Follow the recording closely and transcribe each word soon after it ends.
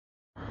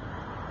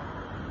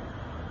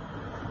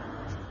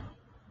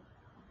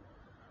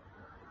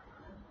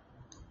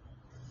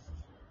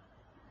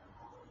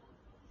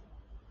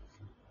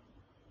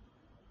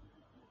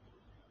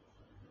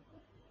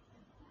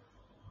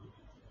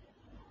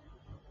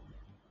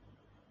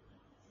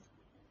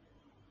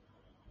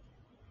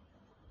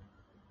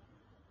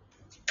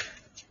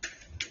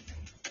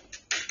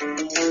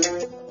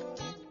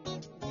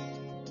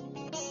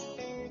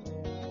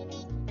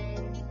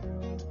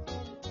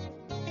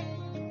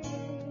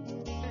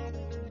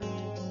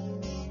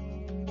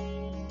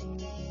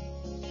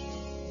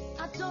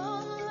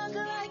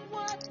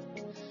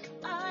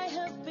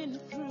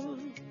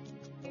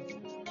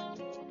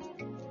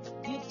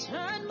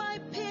turned my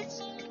pit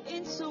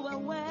into a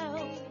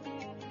well.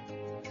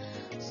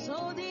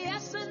 So the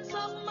essence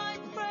of my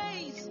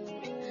praise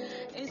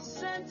is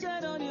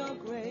centered on your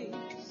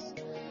grace.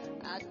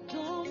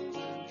 Adum,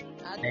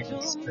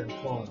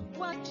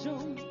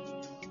 Wadum.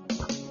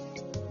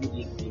 Good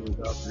evening,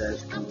 God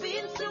bless you. I've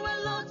been through a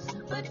lot,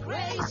 but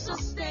grace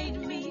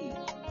sustained me.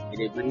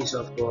 May the grace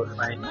of God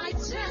find My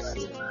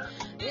test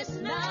is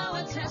now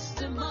a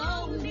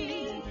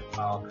testimony.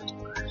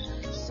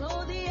 So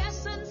the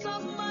essence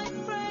of my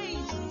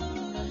praise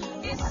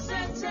is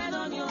centered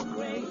on your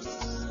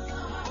grace.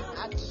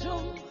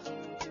 Adum,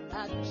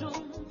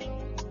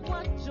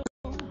 Wadum.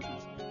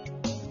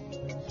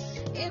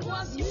 It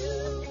was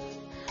you,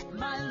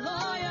 my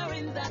lawyer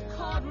in that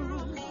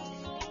courtroom.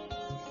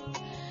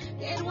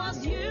 It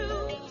was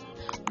you,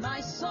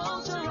 my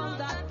soldier on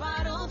that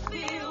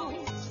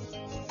battlefield.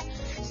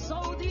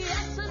 So the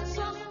essence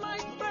of my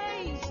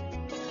praise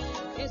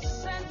is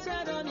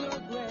centered on your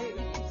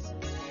grace.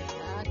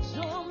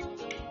 Adum,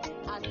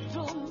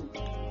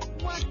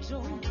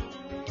 Wadum.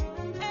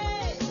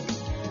 Hey,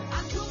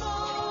 Adumo,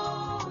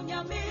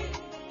 Nyame,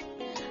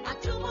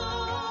 Adumo,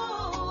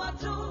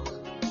 Adum,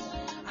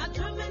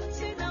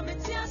 Adumentina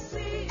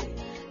Metiasi,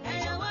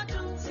 Eya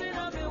Wadum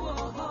Tina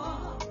Mewoho.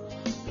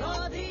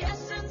 Lord, the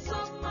essence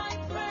of my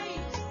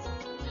praise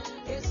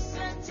is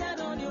centered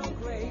on your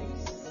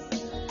grace.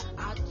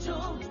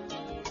 Adum,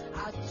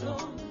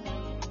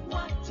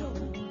 Wadum.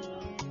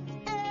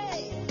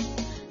 Hey,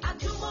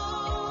 Adumo,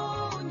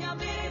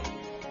 Nyame,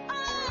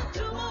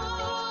 Adumo,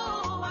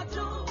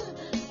 Wadum.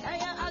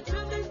 Eya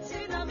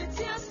Adumentina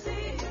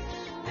Metiasi,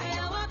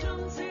 Eya Wadum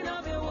Tina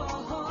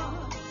Mewoho.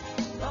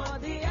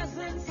 Lord, the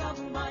essence of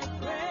my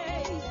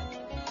praise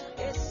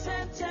is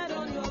centered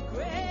on your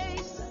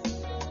grace.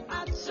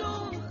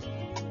 Adum,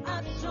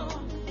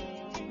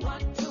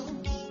 Wadum.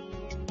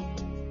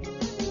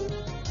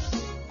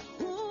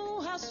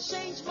 Who has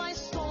changed my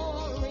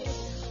story?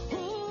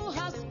 Who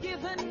has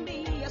given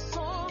me a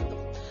song?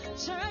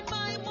 Turned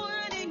my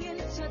mourning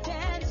into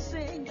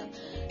dancing.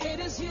 It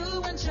is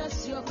you and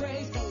just your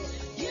grace.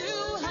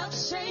 You have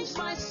changed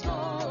my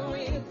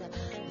story.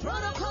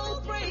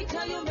 Protocol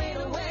breaker, you made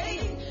a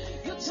way.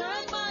 You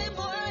turned my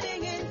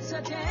mourning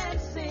into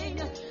dancing.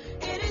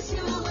 It is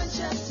you and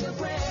just your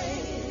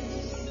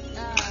grace.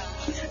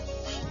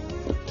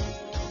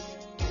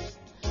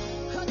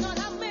 Could not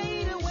have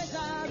made it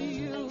without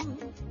you.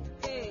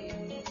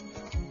 Hey.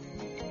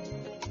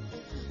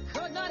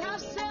 Could not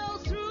have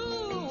sailed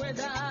through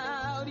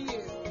without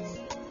you.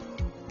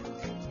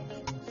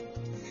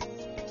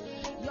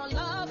 Your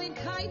loving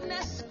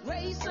kindness,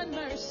 grace, and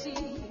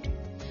mercy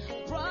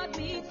brought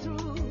me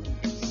through.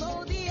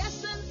 So the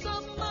essence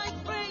of my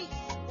praise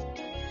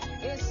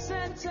is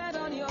centered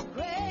on your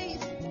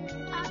grace.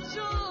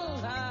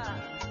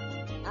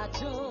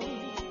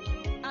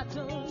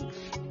 Adum.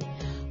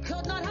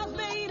 Could not have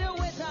made it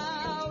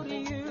without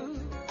you.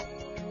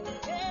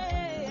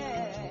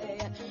 Hey,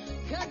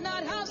 could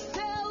not have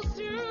sailed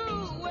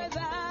through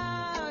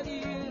without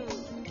you.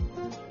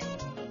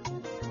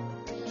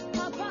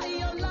 Papa,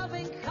 your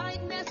loving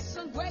kindness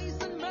and grace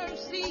and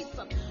mercy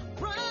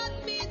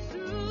brought me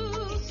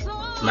through. So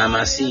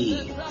Mama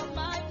C,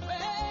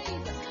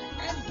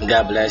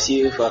 God bless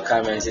you for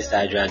coming. Sister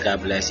Adra,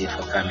 God bless you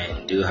for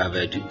coming. Do have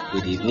a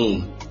good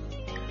evening.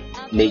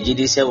 May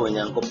you say when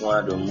you go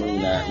for the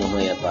moon, no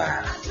more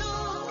bar.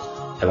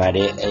 About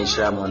the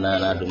Enshra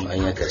Monana, the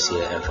Mania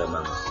Cassia and for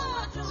Mama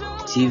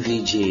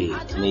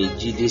TVG. May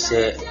you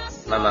say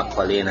Mama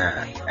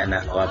Paulina and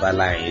our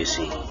line, you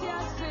see.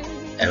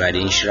 About the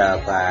Enshra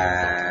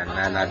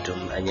Nana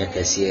Dum Anya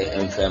Cassia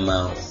and for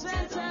Mama.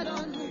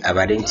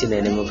 About the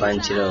internet, no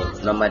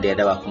fanchiro, no matter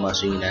the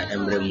Wakumasuna,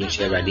 and bring which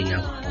ever dinner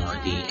or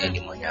the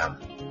Elimoniam.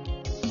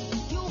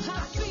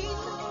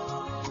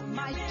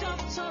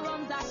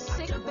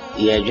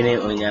 Yeah, you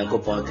know, on Yanko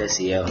Pontes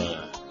here.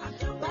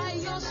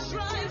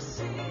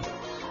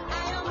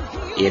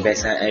 Yeah,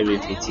 that's I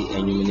repeat it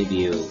and you may be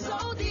you.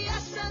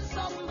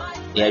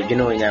 Yeah, you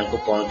know, on Yanko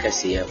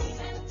Pontes here.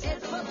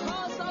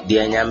 The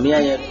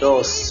Anyamia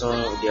Dawson,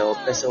 the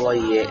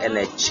Opessa year and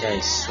a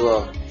chance.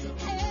 So,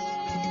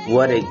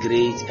 what a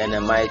great and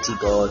a mighty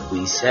God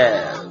we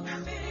serve.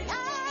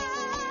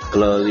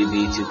 Glory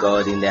be to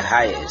God in the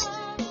highest.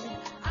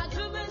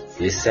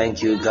 We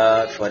thank you,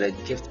 God, for the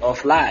gift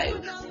of life.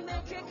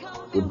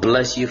 We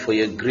bless you for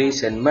your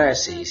grace and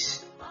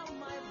mercies.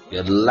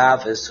 Your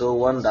love is so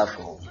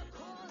wonderful.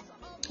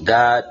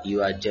 God,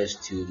 you are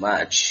just too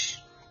much.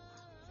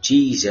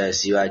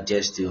 Jesus, you are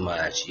just too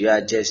much. You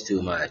are just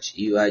too much.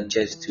 You are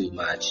just too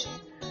much.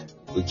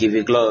 We give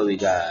you glory,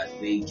 God.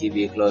 We give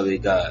you glory,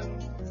 God.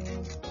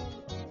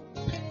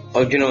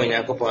 Ojuno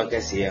Nyakopon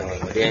kesi ya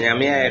hono. The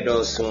Nyamia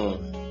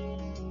Edosun.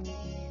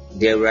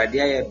 The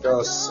Radia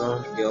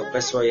Edosun. The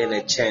Opessor in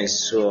a chance.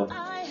 So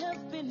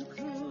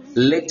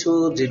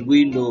little did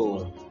we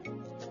know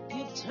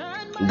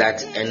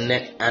that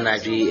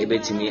energy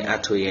ebetimi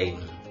atoye.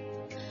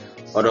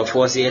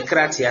 Odofosi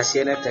ekrati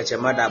asiene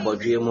techemada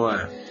bodwemu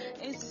a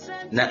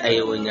na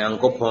ayo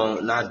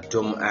Nyankopon na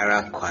dom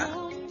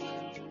arakwa.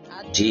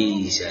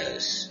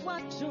 Jesus.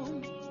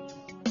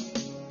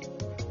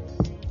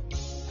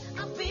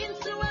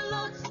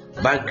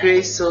 But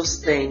grace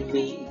sustained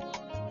me.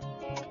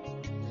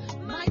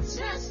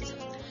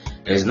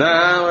 Is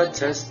now a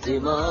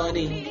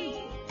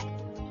testimony.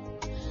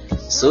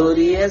 So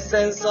the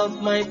essence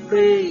of my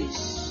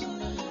praise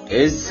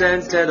is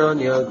centered on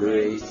your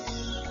grace.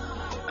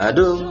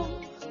 Adum,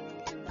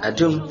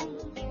 adum,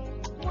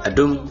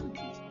 adum.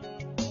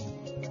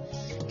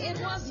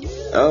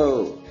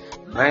 Oh,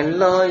 my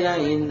lawyer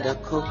in the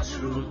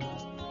courtroom.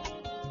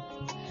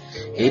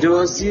 It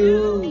was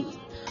you,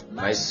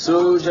 my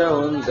soldier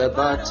on the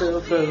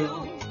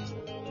battlefield.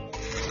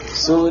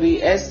 So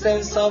the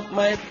essence of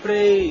my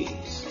praise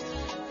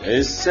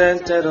is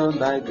centered on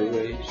thy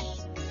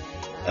grace.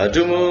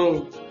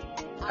 Adum,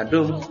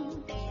 adum,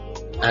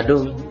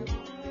 adum.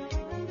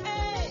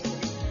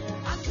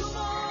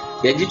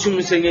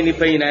 Yajitum singing the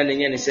pain and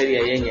the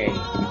Seria.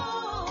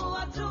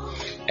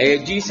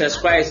 Jesus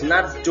Christ,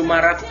 not to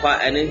Marakpa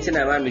and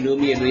Intina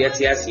Minumi and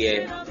Yatias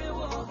here.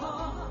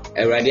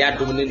 A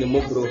radiatum in the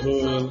Mobro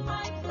home.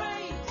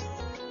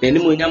 The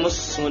Nimunamus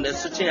son that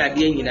such an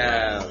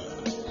idea.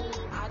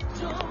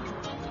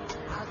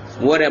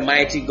 What a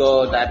mighty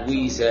God that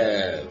we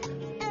serve.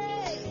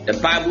 The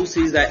Bible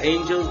says that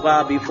angels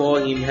bow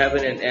before him,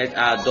 heaven and earth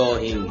adore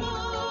him.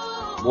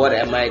 What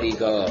a mighty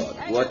God.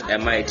 What a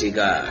mighty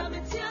God.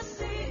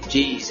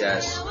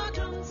 Jesus.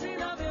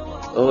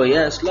 Oh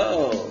yes,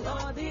 Lord.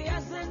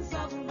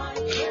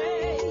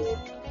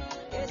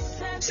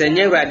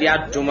 Senye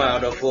radiat tuma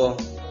odofo.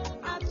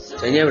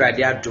 Senye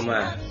radiat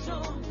tuma.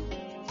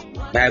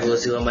 Bible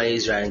says my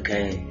Israel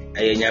can.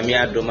 Ayanyami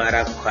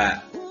adumara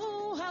kwa.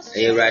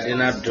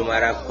 Eradina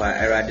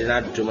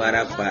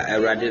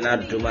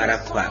Dumara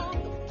Kwa.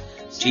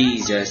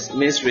 Jesus,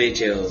 Miss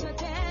Rachel,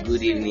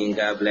 good evening.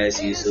 God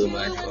bless you so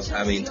much for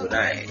coming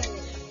tonight.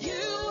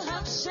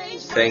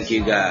 Thank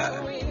you,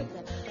 God.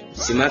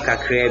 Simaka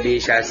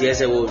Krebi,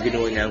 Shasiasa will be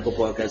no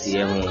Yanko Kasi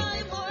Yamo.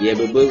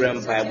 Yabu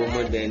Rampa,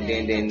 Bomo, then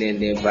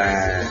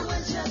ba.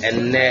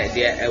 And there,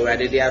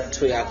 Eradia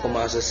Toya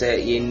Comaso said,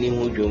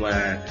 Yenimu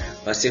Juma,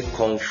 but say,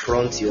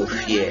 confront your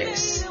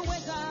fears.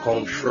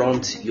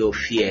 Confront your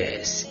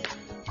fears.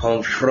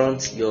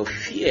 Confront your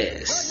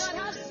fears.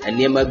 And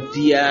yema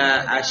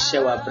bia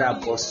ashewa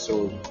brabo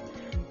so.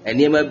 And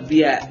yema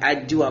bia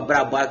adiwa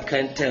brabo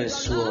kanten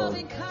so.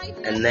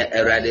 And let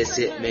erade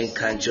say men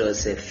control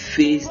say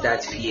face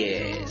that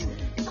fears.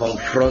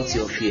 Confront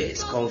your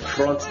fears.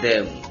 Confront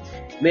them.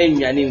 Men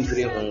yanim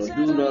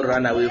do not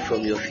run away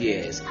from your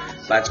fears,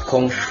 but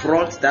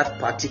confront that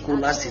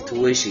particular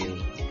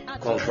situation.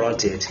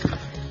 Confront it.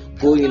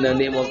 Go in the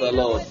name of the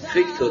Lord,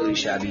 victory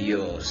shall be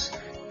yours.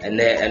 And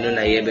then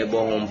I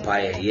yebebo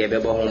humpire,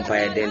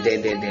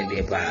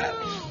 then pa.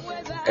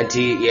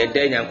 Until ye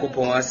den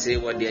Yankopon say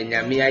what the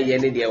Nyamia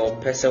yeni de or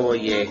pesa or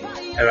ye,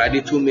 a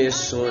ready to me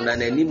soon,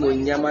 and any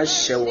munyama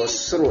shall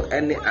was through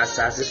any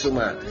assassin.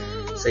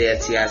 Say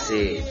at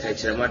Yase,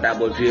 Tachama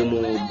double dream,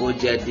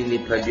 Boja Dini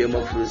Padium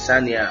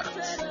Frusania.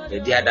 The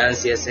dear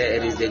dancer say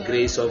it is the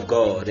grace of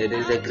God, it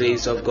is the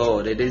grace of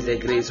God, it is the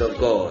grace of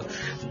God.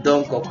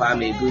 Don't call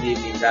me. Good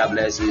evening. God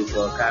bless you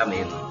for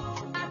coming.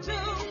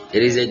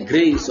 It is a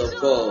grace of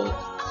God.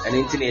 And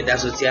internet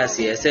that's what I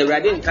say. I say,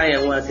 Radin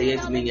Kaya wants to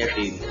get me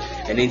anything.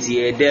 And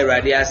into there,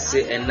 Radias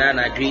and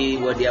Nana Tree,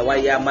 what the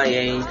Awaya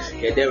Mayan,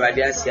 you're there,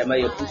 Radias,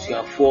 Yamaya push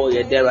your four,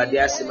 you're there,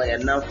 Radias, my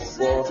enough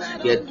for,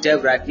 you're there,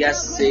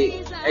 Radias,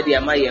 say, Eddie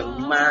Amaya,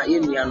 Ma,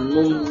 in your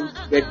noon,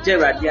 you're there,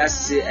 Radias,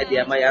 say, Eddie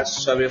Amaya,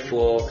 sorry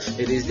for.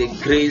 It is the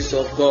grace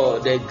of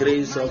God, the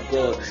grace of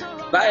God.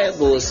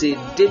 Bible say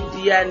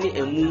debiani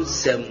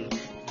emunsem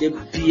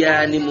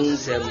debiani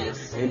munsem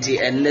nti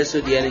enne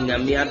so de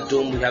nyame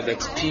adom we have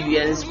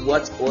experienced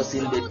what was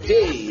in the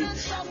day.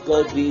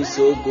 God being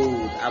so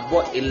good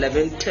about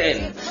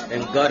 11:10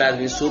 and God has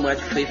been so much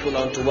faithful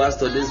unto us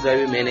to this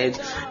very minute.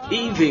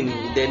 Even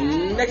the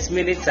next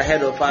minutes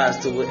ahead of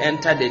us to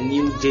enter the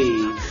new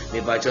day.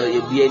 Me bacho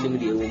ye bia nim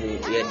de wo mu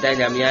ye dan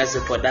nyame ase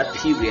for that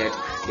period.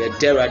 Ye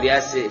dare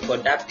ase for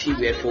that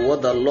period for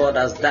what the Lord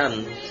has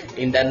done.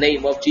 In the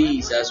name of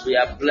Jesus, we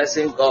are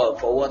blessing God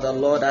for what the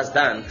Lord has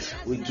done.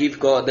 We give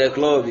God the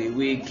glory.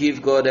 We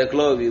give God the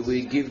glory.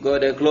 We give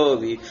God the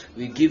glory.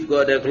 We give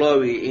God the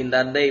glory in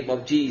the name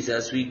of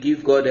Jesus. We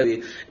give God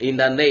the in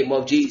the name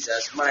of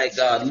Jesus. My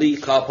God, li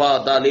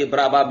kapa da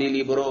libraba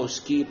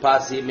bilibroski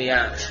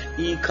pasimia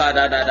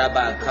ikada da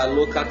ba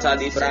kalokata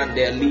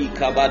librande li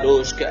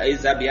kabadoshka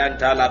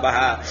izabianta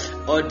labaha.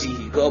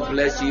 Odi, God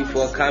bless you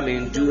for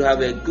coming. Do have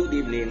a good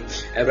evening.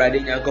 Everybody,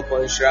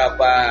 Yankopon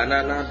Shrapa,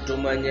 Nana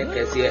Tumanya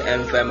Kesia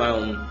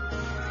Enfemam.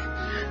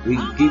 We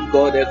give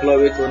God the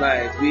glory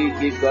tonight. We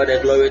give God the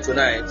glory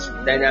tonight.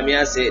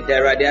 Danyamia say,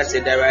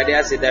 Deradiase,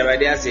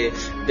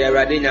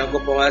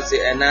 Deradinyankopon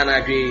say, and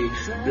Nana Dri.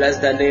 Bless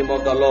the name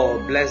of the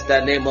Lord. Bless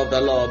the name of the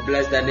Lord.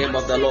 Bless the name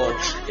of the Lord.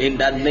 In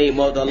the name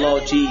of the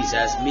Lord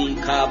Jesus. Mi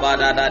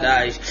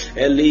kabadadadai.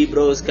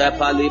 Elibros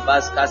kapali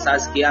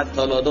baskasaski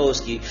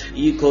antolodoski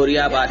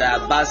ikoria bada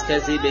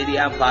baskesi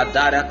bedia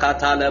padara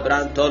katale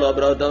brantolo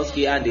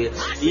brodoski andi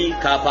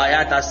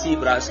ikapayata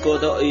sibras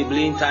kodo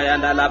iblinta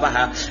yanda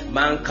labaha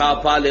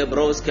mankapale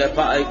broske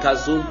pa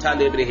ikazunta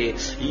lebrehe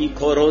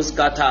ikoros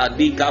kata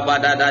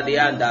digabada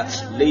dadianda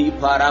li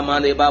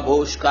paramale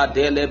baboshka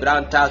dele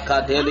branta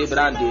kadele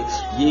brandi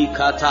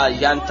yikata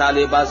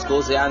yantale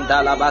baskoze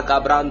andala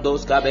baka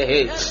brandos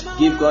kabehe.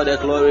 Give God the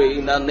glory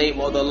in the name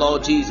of the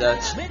Lord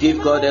Jesus.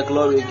 Give God the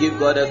glory, give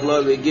God the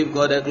glory, give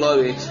God the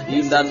glory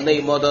in the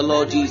name of the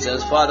Lord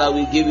Jesus. Father,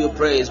 we give you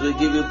praise, we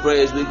give you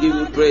praise, we give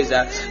you praise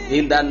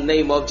in the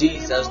name of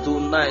Jesus.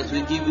 Tonight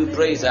we give you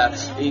praise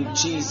in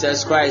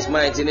Jesus Christ's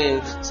mighty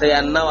name. Say,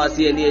 and now I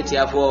see a near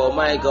for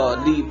my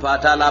God. Li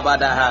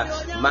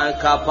patalabadaha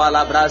manka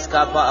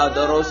palabraska pa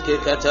adoroske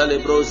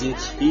ketelebrosi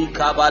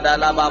ikabada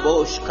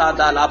lababosh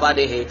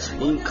kadalabadehe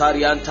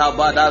inkarianta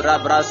badara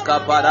braska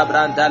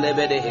parabranda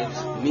lebedehe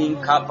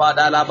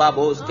minkapada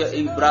lababoske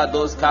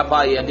ibrados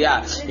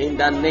kapayedia. In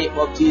the name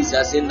of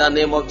Jesus, in the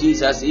name of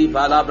Jesus,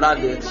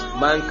 ibalabrande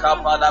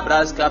mankapada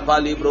braska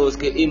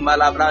palibroske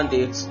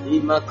imalabrande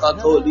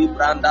imakatoli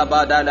branda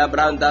badala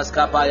brandas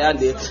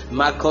kapayande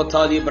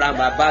makotoli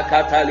bramba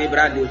bakatali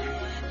brande.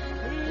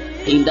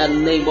 In the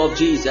name of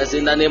Jesus,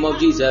 in the name of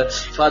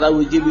Jesus, Father,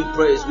 we give you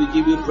praise, we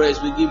give you praise,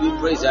 we give you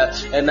praise.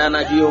 And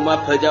anajuma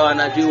pajawa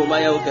anajuma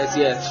ya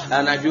ukasia,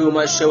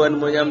 anajuma showen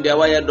munyam dia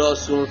waya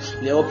dosu,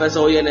 ne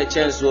opesa oye ne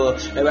chenso,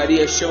 ebadi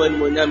ye showen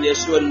munyam, ye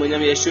showen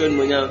munyam, ye showen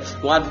munyam.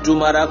 What do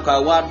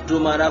marakwa, what do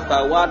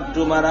marakwa, what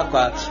do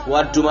marakwa,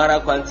 what do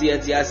marakwa nti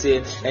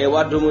etiase,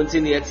 what do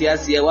muntini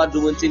etiase, what do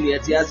muntini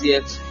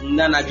etiase,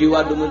 nanaji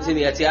what do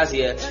muntini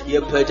etiase, ye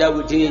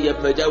pajawa udin, ye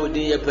pajawa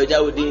udin, ye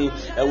pajawa udin,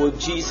 and with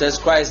Jesus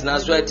Christ.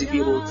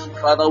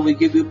 Father, we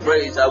give you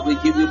praise, we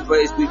give you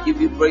praise, we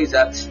give you praise,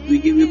 we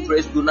give you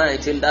praise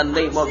tonight in the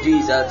name of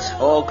Jesus.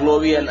 All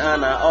glory and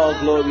honor, all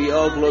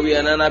glory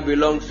and honor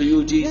belongs to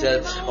you,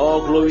 Jesus.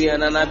 All glory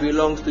and honor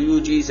belongs to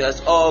you,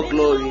 Jesus. All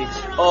glory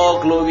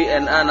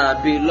and honor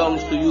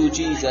belongs to you,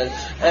 Jesus.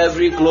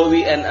 Every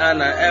glory and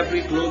honor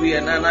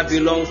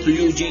belongs to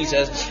you,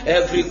 Jesus.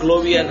 Every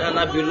glory and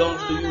honor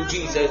belongs to you,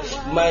 Jesus.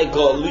 My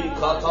God,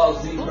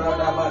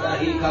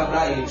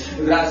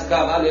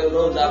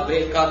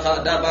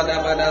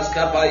 Dabadabadas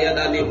kapaya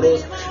da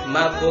libros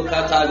mako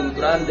katali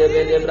brande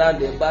bede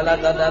brande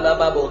balagada la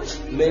babo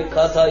me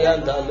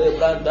katayanda le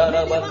branda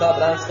la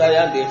bakabranska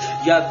yande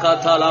ya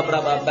katala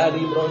braba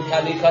bali bron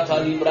kali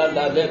katali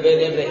branda le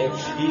bede bede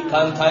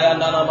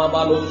ikantayanda na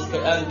mamalus ke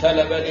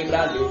antele bede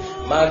brande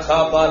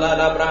makabala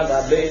la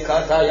branda le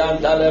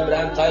katayanda le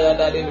branta ya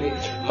da libri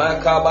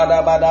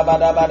makabada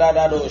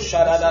bada do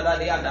shara da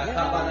yanda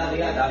kabada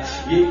yanda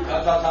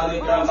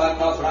ikatali braba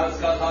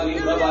kabranska kali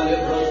braba le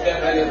bros ke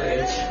bede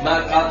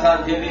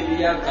Makata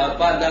Delia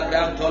Kabada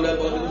Gram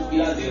Tolebodus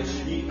Biade,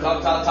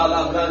 Ikata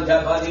la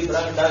Branda Badi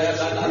Branda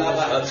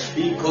Yagalaba,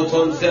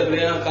 Ikoton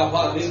Zebria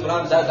Kapali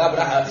Branda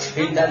Gabraha,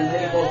 in the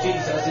name of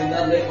Jesus, in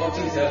the name of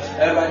Jesus.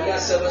 Everybody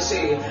has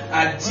say,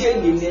 I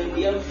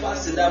genuinely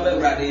emphasize that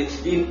everybody,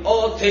 in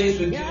all things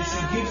we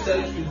should give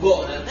thanks to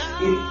God.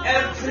 In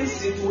every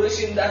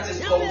situation that is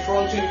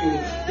confronting you,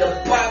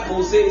 the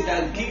Bible says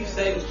that give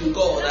thanks to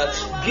God,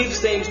 give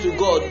thanks to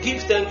God,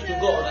 give thanks to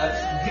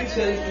God, give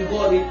thanks to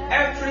God in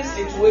every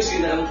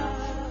situation.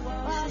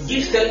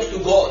 Give thanks to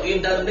God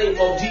in the name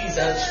of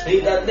Jesus,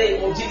 in the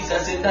name of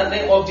Jesus, in the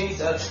name of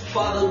Jesus.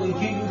 Father, we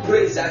give you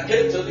praise. I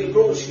came to the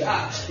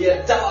Roshia.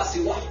 Yeah,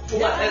 Tawasi, what to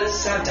my El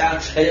Santa,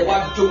 and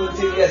what to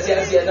yes,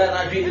 and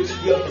I did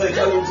your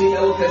pleasure with the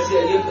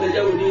Okasia, your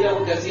pleasure with the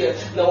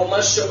Okasia. No, my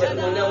show and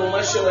and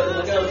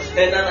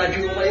then I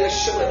do my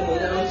show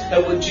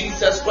and with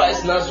Jesus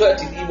Christ,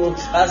 Nazareth, evil.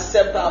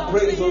 Accept our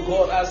praise, oh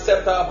God,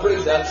 accept our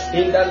praise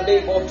in the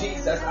name of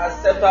Jesus,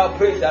 accept our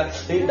praise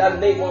in the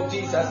name of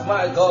Jesus,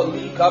 my God.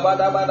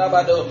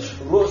 Kabadabadabado,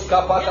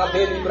 Roska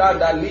Pakapeli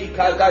Branda,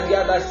 Lika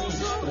Gadiana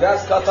Si,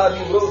 Raskata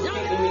Libroski,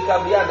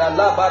 Mikabiana,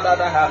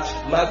 Labadadaha,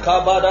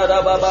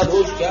 Makabada Baba,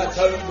 Roska,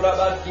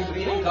 Talibraba,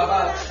 Kibrinaba,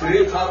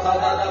 Rikata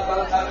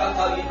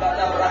Bakaka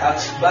Libadabraha,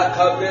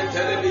 Bakabre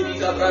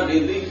Televiga Brandi,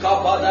 Lika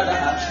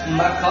Badadaha,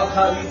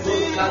 Makata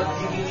Libroska,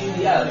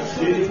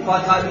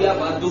 Patalia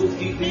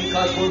Baduki,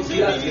 Pika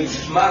Konsiati,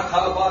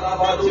 Makabada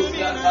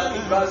Baduki,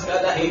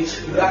 Talibraskadahi,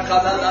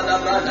 Rakada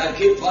Branda,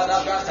 Kipada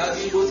Brata,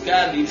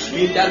 Libuskandi.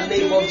 In the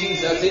name of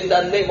Jesus, in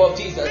the name of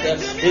Jesus,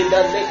 in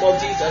the name of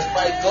Jesus,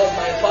 my God,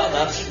 my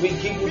Father, we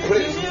give you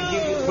praise, we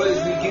give you praise,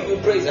 we give you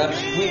praise,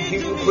 we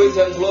give you praise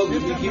and glory,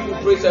 we give you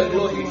praise and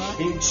glory.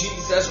 In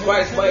Jesus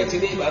Christ's mighty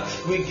name,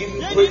 we give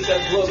you praise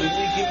and glory,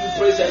 we give you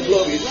praise and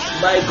glory.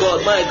 My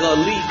God,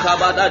 Li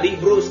Kabada di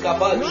Bruce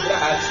Kabadi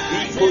Braha,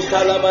 Iko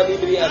Kalamadi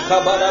Bria,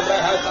 Kabada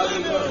Braha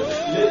Kalibra,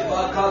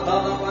 Lepa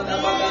Kabada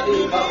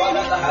Badabadi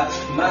Kabada,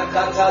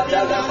 Makata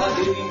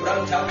Jalabadi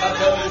Branta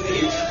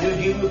Katari. We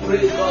give you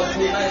praise, God,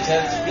 tonight.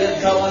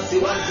 Yes,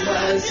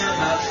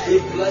 we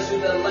bless you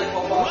the life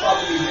of our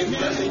family, we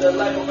bless you the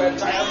life of our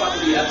entire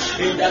family.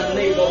 In the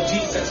name of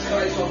Jesus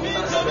Christ of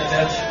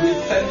Nazareth, we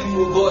thank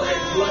you, God,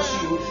 and bless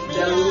you.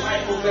 the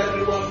life of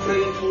everyone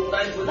praying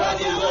tonight with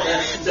us, oh God,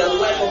 the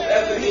life of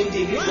every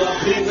individual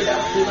praying with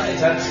us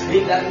tonight,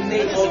 in the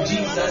name of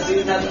Jesus,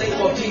 in the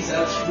name of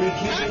Jesus, we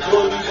give you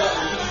glory, God.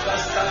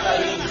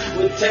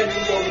 We thank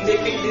you for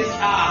making this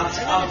hour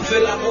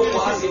available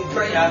for us in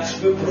prayer.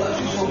 We bless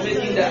you for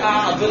making the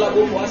hour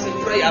available for us in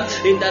prayer.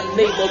 In the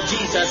name of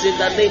Jesus, in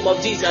the name of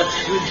Jesus,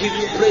 we give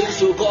you praise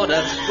to God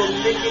for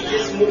making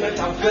this moment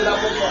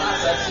available for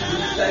us.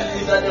 We thank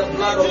you that the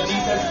blood of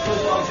Jesus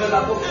is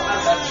available for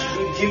us.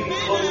 We give you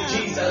glory,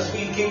 Jesus.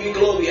 We give you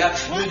glory.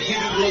 We give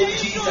you glory,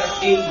 Jesus.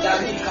 In the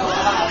name of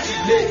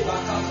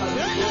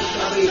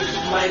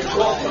my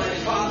God, my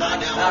Father,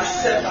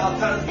 accept our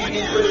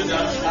thanksgiving praise.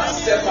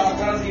 Accept our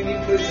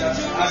thanksgiving praise.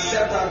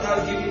 Accept our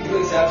thanksgiving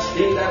praise.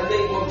 In the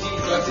name of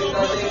Jesus. In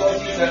the name of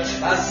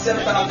Jesus.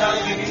 Accept our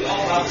thanksgiving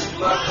honor.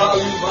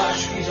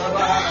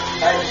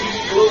 I give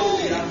you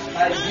glory.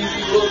 I give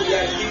you glory.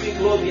 I give you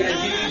glory. I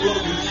give you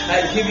glory. I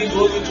give you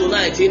glory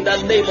tonight. In the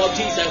name of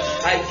Jesus.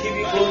 I give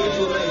you glory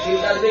tonight. In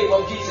the name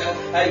of Jesus.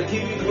 I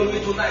give you glory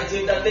tonight.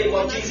 In the name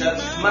of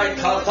Jesus. My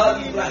God,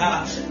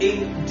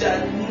 in the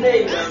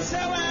name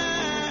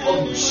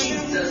of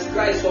Jesus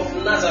Christ of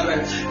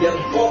Nazareth, the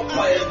book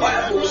by the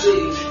Bible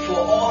says, for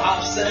all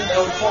have sinned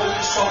and fallen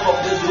short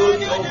of the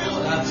glory of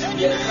God.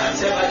 Yes,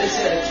 that's what they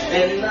said.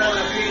 And now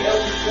I feel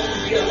that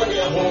we be away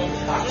at home.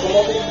 I come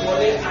up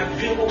for it, I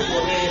dream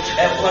for it,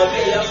 and for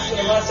me, I feel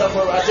myself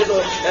for I don't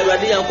know. And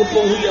I didn't go for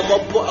who you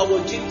are,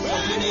 our Jesus,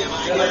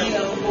 and I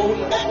didn't go for who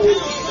you are,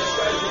 Jesus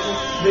Christ.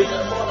 May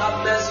the Lord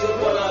have mercy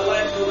upon our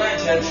life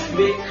tonight.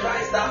 May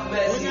Christ have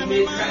mercy.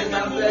 May Christ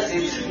have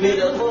mercy. May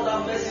the Lord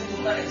have mercy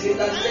tonight. In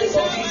the name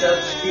of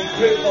Jesus, we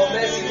pray for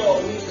mercy,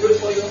 Lord. We pray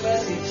for your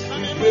mercy.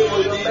 We pray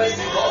for your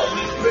mercy, Lord.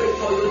 We pray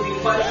for your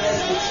divine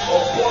mercy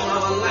upon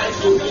our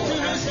lives, O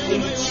Lord.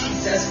 In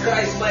Jesus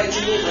Christ's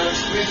mighty name,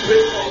 we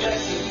pray for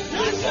mercy. We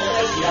pray for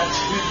mercy.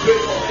 We pray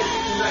for mercy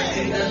tonight.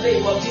 In the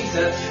name of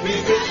Jesus, we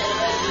pray for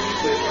mercy. We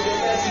pray for your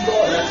mercy,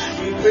 Lord.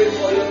 We pray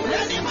for your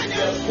mercy.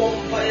 Just one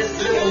fire,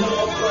 still who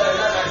of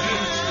another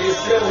dream.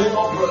 Still who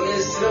of bro.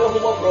 Still who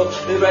of bro.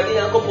 The ready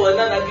uncle for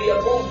another be a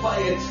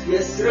bonfire.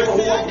 Yes, still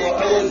who of bro.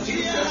 Our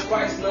Jesus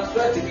Christ, not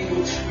to be.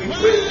 We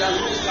pray that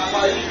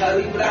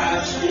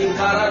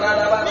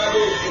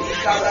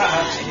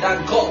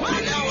God,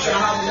 please, you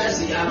shall have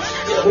mercy.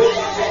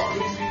 Jehovah God,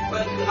 please,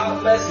 when you have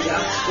mercy.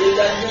 In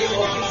the name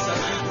of Jesus,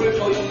 we pray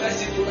for your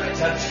mercy tonight.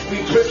 We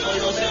pray for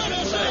your mercy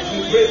tonight. We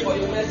pray for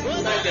your mercy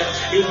tonight.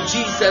 In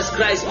Jesus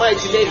Christ's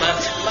mighty name,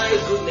 my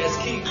goodness,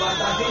 keep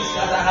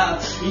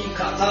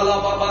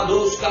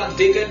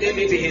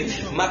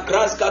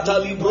Makras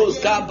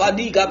Katalibroska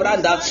Badiga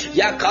Branda,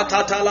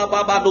 Yakatatala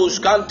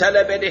Babadoshkan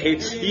Telebedehe,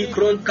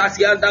 Ikron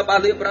Kasianda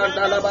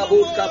Balibranda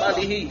Lababuska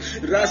Badihi,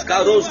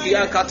 Raskaroski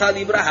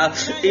Katalibraha,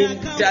 in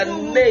the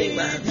name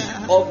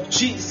of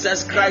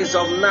Jesus Christ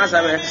of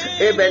Nazareth.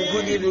 Amen.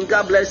 Good evening.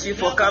 God bless you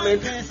for coming.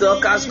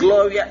 Dorcas,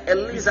 Gloria,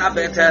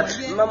 Elizabeth,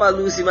 Mama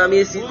Lucy,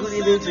 Mamesi, good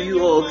evening to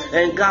you all.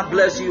 And God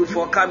bless you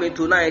for coming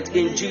tonight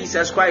in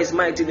Jesus Christ's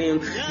mighty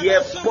name.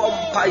 Yeah,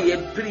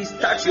 Pompa, please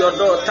touch your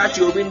door, touch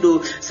your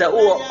window. Say,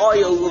 oh,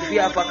 oil will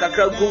fear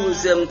Fakakra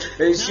Gunsem,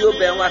 and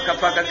Shiobe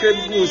Wakapaka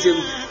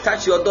Gunsem.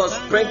 Touch your door,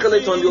 sprinkle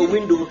it on your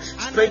window,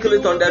 sprinkle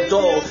it on the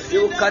door.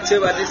 You will catch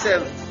it at the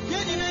same.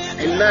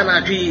 And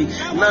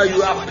now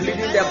you are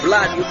pleading the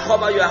blood. You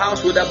cover your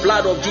house with the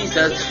blood of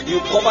Jesus. You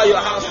cover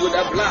your house with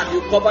the blood. You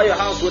cover your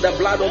house with the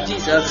blood of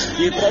Jesus.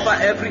 You cover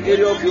every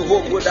area of your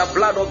home with the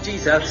blood of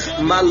Jesus.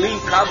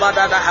 Malika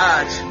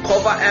Badadaha.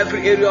 Cover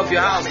every area of your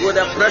house with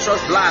the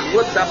precious blood.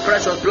 With the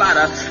precious blood.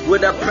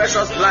 With the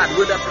precious blood.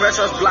 With the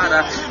precious blood.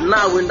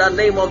 Now in the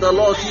name of the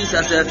Lord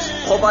Jesus,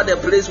 cover the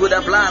place with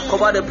the blood.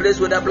 Cover the place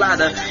with the blood.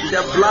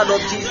 The blood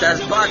of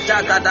Jesus.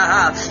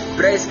 Badagadaha.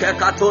 Breska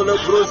Katolo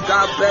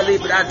Bruska Belly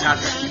Brata.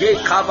 Ye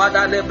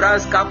Kavada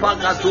Lebrans Kapa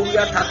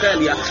Katuya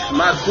Takelia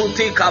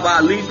Makuti Kaba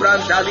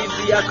Libran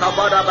Dalibia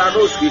Kabada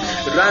Baroski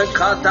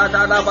Rankata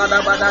Dana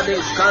Bana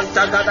Banades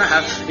Kanta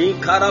Gadaha in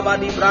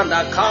Karabani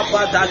Branda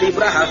Kaba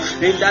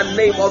Dalibraha. In the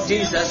name of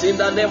Jesus, in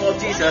the name of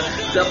Jesus,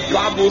 the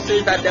Bible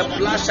says that the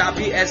blood shall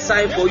be a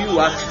sign for you.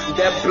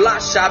 The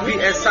blood shall be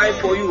a sign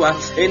for you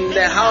in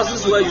the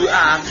houses where you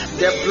are.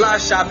 The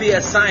blood shall be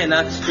a sign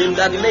in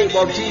the name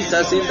of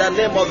Jesus. In the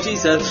name of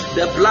Jesus,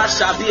 the blood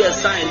shall be a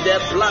sign. The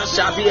blood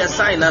shall be a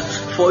sign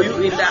for you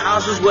in the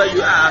houses where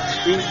you are.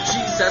 In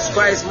Jesus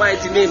Christ's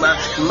mighty name,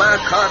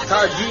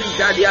 Makata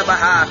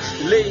Diabaha,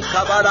 Lay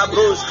Kabara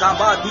Bros,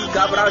 Kabadi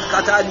Kabran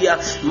Katalia,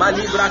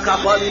 Malibra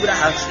Kapalibra.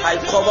 I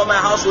cover my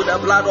house with the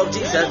blood of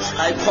Jesus.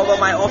 I cover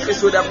my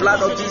office with the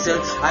blood of Jesus.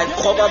 I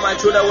cover my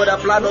children with the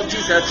blood of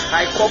Jesus.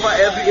 I cover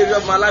every area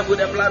of my life with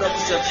the blood of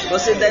Jesus. But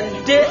say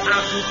then they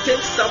are to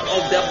take some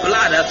of the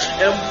blood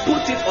and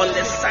put it on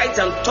the sides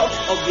and tops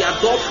of their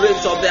door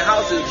frames of the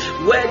houses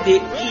where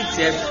they eat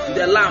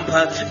the lamp.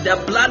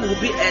 The blood will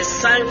be a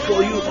sign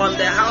for you on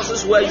the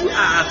houses where you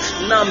are.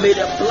 Now may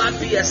the blood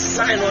be a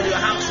sign on your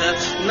house.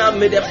 Now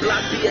may the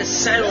blood be a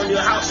sign on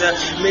your house.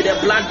 May the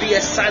blood be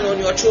a sign on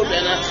your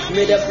children.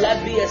 May the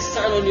blood be a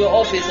sign on your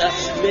office.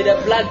 May the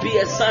blood be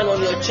a sign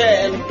on your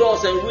chair and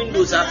doors and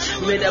windows.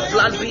 May the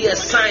blood be a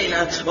sign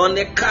on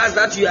the cars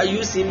that you are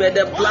using. May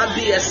the blood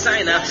be a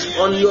sign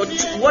on your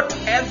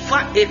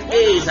whatever it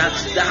is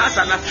that has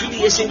an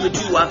affiliation with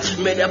you.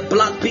 May the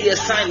blood be a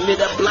sign. May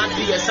the blood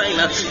be a sign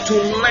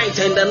tonight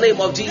in the name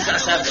of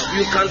Jesus.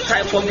 You can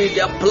type for me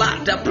the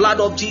blood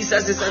of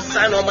Jesus is a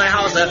sign on my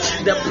house.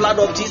 The blood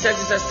of Jesus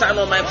is a sign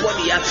on my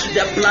body.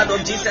 The blood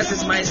of Jesus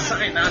is my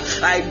sign.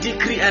 I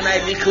decree and I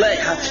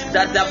declare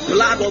that the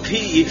blood of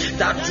He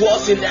that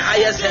dwells in the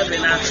highest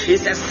heaven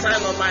is a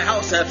sign on my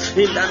house.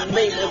 In the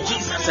name of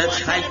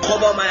Jesus, I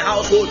cover my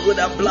household with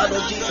the blood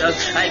of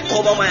Jesus. I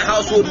cover my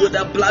household with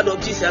the blood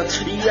of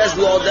Jesus. Yes,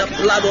 Lord, the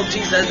blood of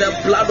Jesus, the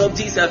blood of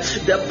Jesus,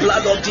 the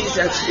blood of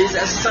Jesus is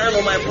a sign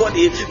on my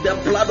body. The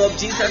blood of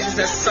Jesus is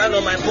a sign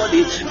on my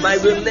body, my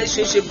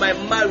relationship, my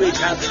marriage,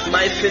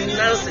 my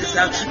finances.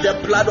 The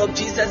blood of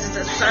Jesus is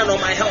a sign on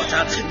my health.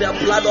 The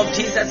blood of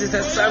Jesus is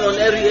a sign on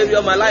every area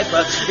of my life.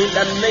 In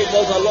the name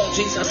of the Lord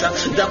Jesus,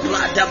 the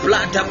blood, the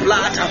blood, the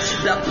blood,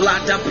 the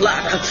blood, the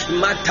blood.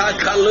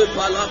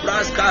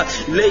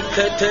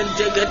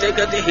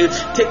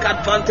 Take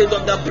advantage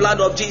of the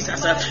blood of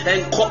Jesus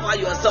and cover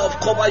yourself,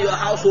 cover your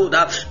household,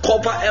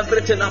 cover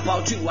everything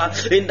about you.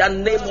 In the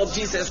name of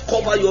Jesus,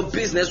 cover your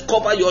business,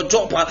 cover your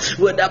job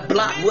with the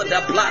blood, with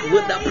the blood,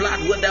 with the blood,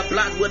 with the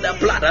blood, with the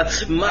blood.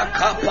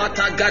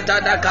 Makapata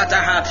gada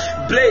gada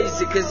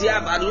blaze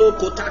kiziaba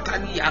loko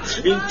takania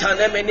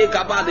internemene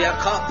kabalia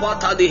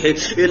kapata de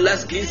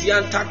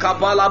elaskizian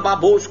takabala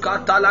babosh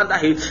katalanda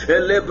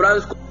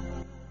elebrans.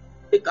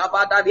 The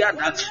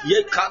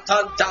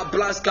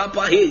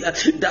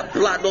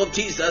blood of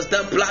Jesus,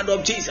 the blood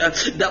of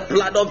Jesus, the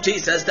blood of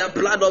Jesus, the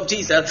blood of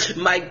Jesus.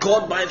 My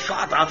God, my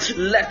Father,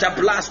 let the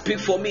blood speak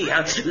for me.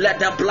 Let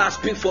the blood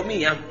speak for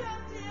me.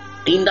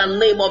 In the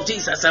name of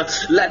Jesus,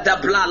 let the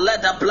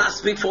blood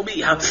speak for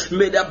me.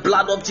 May the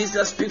blood of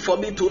Jesus speak for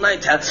me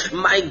tonight.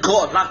 My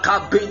God,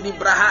 Lakabini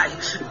Brahai,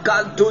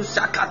 Galdun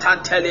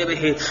Sakatan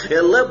Telebehe,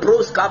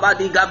 Elebros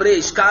Kabadi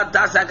Gabresh,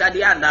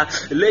 Kadazagadiana,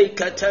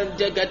 Lekatan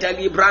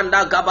Degateli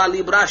Branda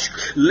Gabali Brash,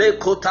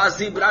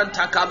 Lekotazi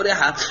Branta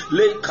Cabreha,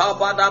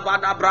 Lekabada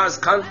Bada Brans,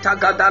 Kanta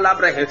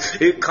Gadalabrehe,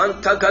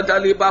 Kanta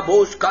Gadali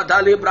Babos,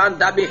 Kadali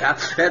Branda Beha,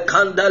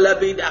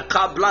 Kandalabida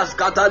Kablas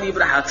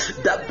Gadalibraha,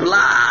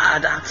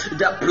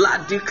 the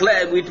blood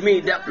declare with me,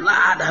 the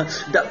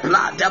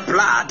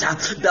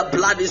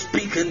blood is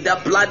speaking,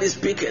 the blood is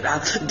speaking,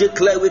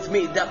 declare with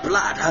me, the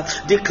blood,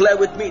 declare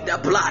with me, the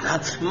blood,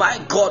 my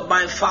God,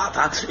 my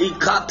Father,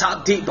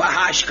 Ikata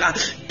Dibahashka,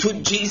 to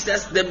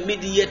Jesus, the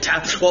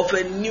mediator of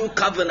a new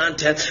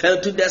covenant,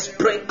 and to the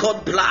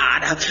sprinkled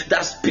blood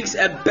that speaks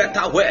a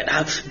better word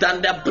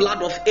than the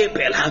blood of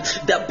Abel,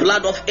 the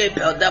blood of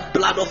Abel, the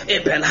blood of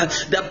Abel,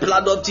 the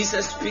blood of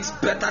Jesus speaks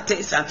better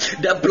things,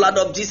 the blood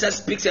of Jesus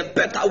speaks a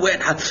better word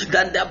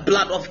than the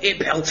blood of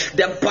Abel.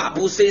 The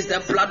Bible says the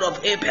blood of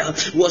Abel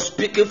was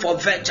speaking for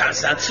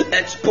vengeance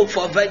and spoke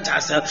for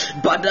vengeance,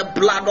 but the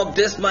blood of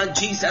this man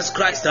Jesus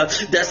Christ,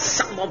 the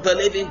Son of the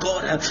living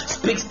God,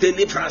 speaks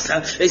deliverance.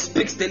 It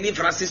speaks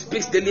deliverance. It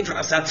speaks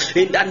deliverance.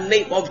 In the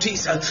name of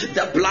Jesus,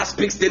 the blood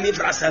speaks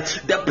deliverance.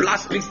 The blood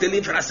speaks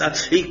deliverance.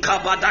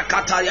 Ikabada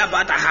kataya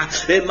badaha,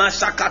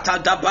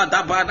 emashakata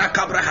dabada bada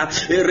kabraha,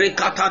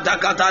 rekata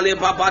dagadale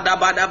babada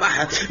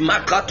badabaha,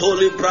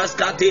 makatoli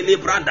braska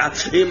delibranda.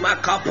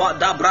 Imakapa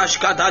da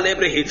brashka da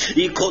lebrehi,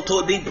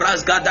 ikoto di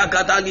brasga da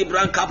gada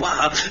libranka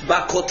baha,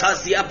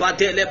 bakotazia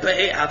badele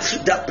peha.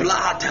 The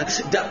blood,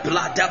 the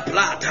blood, the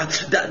blood,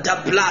 the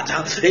blood.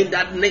 In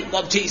the name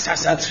of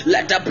Jesus,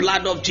 let the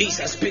blood of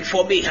Jesus speak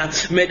for me.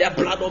 May the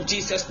blood of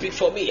Jesus speak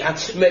for me.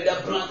 May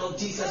the blood of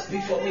Jesus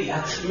speak for me.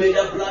 May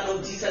the blood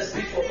of Jesus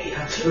speak for me.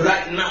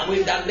 Right now,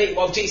 in the name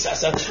of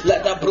Jesus,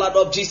 let the blood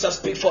of Jesus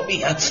speak for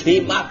me.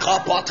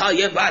 Imakapa ta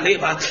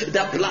yebaleba.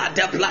 The blood,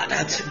 the blood,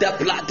 the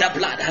blood, the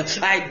blood.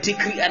 I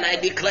decree and I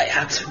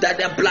declare that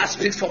the blood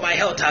speaks for my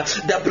health.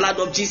 The blood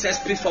of Jesus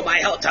speaks for my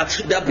health.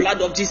 The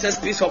blood of Jesus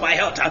speaks for my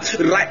health.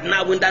 Right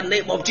now, in the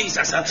name of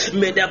Jesus,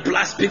 may the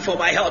blood speak for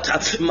my health.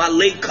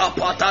 Malika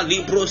pata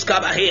libros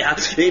kabahea,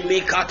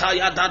 emikata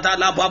ya dada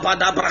la baba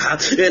da braha,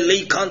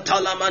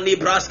 elikanta la mani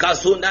braska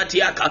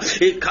sunatiaka,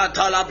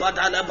 ekatala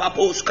badala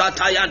babos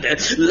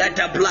katayande. Let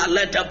the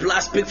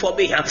blood speak for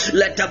me.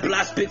 Let the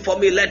blood speak for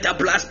me. Let the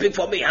blood speak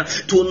for me.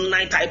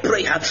 Tonight I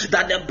pray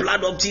that the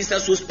blood of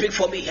Jesus will speak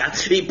for me.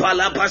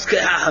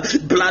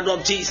 Blood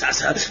of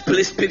Jesus,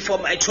 please speak for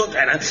my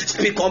children.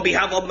 Speak on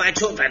behalf of my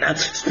children.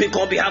 Speak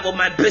on behalf of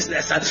my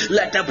business.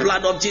 Let the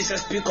blood of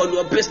Jesus speak on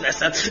your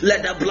business.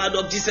 Let the blood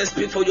of Jesus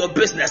speak for your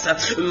business.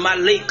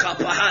 Malika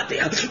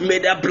Pahadi. May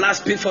the blood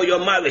speak for your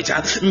marriage.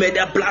 May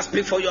the blood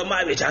speak for your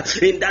marriage.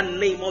 In the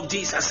name of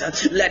Jesus,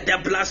 let the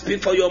blood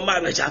speak for your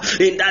marriage.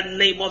 In the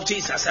name of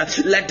Jesus,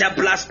 let the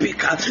blood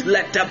speak.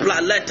 Let the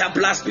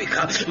blood speak.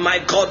 My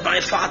God, my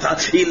Father,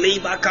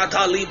 Iliba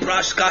Katali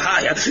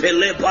Brashkahaya.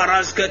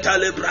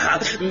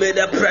 May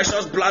the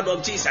precious blood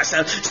of Jesus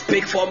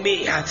speak for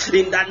me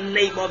in the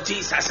name of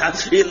Jesus.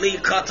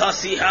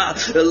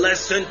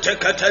 Listen to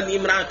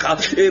Katanimranka,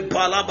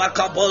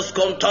 Palabakabos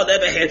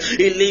Contodebe,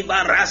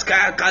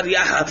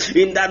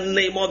 in the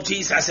name of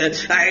Jesus.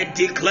 I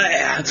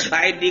declare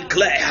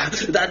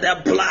that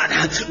the blood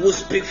will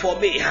speak for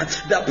me.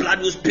 The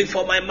blood will speak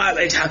for my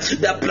marriage.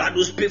 The blood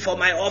will speak for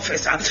my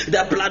office.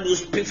 The blood will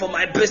speak for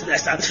my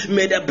business.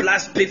 May the blood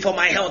speak for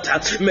my health.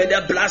 May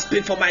the blood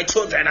speak for my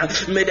children.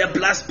 May the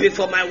blood speak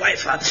for my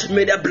wife.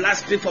 May the blood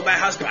speak for my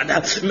husband.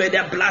 May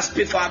the blood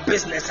speak for our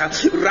business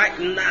right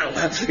now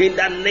in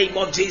the name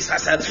of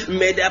Jesus.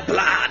 May the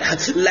blood,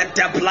 let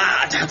the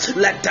blood,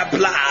 let the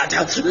blood,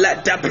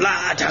 let the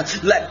blood,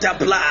 let the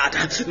blood,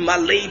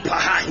 Malipa,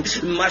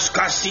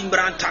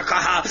 Mashkasimbran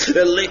Takaha,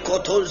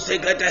 Lekoton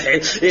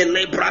Segate,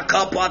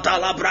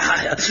 Elebracapatala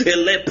Braha,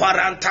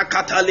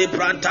 Eleparantakatali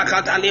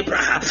Brantakatali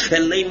Braha,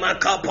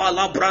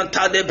 Elemakapala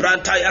Branta de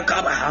Brantaya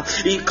Kabaha,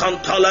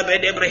 Ikantala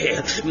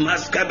Bedebre,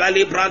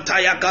 Maskabali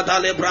Brantaya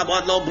Katale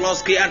Brabado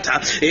Bloskiata,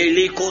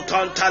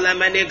 Elikoton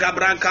Talamene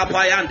Gabranca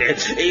Payande,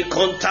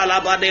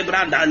 Econtala de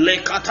Branda,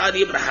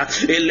 Lekatadi Braha,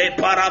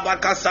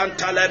 Eleparabaka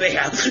Santa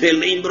Lebeha,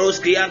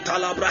 Elimbroski and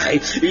Talabraha,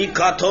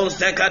 Ikaton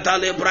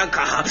Sekatale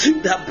Branca,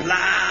 the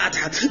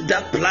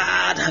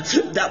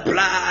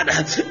blood,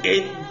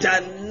 in the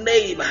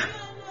name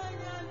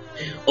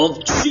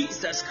of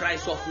Jesus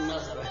Christ of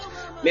Nazareth.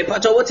 Me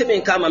pato what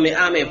me kama me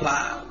ame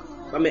pa.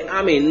 Me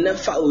ame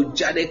nefa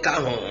ujade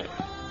ka ho.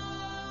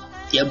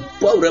 Ye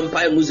bawre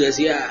mpa Moses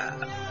ya.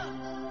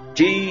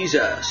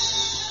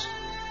 Jesus.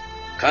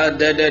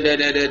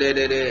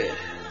 Kadedededededede.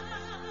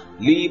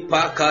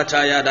 Lipa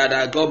kata ya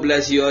dada. God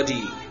bless you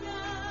odi.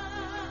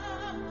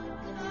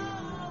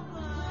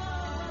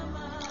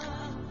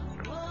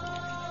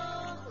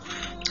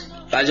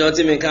 Pato what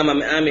me kama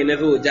me ame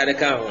nefa ujade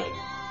ka ho.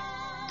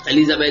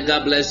 Elizabeth,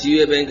 God bless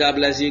you. Eben, God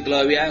bless you.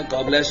 Gloria,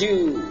 God bless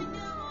you.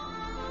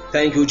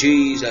 Thank you,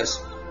 Jesus.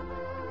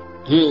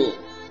 Hey,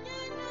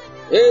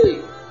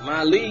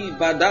 Mali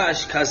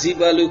Badash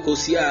Kaziba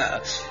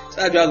Lukosia.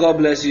 Sadra, God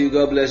bless you.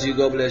 God bless you.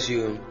 God bless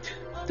you.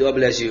 God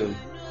bless you.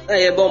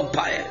 Hey,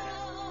 Bompire.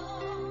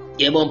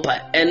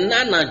 And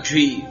Nana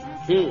Tree.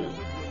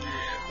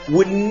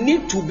 We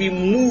need to be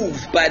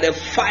moved by the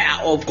fire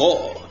of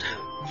God.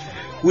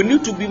 We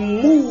need to be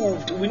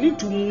moved. We need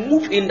to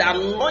move in the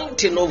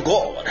anointing of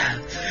God.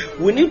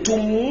 We need to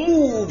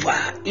move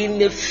in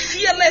the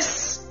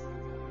fearless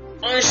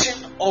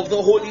unction of the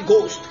Holy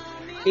Ghost.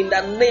 In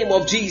the name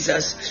of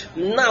Jesus.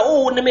 Now,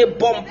 let me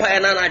bump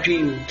and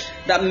dream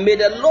that may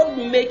the Lord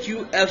make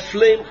you a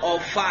flame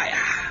of fire.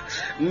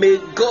 May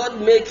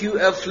God make you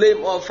a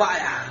flame of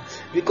fire.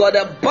 Because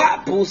the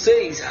Bible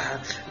says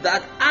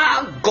that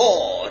our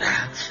God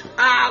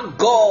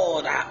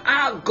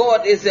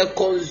is a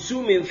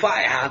consuming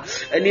fire.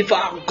 And if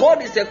our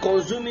God is a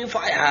consuming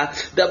fire,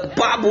 the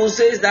Bible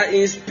says that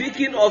in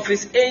speaking of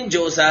his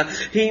angels,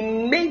 he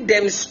made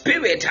them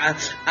spirit.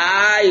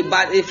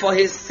 But for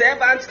his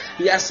servants,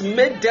 he has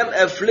made them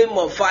a flame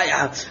of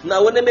fire.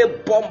 Now when they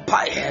make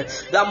bonfire,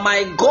 that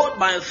my God,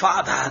 my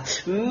Father,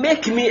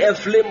 make me a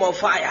flame of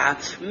fire.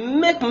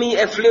 Make me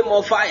a flame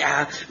of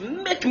fire.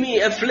 Make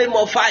me a flame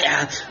of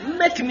fire.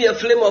 Make me a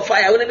flame of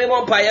fire. When they make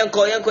bonfire,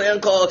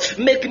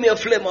 make me a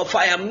flame of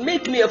fire.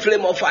 Make me a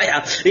flame of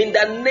fire. In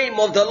the name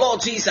of the Lord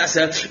Jesus,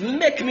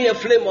 make me a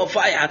flame of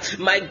fire.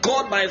 My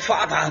God, my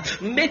Father,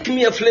 make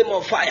me a flame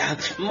of fire.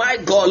 My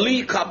God,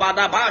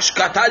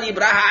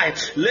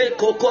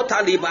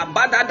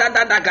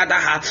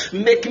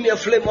 make me a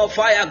flame of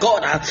fire,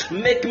 God.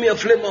 Make me a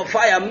flame of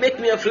fire. Make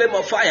me a flame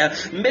of fire.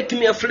 Make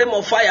me a flame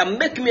of fire.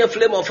 Make me a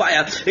flame of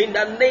fire. In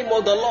the name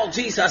of the Lord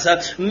Jesus,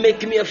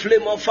 make me a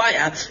flame of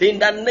fire. In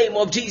the name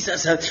of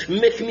Jesus,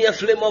 make me a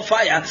flame of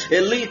fire.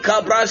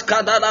 Elika brash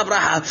kadala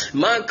braha,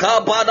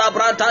 manka bada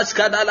bratas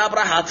kadala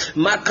braha,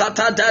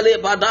 makata dale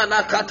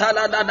badana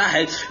katala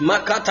dadahe,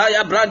 makata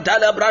ya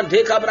brandala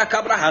brandeka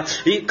braka braha,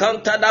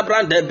 ikanta da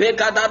brande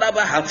beka dada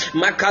braha,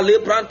 makali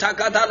branta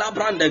kadala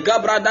brande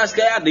gabradas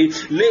kayadi,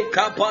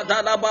 leka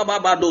padala baba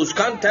bados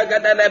kanta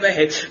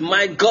gadalebehe.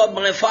 My God,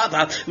 my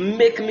Father,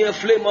 make me a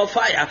flame of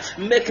fire.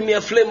 Make me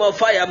a flame of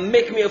fire.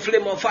 Make me a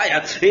flame of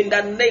fire. In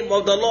the name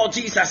of the Lord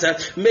Jesus,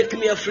 make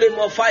me a flame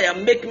of fire.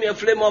 Make me a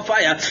flame of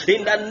fire.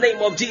 In the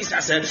name of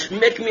Jesus,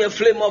 make me a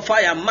flame of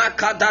fire.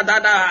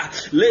 Makadadada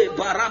le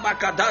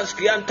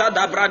barabakadanski anta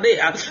da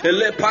bradea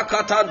le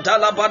pakata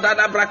dala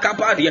badana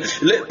brakapadia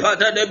le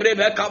pada de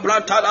brebeka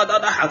branta la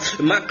dada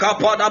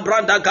makapada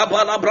branda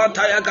gabala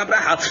branta ya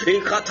gabraha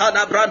ikata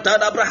da branta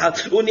da braha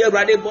uni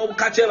rade bom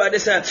kache rade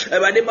se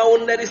rade ma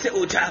wonde se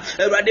oja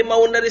rade ma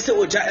wonde se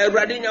oja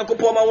rade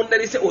nyakopo ma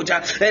wonde se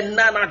oja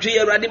nana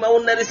tue rade ma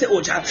wonde se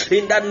oja.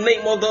 In the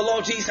name of the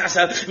Lord Jesus,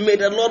 may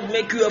the Lord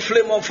make you a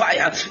flame of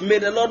fire. May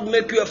the Lord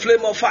make you a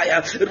flame of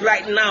fire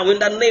right now in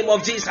the name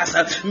of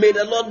Jesus. May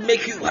the Lord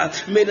make you.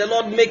 May the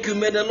Lord make you.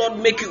 May the Lord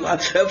make you a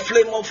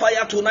flame of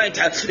fire tonight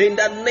in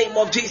the name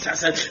of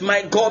Jesus.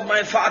 My God,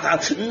 my Father,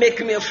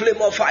 make me a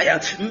flame of fire.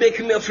 Make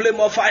me a flame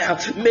of fire.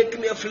 Make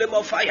me a flame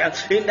of fire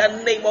in the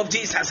name of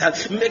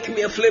Jesus. Make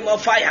me a flame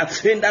of fire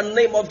in the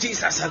name of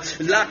Jesus.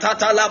 La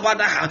tata la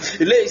bada,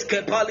 les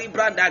kepali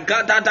branda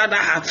gada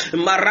dada,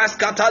 maras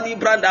katali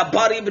branda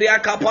bari bria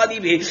kapali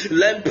bi,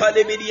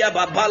 lempali bidia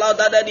babala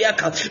dada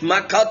diaka,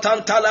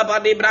 makatan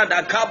talabadi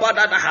branda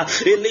kabada dada,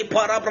 ili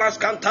parabras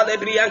kantale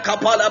bria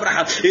kapala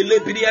braha, ili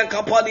bria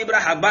kapali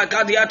braha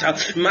bagadiata,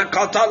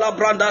 makatala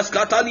branda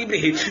skatali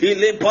bri,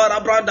 ili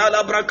parabranda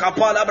la bra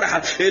kapala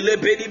braha, ili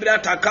bili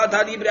brata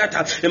kata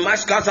librata,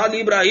 maskata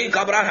libra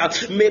ikabraha.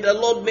 May the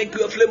Lord make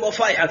you a flame of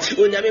fire.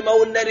 Unyamima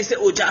unari se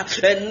uja,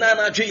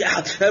 nana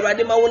juya,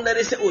 radima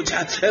unari se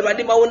uja,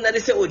 radima unari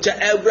se uja,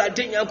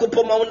 radinya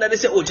kupoma unari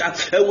se uja,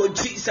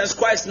 Jesus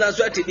Christ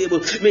Nazareth name,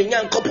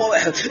 minyankopo,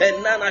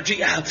 nana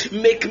juya,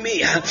 make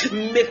me,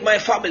 make my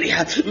family,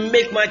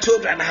 make my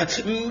children,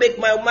 make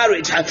my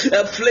marriage a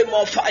flame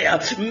of fire.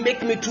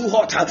 Make me too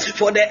hot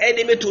for the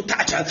enemy to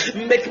touch.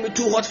 Make me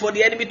too hot for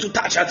the enemy to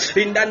touch.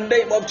 In the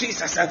name of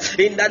Jesus,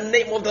 in the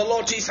name of the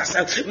Lord Jesus,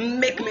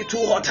 make me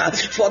too hot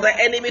for the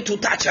enemy to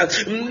touch.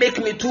 Make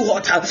me too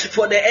hot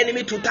for the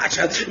enemy to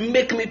touch.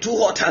 Make me too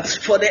hot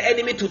for the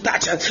enemy to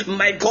touch.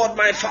 My God,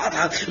 my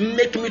Father,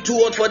 make me too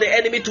hot for the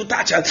enemy to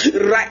touch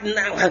right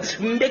now.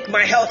 Make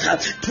my health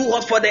too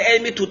hot for the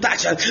enemy to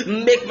touch.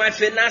 Make my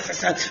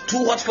finances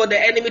too hot for the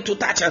enemy to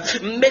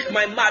touch. Make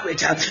my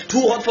marriage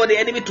too hot for the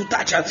enemy to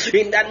touch.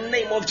 In the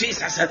name of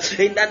Jesus,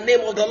 in the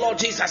name of the Lord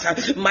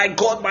Jesus, my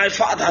God, my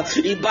Father,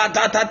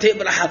 ibadata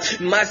tebraha,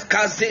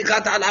 maskaze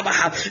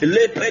katalabaha,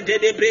 lepede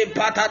de bre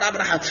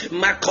patalabraha,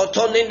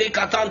 makotoni ni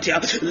katantia,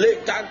 le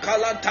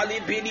tankala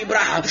talibini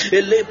braha,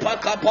 le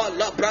pakapa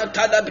la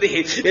branta la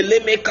brihi, le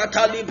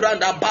mekatali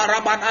branda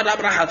barabana la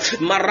braha,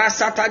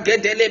 marasata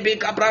gedele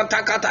bika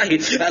branta katahi,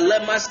 le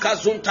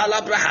maskazunta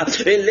la braha,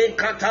 le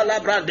katala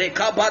brande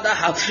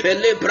kabadaha,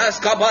 le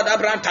braskabada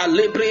branta,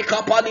 le bre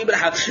kapali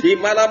braha,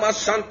 imalama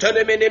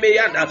santene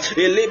menemeyanda,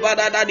 le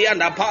badada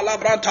dianda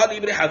palabranta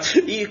libreha,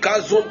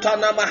 ikazunta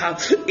namaha,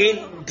 in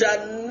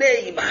the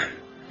name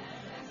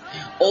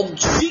of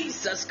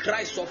Jesus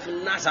Christ of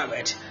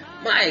Nazareth.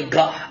 My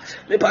God,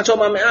 the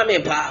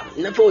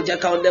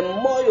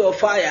more your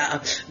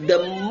fire, the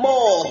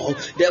more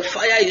the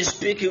fire is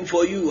speaking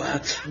for you.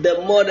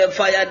 The more the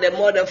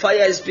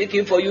fire is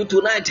speaking for you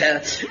tonight.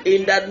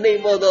 In the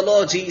name of the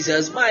Lord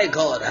Jesus, my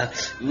God.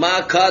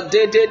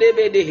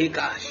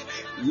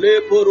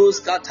 Leporus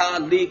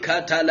katali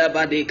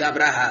katalabadi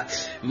kabraha.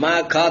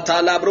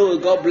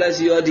 Makatalabro. God bless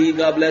you, Odi.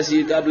 God bless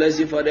you. God bless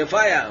you for the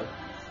fire.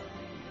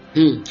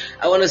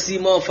 I want to see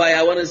more fire.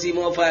 I want to see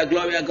more fire.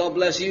 Gloria, God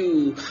bless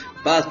you.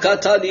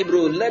 Bakata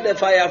libro, let the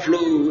fire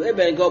flow.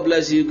 Amen. God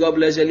bless you. God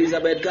bless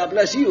Elizabeth. God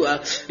bless you.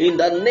 In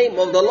the name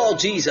of the Lord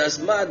Jesus.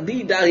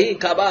 Madidahi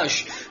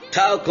kabash.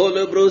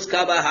 Takolebros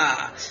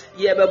kabaha.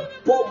 Yebe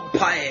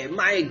bompae.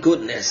 My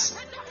goodness.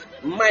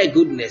 My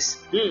goodness.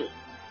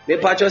 Me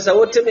pachosa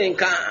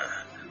wotemenka.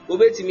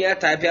 Obetimi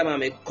type ya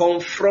mame.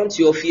 Confront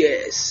your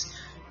fears.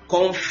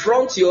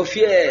 Confront your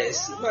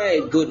fears. My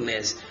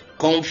goodness.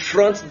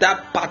 Confront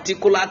that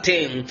particular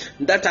thing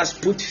that has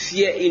put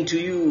fear into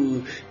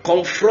you.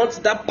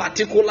 Confront that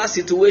particular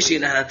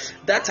situation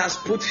that has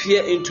put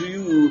fear into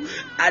you.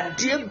 Hey,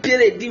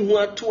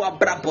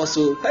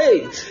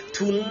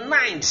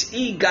 tonight,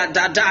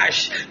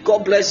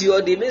 God bless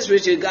you. The Miss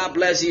Richard, God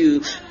bless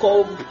you.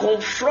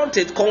 Confront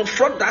it.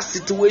 Confront that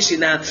situation.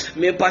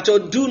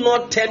 Do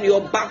not turn your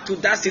back to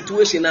that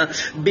situation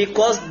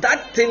because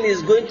that thing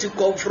is going to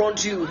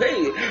confront you.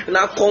 Hey,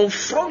 now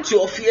confront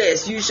your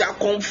fears. You shall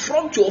confront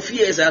your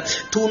fears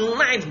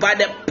tonight by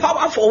the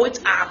power for which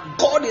our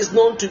God is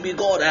known to be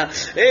God.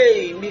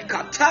 Hey,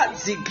 mikata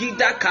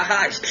zigida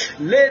kahash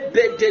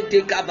lebede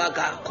de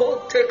gabaga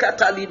kote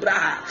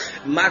katalibra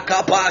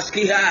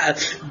makapaskiha.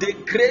 The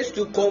grace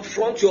to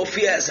confront your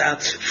fears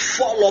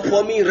fall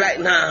upon me right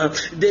now.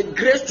 The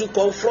grace to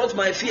confront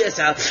my fears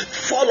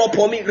fall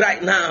upon me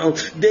right now.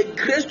 The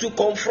grace to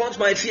confront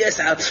my fears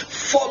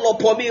fall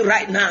upon me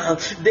right now.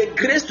 The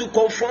grace to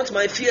confront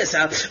my fears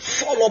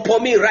fall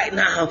upon me right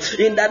now.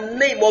 In the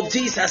name of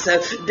Jesus,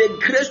 the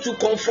grace to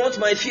confront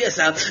my fears,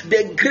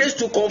 the grace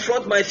to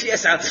confront my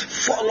fears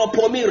fall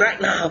upon me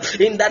right now.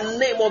 In the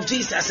name of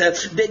Jesus,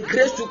 the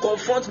grace to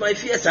confront my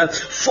fears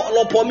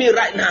fall upon me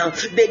right now.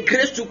 The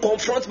grace to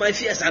confront my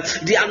fears,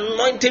 the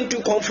anointing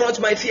to confront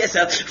my fears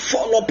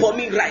fall upon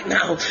me right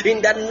now.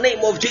 In the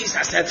name of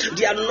Jesus,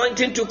 the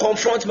anointing to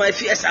confront my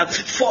fears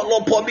fall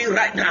upon me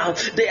right now.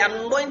 The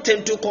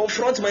anointing to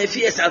confront my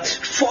fears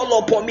fall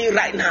upon me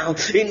right now.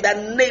 In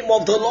the name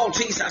of the Lord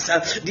Jesus,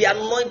 the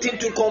anointing anointing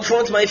to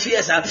confront my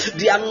fears,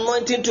 the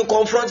anointing to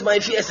confront my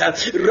fears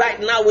right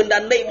now in the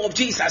name of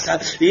Jesus.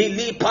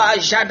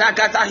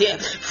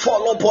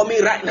 Fall upon me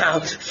right now.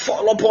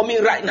 Fall upon me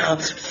right now.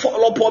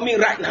 Fall upon me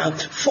right now.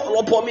 Fall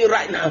upon me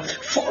right now.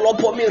 Fall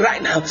upon me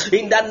right now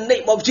in the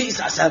name of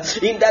Jesus.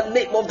 In the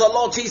name of the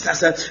Lord Jesus,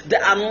 the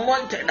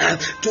anointing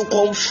to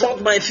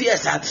confront my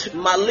fears.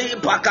 Mali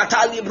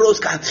pakatali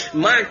broska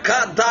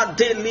makada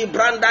de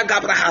libranda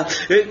gabraha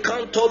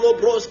kantolo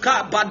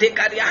broska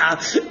badekaria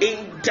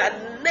in the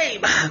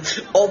name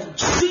of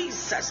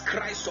Jesus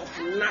Christ of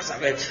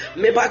Nazareth.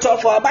 Me battle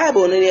for a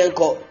Bible in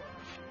 1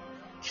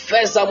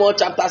 Samuel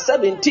chapter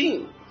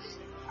 17.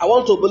 I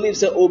want to believe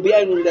say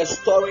obeying in the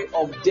story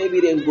of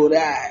David and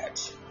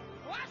Goliath.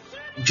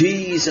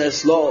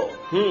 Jesus Lord.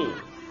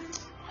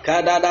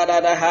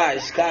 Kadadada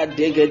hash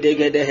kadege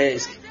de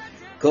hash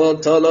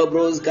kotolo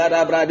bros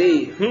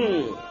gadabradi.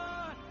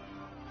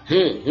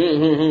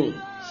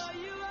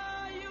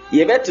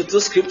 You better two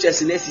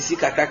scriptures in SCC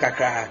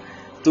kakra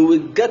to we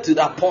get to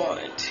that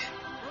point.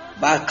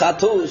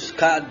 Bakatos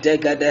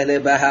kadege de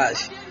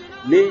bahash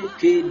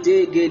leke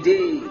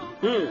degede.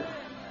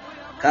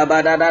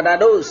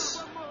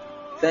 Kabadadados.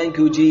 Thank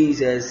you,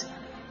 Jesus.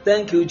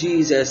 Thank you,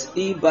 Jesus.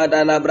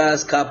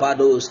 Ibadalabras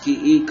kapados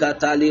ki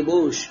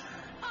ikatalibush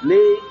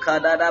le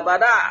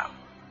kadadabada.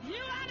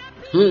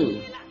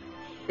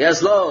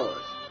 Yes, Lord.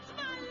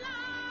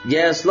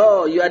 Yes,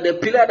 Lord. You are the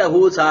pillar that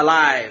holds our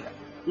life.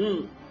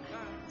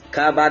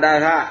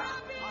 Kabadaha.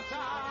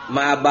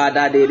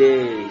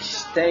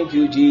 Mabadadedesh. Thank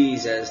you,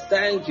 Jesus.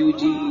 Thank you,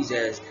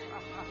 Jesus.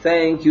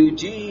 Thank you,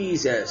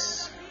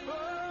 Jesus.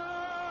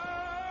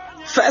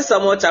 1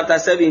 Samuel chapter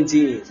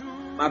 17.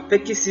 My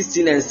picky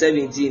 16 and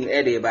 17.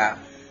 Edeba.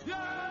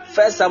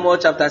 1 Samuel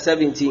chapter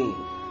 17.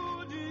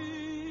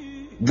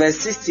 Verse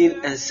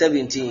 16 and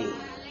 17.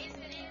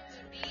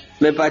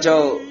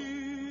 Mepacho.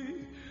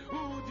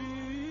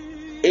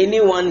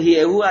 Anyone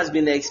here who has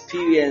been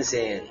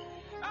experiencing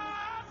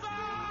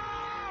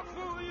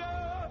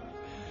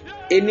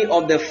any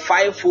of the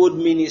fivefold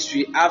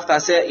ministry after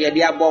say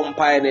yedia bomb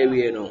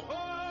pioneer no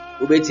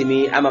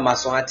ubetimi ama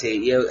maso ate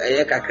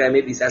ye kakra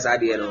maybe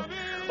sasade no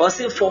or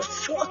say for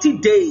 40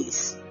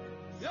 days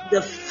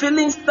the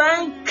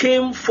Philistine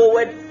came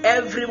forward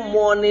every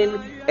morning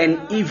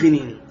and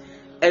evening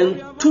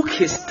and took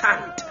his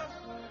stand.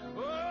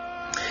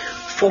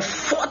 For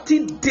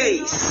 40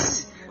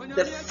 days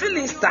the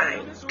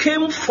Philistine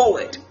came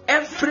forward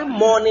every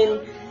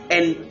morning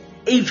and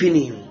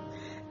evening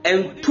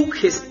and took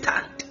his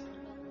stand.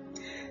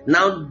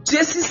 Now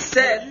Jesse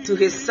said to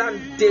his son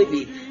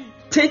David,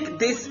 take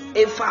this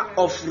ephah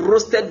of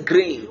roasted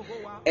grain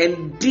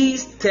and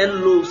these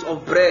 10 loaves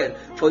of bread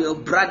for your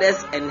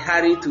brothers and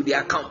hurry to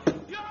their camp.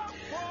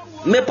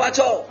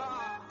 Mepacho,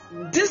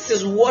 this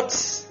is what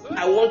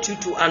I want you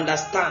to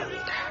understand.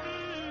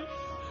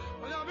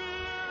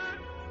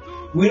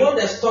 We know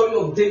the story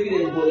of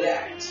David and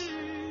Goliath.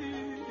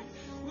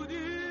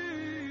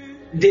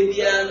 David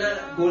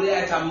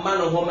Goliath, a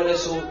man of woman,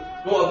 so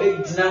no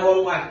big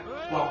dinner one.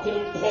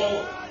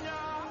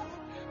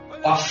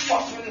 A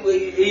fucking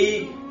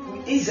way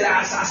Israel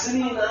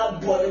assassin now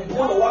born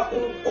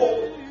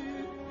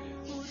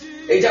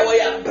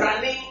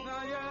branding.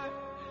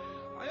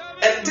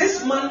 And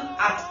this man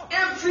at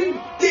every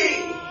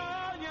day,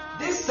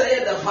 this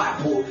said the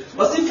Bible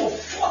was it for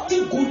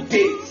 40 good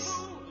days.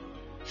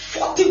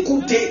 40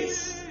 good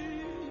days.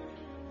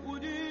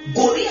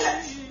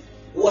 Goliath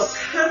was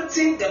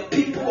hunting the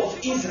people of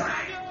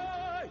Israel.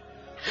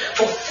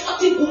 For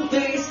 40 good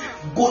days,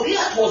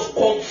 Goliath was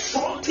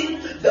confronting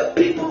the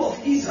people of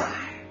Israel.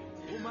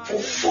 For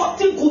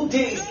 40 good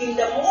days, in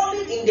the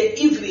morning, in the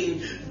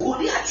evening,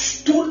 Goliath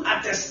stood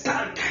at the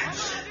stand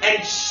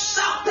and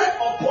shouted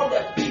upon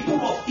the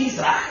people of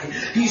Israel.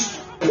 He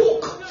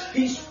spoke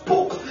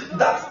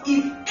that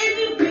if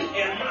any be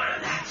a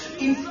man,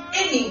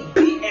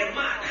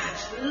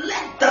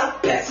 let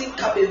that person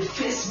come and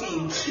face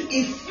me.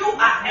 If you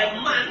are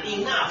a man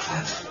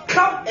enough,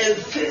 come and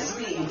face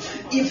me.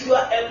 If you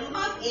are a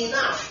man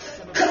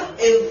enough, come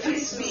and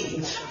face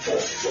me. For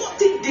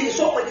 40 days,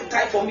 somebody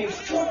type for me,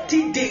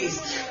 40 days,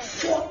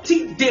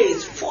 40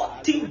 days,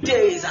 40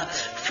 days,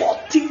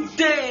 40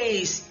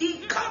 days.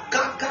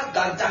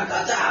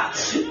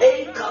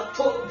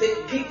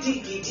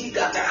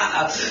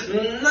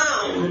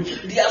 Now,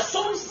 there are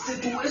some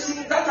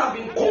situations that have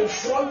been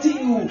confronting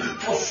you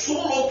for so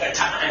long a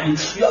time.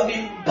 You have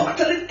been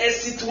battling a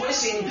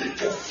situation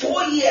for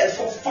 4 years,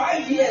 for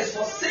 5 years,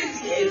 for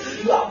 6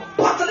 years. You are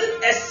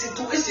battling a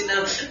situation.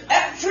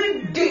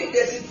 Every day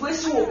the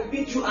situation will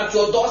meet you at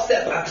your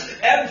doorstep.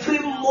 Every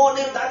morning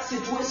morning, that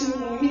situation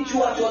will meet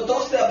you at your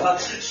doorstep.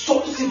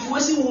 Some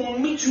situation will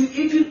meet you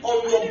even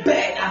on your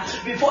bed.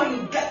 Before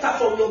you get up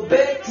from your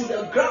bed to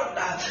the ground,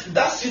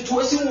 that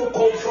situation will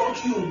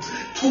confront you.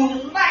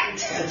 Tonight,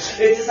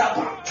 it is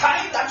about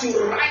time that you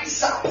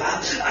rise up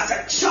as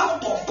a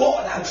child of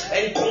God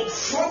and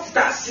confront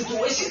that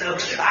situation.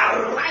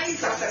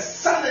 Arise as a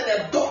son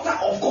and a daughter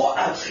of God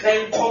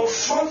and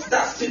confront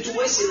that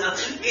situation.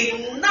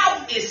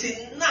 Enough is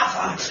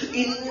enough.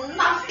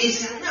 Enough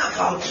is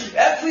enough.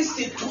 Every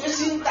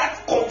situation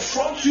that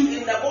confronts you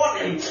in the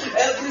morning,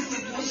 every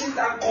situation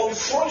that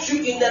confronts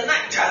you in the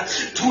night,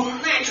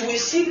 tonight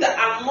receive the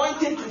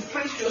anointing to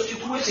face your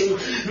situation.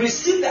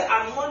 Receive the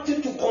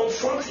anointing to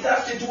confront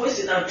that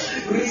situation.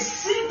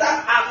 Receive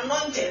that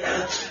anointing.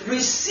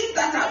 Receive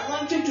that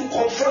anointing to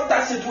confront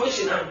that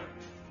situation.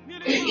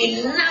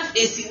 Enough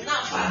is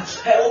enough.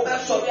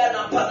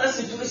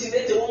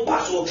 Situation won't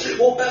pass. Situation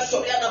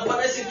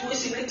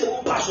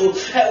won't pass.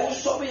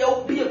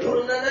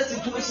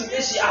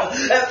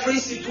 Every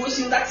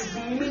situation that is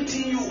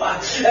meeting you,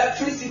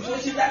 every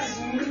situation that is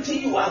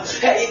meeting you,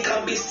 it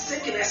can be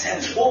sickness.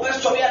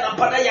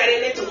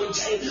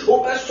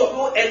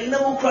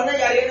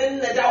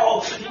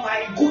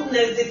 My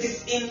goodness, it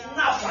is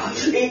enough.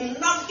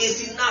 Enough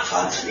is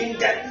enough. In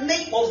the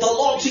name of the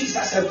Lord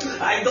Jesus,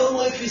 I don't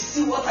know if you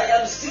see what I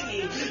am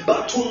seeing,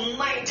 but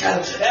tonight,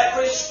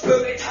 every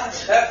spirit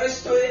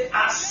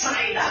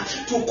assigned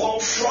to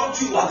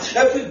confront you,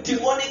 every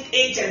demonic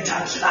agent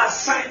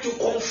assigned to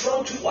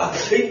confront you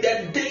in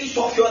the days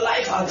of your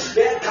life,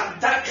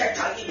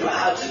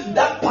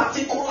 that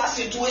particular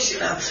situation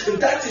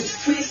that is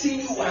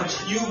facing you,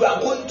 you are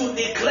going to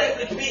declare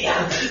with me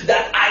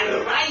that I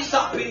rise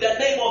up in the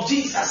name of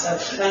Jesus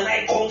and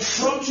I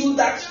confront you,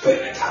 that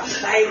spirit.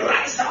 I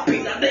rise up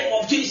in the name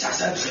of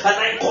Jesus and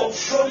I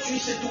confront you,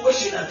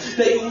 situation.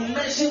 That you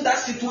mention that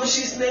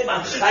situation's name.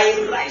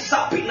 I rise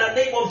up in the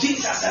name of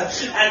Jesus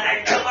and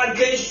I come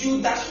against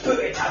you, that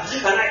spirit,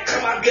 and I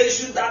come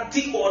against you, that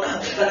demon,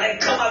 and I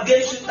come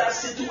against you, that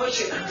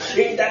situation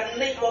in the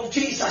name of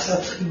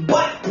Jesus.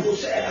 Bible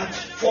said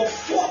for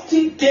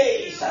 40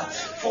 days,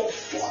 for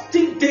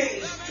 40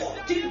 days,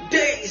 40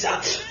 days,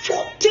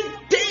 40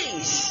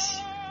 days,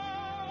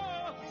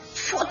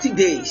 40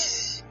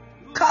 days.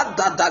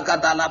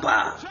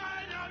 Kadadagadalaba.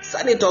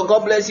 Senator,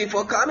 God bless you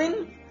for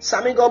coming.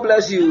 Sammy, God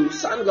bless you.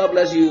 Son, God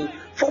bless you.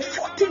 For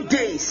 40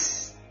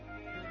 days.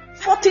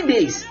 40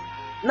 days.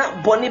 Now,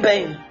 Bonnie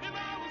Bain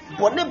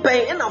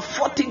in a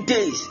 40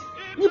 days.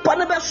 Nipa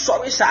never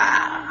sorry, sir.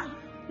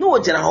 No,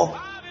 general.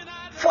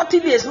 40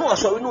 days, no,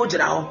 sorry, no,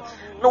 general.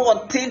 No,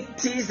 what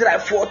teas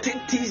right for,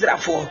 teas right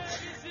for.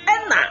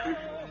 And now,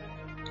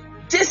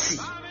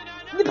 Jesse,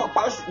 Nipa,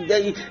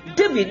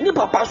 David,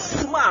 Nipa,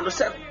 Suma,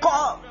 said,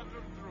 call.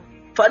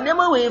 For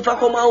never way, if I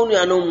come out,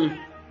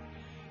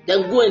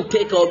 then go and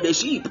take out the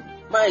sheep.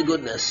 My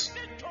goodness.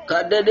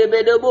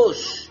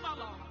 Kadedebedebos.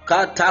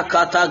 Kata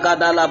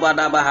gadala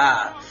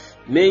badabaha.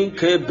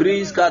 Minke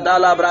bris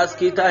kadala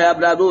braskita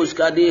yabrados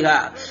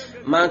kadiha.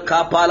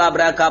 Manka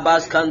palabra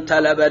kabas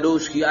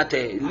kantalabados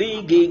kiate.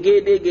 Ligi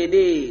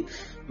gede.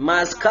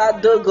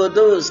 Maskado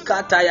godos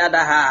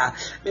katayadaha.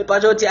 Me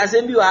pacho ti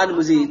asembi wa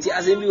muzi. Ti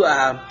asembi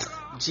wa.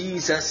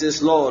 Jesus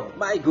is Lord.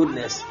 My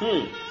goodness.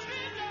 Me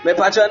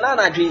pacho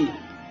nanadri.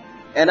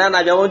 And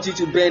I want you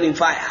to burn in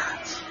fire.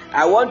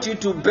 I want you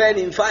to burn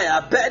in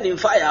fire, burn in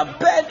fire,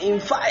 burn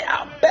in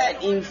fire, burn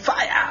in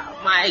fire.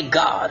 My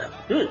God.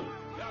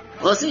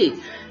 Well, see,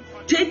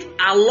 take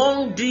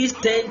along these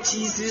 10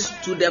 cheeses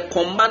to the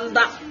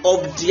commander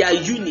of their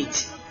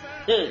unit.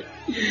 And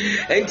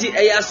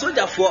a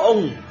soldier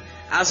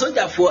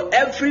for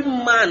every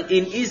man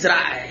in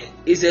Israel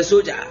is a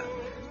soldier.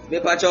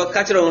 Me pacho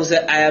catcher say,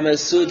 I am a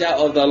soldier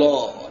of the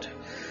Lord.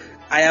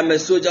 I am a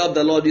soldier of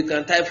the Lord. You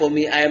can type for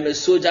me, I am a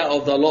soldier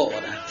of the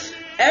Lord.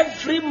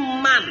 Every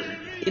man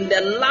in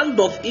the land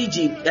of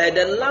Egypt,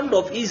 the land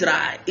of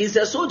Israel, is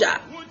a soldier.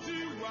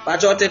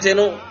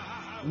 Pachoteteno,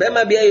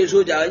 Bema be a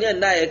soldier,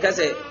 and I can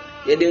say,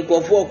 you didn't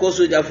go for a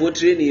soldier for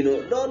training.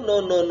 No.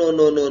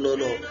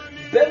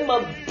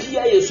 Bema be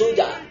a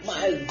soldier.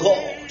 My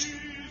God,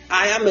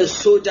 I am a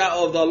soldier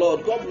of the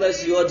Lord. God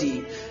bless you,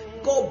 Odi.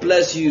 God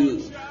bless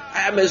you.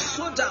 I am a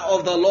soldier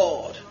of the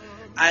Lord.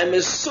 I am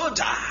a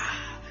soldier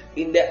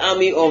in the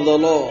army of the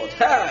Lord.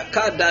 I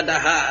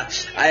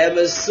am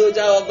a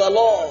soldier of the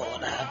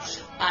Lord.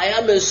 I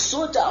am a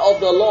soldier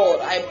of the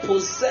Lord. I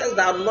possess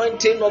the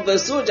anointing of a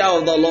soldier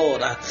of the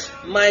Lord.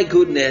 My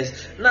goodness.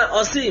 Now,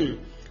 Osim,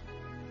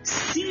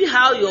 see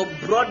how your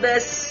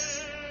brothers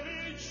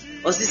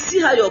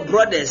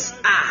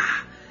are,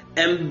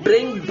 and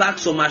bring back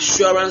some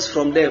assurance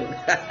from them.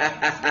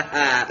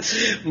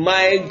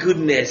 My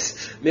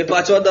goodness.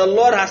 The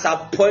Lord has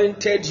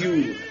appointed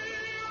you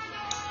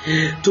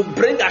to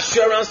bring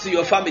assurance to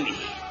your family.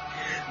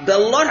 The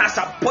Lord has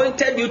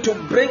appointed you to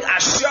bring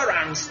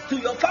assurance to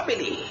your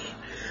family.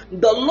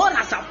 The Lord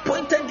has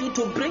appointed you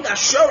to bring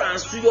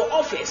assurance to your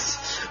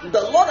office.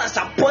 The Lord has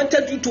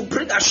appointed you to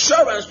bring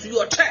assurance to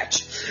your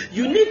church.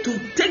 You need to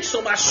take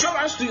some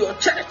assurance to your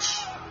church.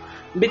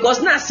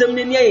 Because na asem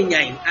ne nia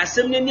yenyan,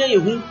 asem ne nia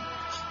yehu.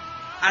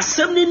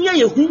 Asem ne nia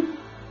yehu.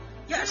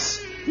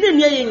 Yes, ne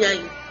nia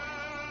yenyan.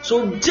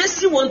 So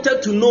Jesse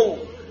wanted to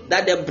know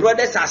that the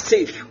brothers are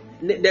safe,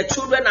 the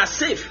children are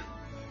safe.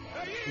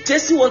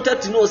 Jesse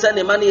wanted to know that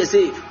the money is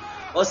safe.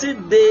 Or say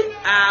they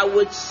are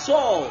with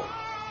Saul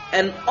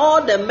and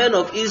all the men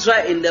of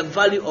Israel in the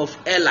valley of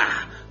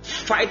Elah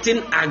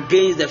fighting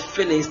against the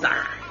Philistines.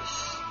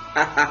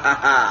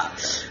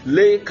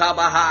 Le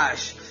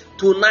Kabahash.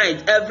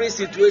 Tonight, every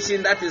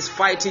situation that is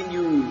fighting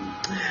you,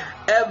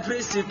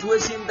 every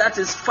situation that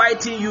is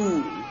fighting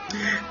you,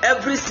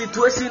 every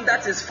situation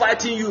that is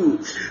fighting you,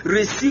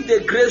 receive the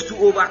grace to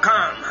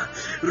overcome.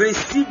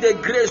 Receive the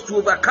grace to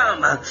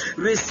overcome.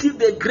 Receive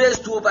the grace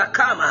to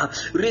overcome.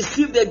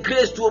 Receive the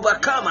grace to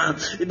overcome.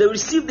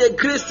 Receive the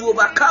grace to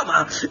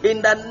overcome.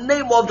 In the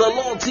name of the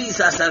Lord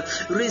Jesus,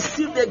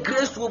 receive the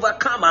grace to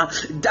overcome.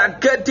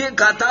 Dagete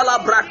gadala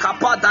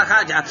brakapa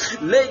dagaja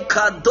le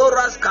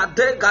kadoras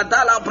kade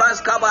gadala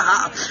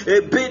braskabaha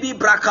ebedi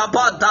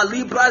brakapa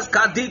dalibras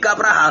kadiga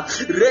braha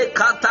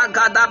rekata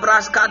gada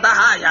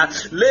braskadahaya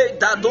le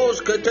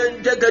dados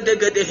ketende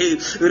gedegedehe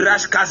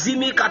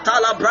raskazimi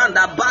katala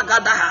branda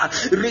bagadaha.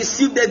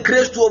 Receive the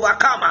grace to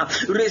overcome.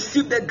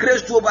 Receive the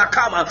grace to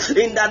overcome.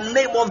 In the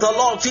name of the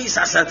Lord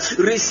Jesus,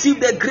 receive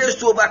the grace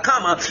to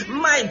overcome.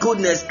 My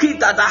goodness,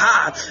 kita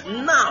daha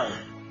now.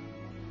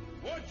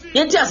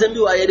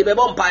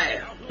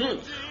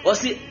 Or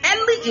see,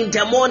 early in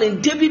the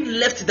morning, David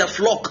left the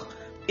flock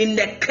in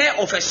the care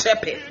of a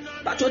shepherd.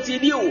 But what he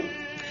knew,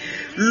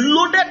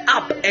 loaded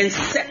up and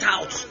set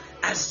out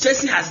as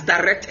Jesse has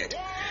directed.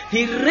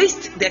 He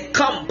reached the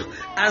camp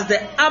as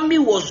the army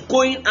was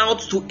going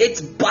out to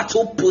its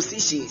battle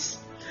positions.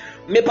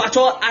 Me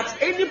patrol, at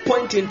any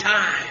point in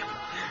time,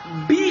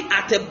 be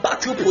at a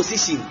battle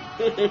position.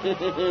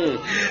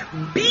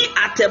 Be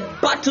at a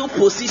battle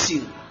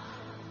position.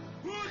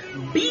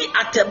 Be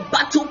at a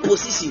battle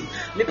position.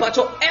 Me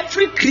patrol,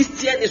 every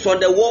Christian is on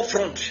the war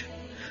front.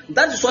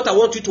 That is what I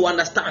want you to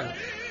understand.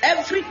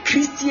 Every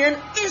Christian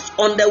is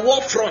on the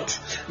war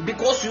front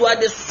because you are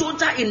the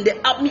soldier in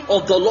the army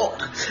of the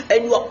Lord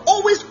and you are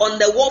always on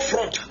the war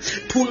front.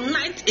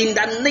 Tonight, in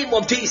the name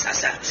of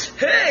Jesus,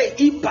 hey,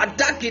 you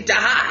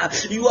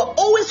are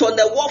always on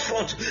the war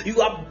front.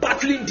 You are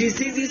battling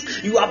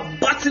diseases, you are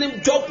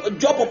battling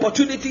job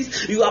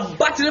opportunities, you are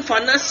battling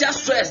financial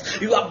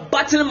stress, you are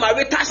battling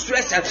marital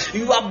stress,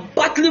 you are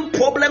battling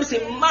problems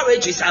in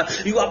marriages,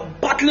 you are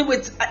battling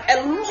with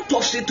a lot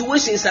of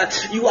situations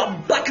you are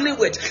battling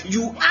with.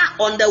 You are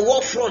on the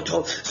war front.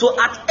 So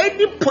at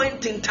any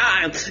point in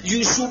time,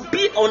 you should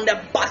be on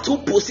the battle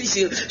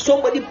position.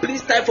 Somebody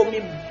please type for me,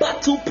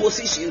 battle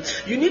position.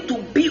 You need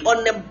to be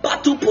on the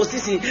battle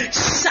position,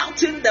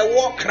 shouting the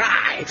war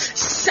cry,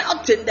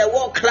 shouting the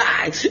war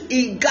cry.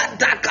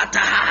 Igada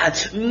kataha,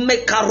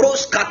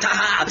 mekaros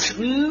kataha,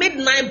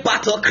 midnight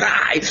battle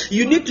cry.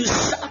 You need to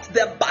shout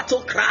the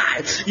battle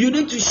cry. You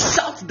need to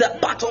shout the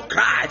battle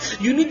cry.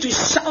 You need to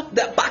shout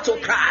the battle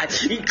cry.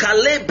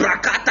 Ikale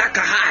brakata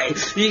kahai,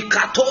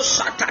 ikato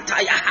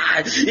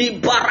shatataya,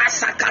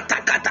 ibarasa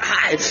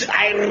katakatahai.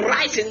 I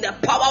rise in the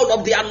power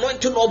of the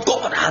anointing of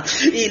God.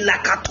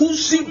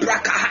 Ilakatusi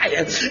brakahai.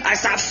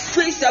 As I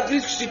face every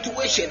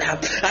situation,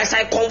 as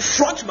I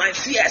confront my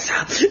fears,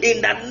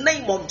 in the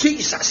name of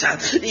Jesus,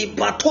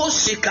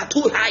 ibatosi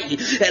katuhai,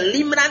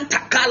 elimran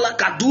takala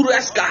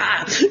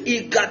kaduraska,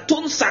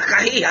 igatun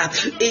sakahia.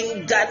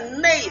 In the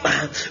name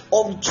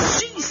of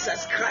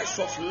Jesus Christ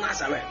of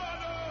Nazareth.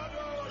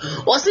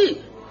 Or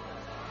see,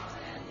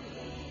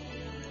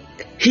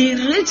 he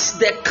reached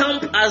the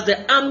camp as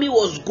the army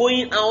was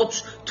going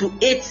out to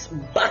its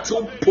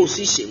battle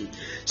position,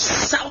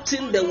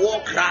 shouting the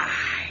war cry.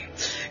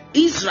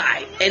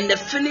 Israel and the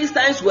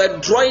Philistines were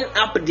drawing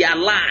up their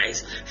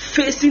lines,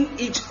 facing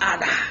each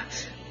other.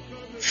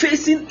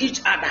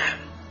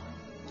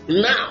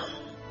 Now,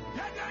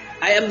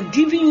 I am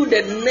giving you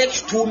the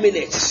next 2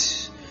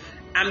 minutes.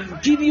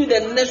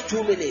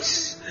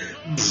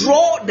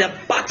 Draw the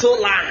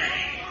battle line.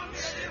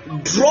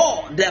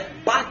 Draw the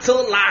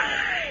battle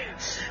line.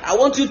 I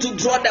want you to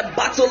draw the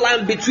battle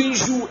line between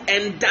you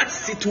and that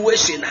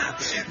situation.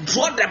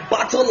 Draw the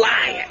battle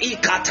line,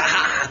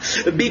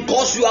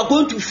 because you are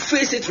going to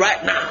face it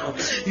right now.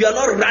 You are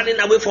not running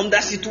away from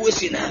that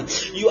situation.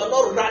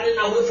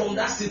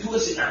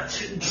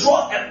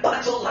 Draw a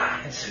battle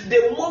line.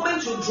 The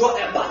moment you draw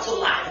a battle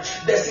line,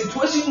 the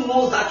situation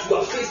knows that you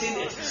are facing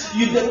it.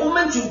 The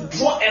moment you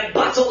draw a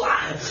battle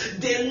line,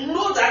 they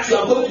know that you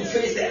are going to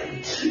face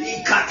them.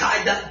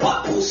 The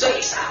Bible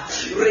says,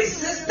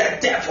 resist the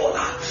devil.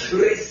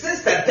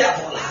 Resist the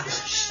devil.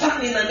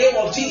 Stand in the name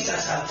of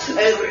Jesus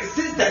and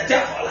resist the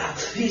devil.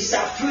 He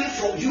shall flee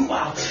from you.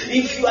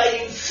 If you are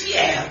in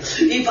fear,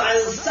 if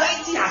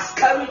anxiety has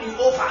carried you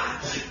over,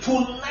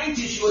 tonight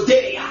is your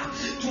day.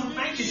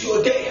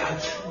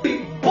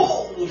 Be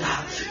bold.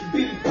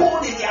 Be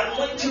bold in the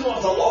anointing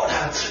of the Lord.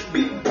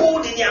 Be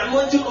bold in the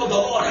anointing of the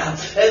Lord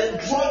and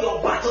draw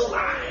your battle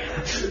line.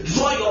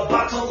 Draw your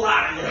battle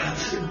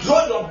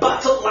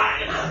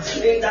line.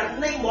 in the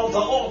name of the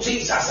Lord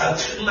Jesus. I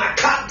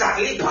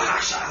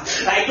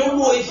don't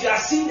know if you are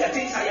seeing the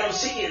things I am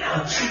seeing,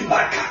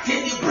 but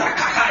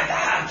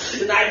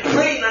and I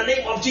pray in the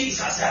name of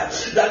Jesus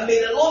that may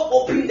the Lord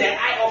open the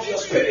eye of your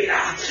spirit.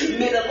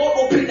 May the Lord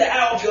open the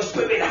eye of your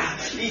spirit.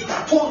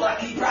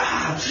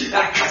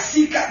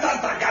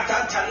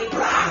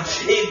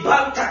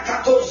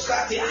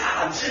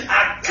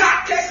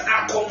 Attackers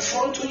are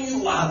confronting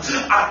you.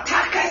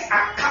 Attackers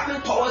are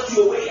coming towards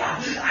your way.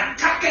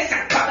 Attackers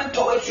are coming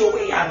towards your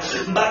way.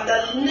 But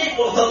the name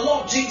of the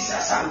Lord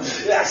Jesus, stand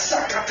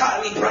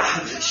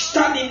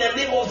in the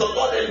name of the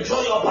Lord and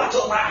draw your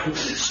battle line.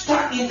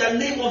 Stand in the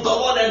name of the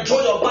Lord and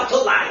draw your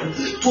battle line.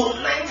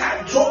 Tonight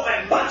I draw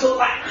my battle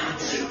line.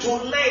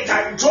 Tonight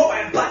I draw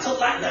my battle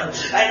line.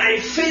 And I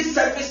face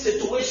every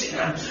situation.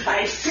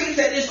 I face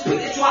any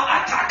spiritual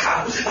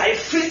attacker. I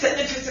face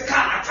any physical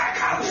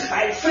attacker.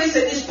 I face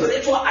any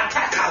spiritual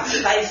attacker.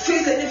 I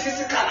face any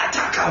physical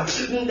attacker.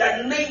 In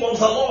the name of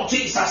the Lord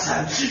Jesus.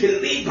 The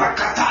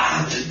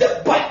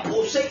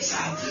Bible says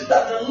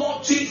that the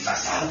Lord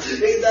Jesus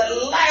is the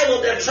Lion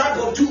of the tribe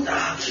of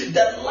Judah.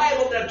 The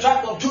Lion of the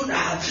tribe of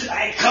Judah.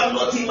 I come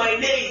not in my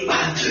name.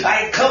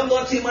 I come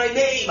not in my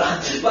name.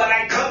 But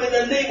I come in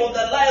the name of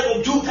the Lion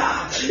of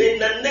Judah. In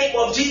the name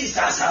of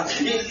Jesus.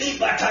 In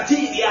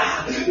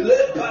Libertatinia.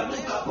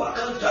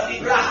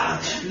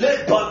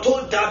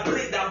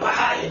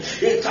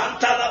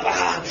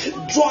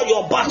 Draw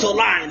your battle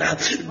line.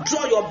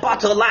 Draw your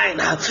battle line.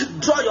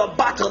 Draw your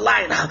battle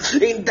line.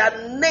 In the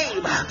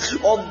name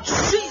of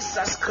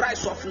Jesus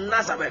Christ of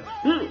Nazareth.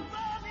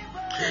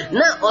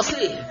 Now,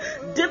 see,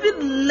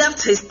 David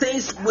left his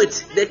things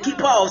with the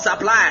keeper of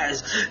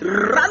supplies,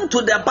 ran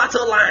to the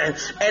battle line,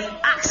 and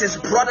asked his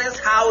brothers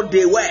how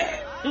they were.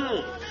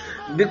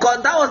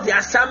 Because that was the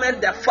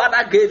assignment the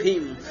father gave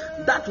him.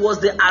 That was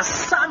the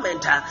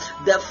assignment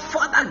the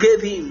father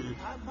gave him.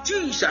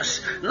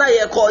 Jesus, na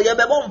ye call ye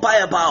be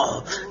bonfire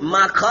bow.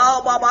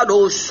 Makaba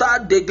do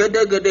shad de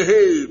gede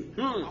he.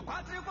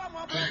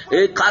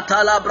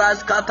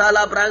 Katalabras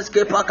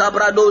ke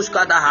pakabrados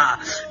kadaha.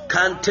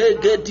 Kante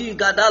gedi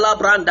gadala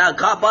branda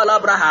kabala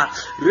braha.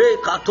 Re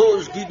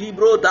katos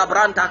gidibro da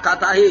branda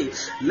katahe.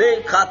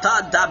 Le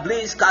kata da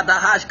blaze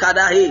kadahash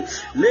kadahe.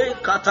 Le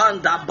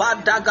katan da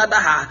banda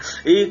gadaha.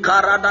 I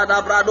karada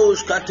da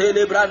brados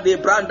katele brande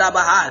branda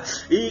baha.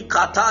 I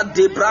kata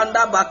de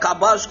branda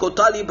bakabas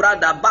kotali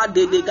branda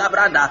bade de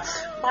gabranda.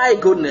 My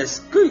goodness.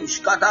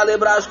 Kish katale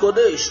bras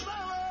kodesh.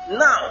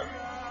 Now,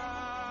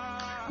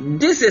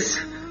 this is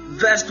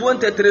verse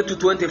 23 to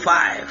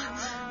 25.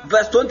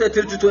 Verse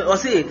 23 to 20.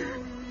 See,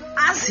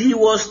 as he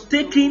was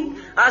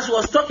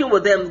talking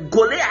with them,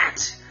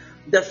 Goliath,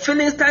 the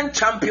Philistine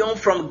champion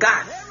from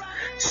Gath,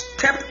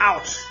 stepped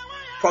out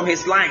from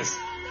his lines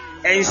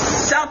and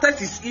shouted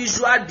his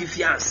usual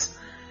defiance.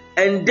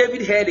 And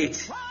David heard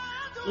it.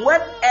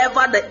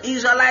 Whenever the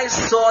Israelites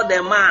saw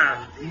the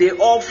man, they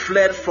all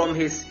fled from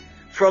him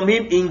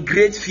in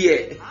great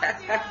fear.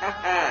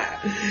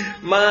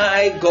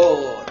 My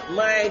God,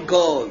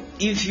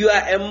 if you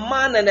are a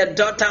man and a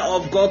daughter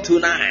of God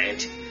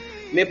tonight,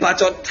 may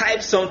Pastor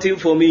type something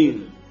for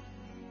me.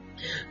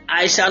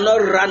 I shall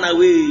not run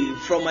away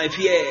from my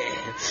fear.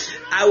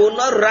 I will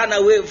not run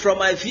away from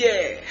my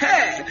fear.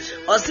 Hey,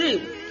 or see,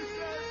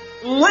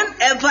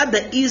 whenever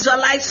the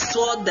Israelites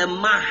saw the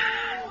man,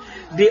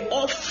 they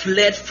all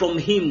fled from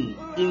him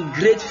in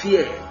great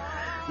fear.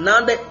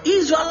 Now the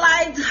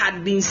Israelites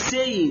had been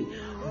saying,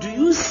 do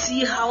you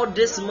see how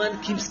this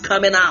man keeps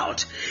coming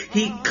out?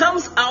 He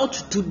comes out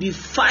to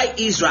defy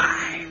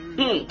Israel.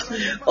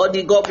 Oh,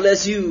 God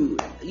bless you.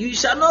 You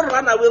shall not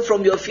run away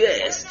from your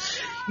fears.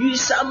 You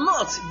shall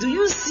not. Do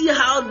you see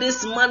how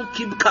this man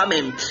keep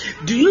coming?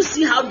 Do you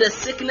see how the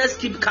sickness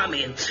keep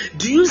coming?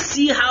 Do you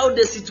see how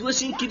the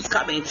situation keeps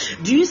coming?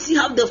 Do you see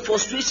how the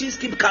frustrations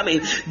keep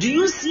coming? Do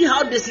you see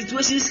how the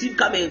situations keep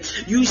coming?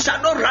 You shall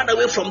not run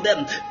away from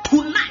them.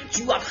 Tonight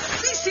you are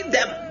facing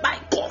them. By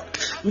God,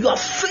 you are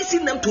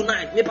facing them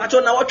tonight.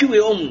 Now what you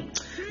will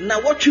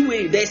Now what you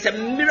will, there's a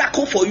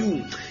miracle for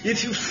you.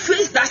 If you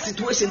face that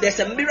situation, there's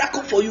a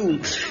miracle for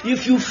you.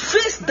 If you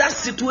face that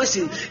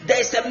situation,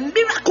 there's a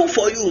miracle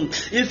for you.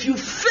 If you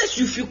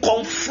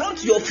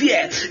confront your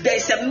fear,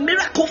 there's a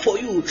miracle for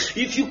you.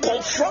 If you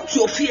confront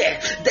your fear,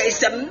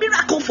 there's a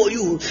miracle for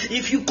you.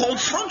 If you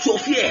confront your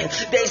fear,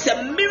 there's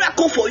a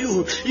miracle for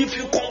you. If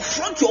you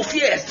confront your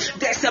fears,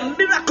 there's a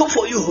miracle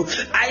for you.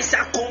 I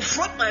shall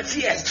confront my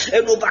fears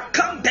and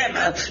overcome them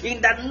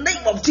in the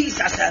name of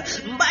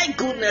Jesus. My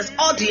goodness,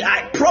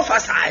 I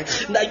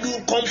prophesy that you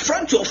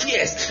confront your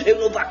fears and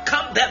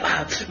overcome them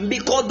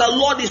because the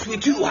Lord is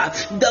with you.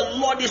 The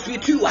Lord is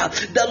with you.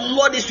 The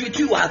Lord is with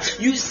you.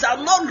 You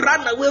shall not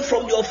run away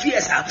from your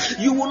fears.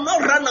 You will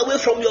not run away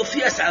from your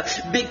fears.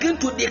 Begin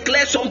to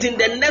declare something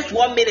the next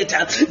 1 minute.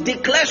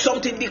 Declare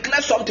something.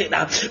 Declare something.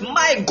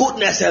 My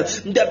goodness,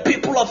 the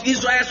people of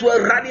Israel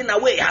were running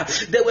away.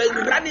 They were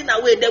running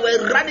away. They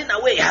were running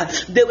away.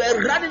 They were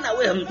running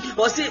away.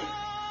 Was it?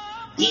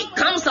 he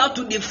comes out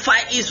to defy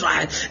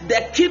Israel,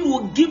 the king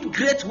will give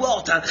great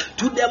wealth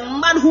to the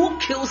man who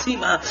kills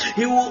him.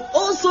 He will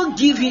also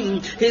give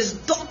him his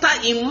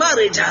daughter in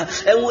marriage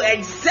and will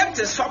exempt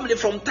his family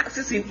from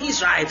taxes in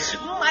Israel.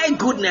 My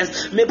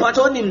goodness, me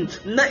patonim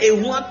na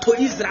ehua to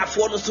Israel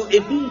for no so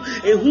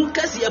ehu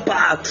kasiye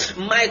pa.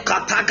 My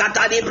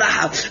kata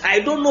Abraham, I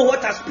don't know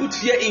what has put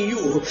fear in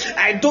you.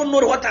 I don't know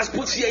what has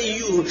put fear in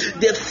you.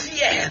 The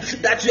fear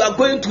that you are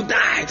going to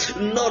die.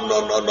 No.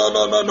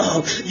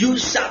 You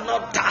shall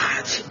not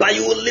die, but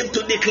you will live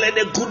to declare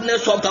the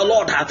goodness of the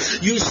Lord.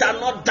 You shall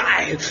not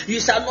die. You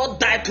shall not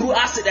die through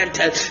accident.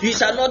 You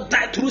shall not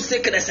die through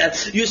sickness.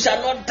 You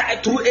shall not die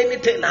through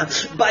anything,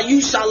 but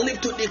you shall live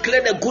to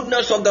declare the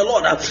goodness of the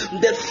Lord.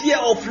 The fear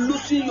of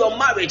losing your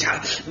marriage, the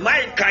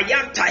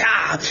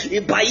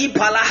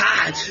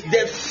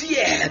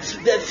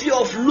fear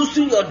of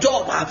losing your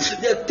job,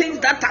 the things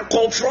that are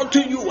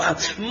confronting you.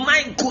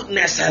 My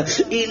goodness,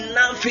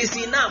 enough is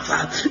enough.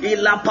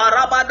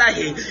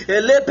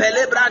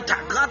 Le branta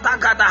kata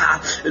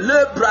kata,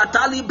 le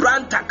bratali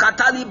branta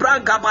katali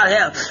branca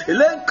bahel,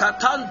 le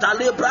katanta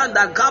le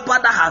branda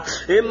kapadaha,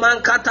 e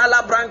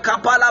mankatala branca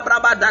pala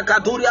brabada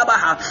katuria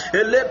baha,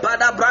 le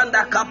pada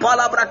branda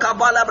kapala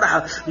brakapala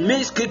braha,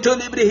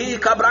 miskituli brihi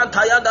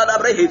kabranta yanda la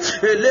brehi,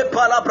 le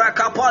pala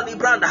brakapali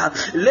branda,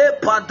 le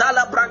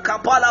padala branca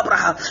pala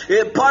braha,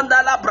 e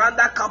pandala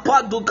branda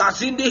kapadu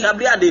kasindi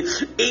habriadi,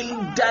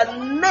 in the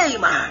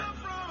name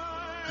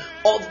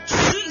of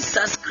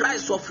Jesus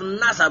Christ of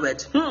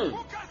Nazareth.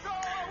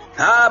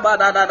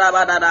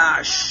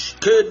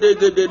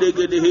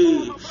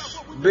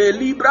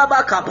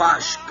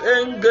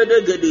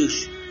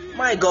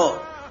 My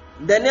God,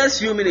 the next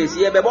few minutes,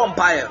 you have a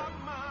bonfire.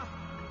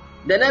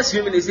 The next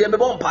few minutes, you have a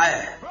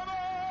bonfire.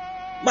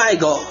 My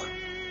God,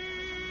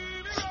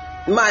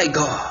 my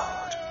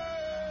God,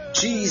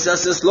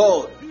 Jesus is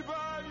Lord.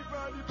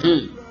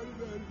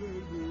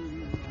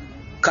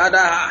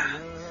 Kada,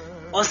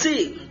 or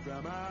see.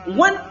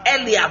 When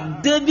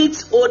Eliab,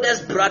 David's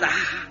oldest brother,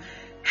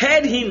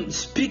 heard him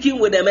speaking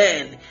with a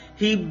man,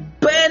 he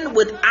burned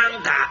with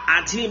anger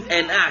at him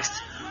and asked,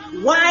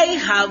 "Why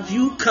have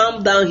you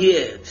come down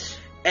here?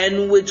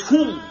 And with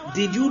whom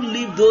did you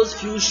leave those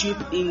few sheep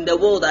in the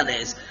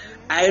wilderness?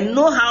 I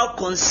know how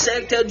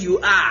conceited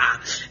you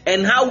are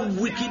and how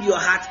wicked your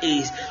heart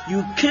is.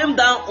 You came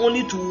down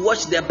only to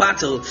watch the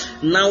battle.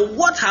 Now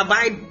what have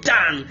I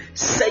done?"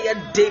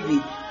 said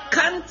David.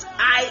 "Can't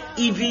I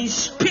even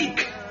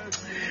speak?"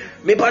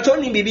 Me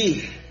patoni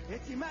bibi.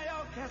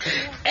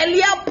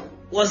 Eliab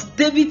was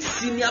David's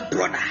senior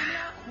brother.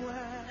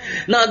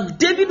 Now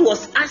David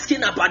was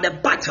asking about the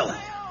battle,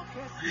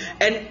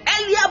 and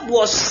Eliab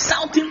was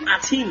shouting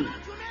at him.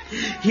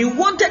 He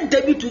wanted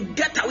David to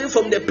get away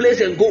from the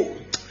place and go.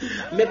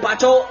 Me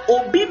pato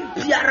obi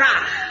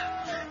biara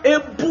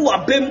ebu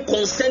abem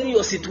concerning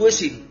your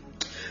situation.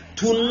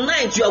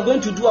 Tonight you are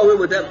going to do away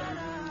with them.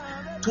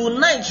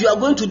 Tonight you are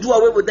going to do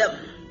away with them.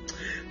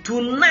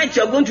 Tonight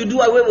you are going to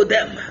do away with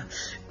them.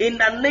 In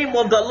the name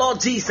of the Lord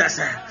Jesus.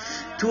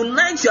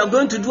 Tonight you are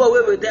going to do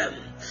away with them.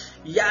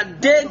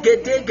 Yade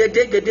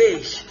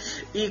gede.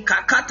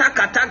 Ikakata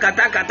kata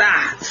kata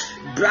kata.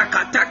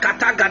 Brakata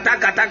kata kata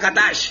kata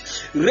katash.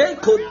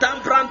 Reko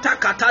tampranta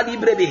kata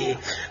librebe.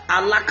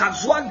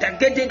 Alakazwa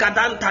gede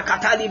gadanta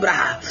kata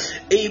libra.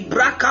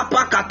 Ibraka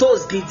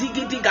pakatos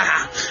gidi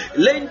gaha.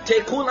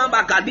 Lente kuna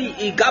magadi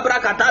igabra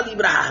kata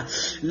libra.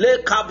 Le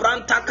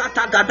kabranta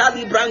kata gada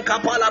libranka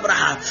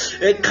palabra.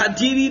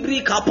 Kadiri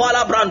bri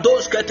kapala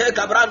brandos kete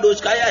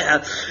kabrandos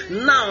kaya.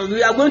 Now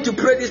we are going to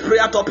pray this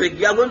prayer topic.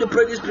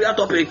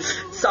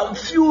 Some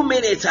few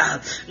minutes.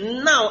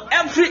 Now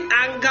every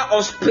anger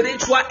of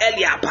spiritual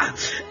Eliab,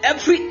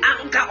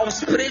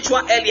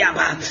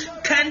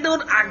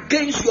 kindled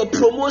against your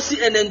promotion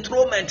and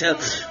enthronement,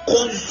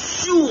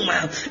 consume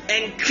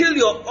and kill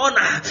your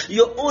honor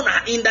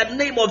in the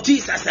name of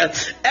Jesus.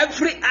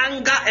 Every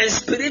anger and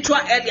spiritual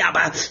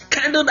Eliab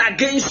kindled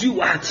against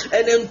you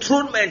and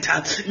enthronement,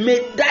 may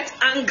that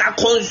anger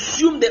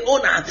consume the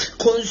honor,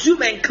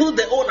 consume and kill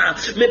the honor.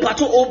 May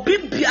pato obi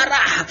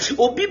biara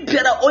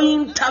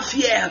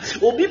interfere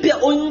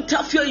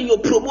in your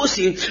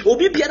promotion,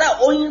 obi biara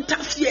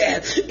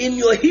interfere in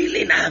your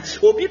healing,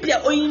 obi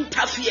biara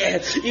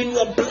interfere in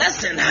your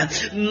blessing.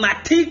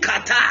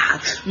 Matikata,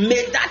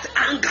 may that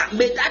anger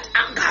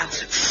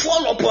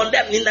fall upon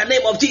them in the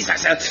name of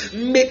Jesus.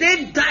 May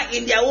they die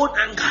in their own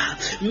anger.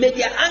 May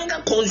their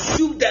anger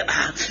consume them.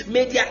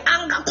 May their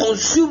anger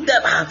consume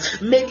them.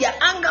 May their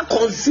anger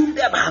consume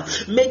them.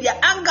 May their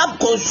anger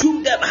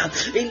consume them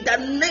in the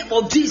name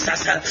of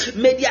Jesus.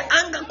 May their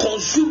anger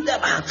consume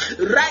them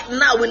right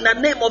now in the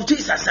name of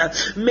Jesus.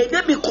 May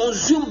they be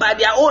consumed by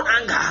their own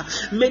anger.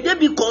 May they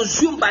be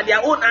consumed by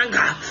their own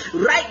anger.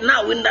 Right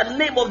now, in the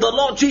name of the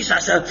Lord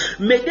Jesus,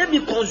 may they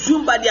be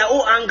consumed by their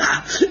own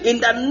anger. In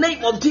the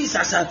name of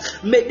Jesus,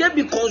 may they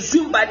be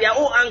consumed by their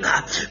own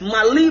anger.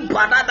 Mali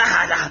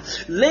badada,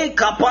 le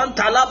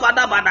kapantala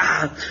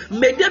badabada.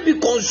 May they be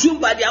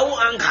consumed by their own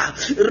anger.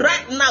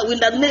 Right now, in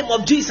the name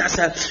of Jesus,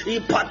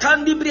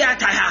 ipatandi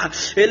briataya,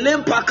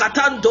 elimpa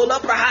katandola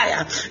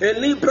brahaya,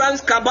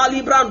 elibrans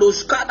kabali brando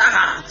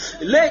skadaha,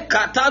 le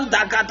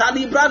katanda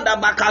katali branda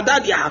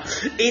bakadadia.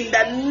 In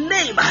the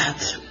name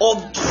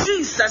of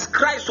Jesus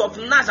Christ of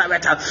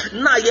Nazareth,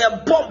 now you're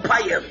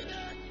bonfire.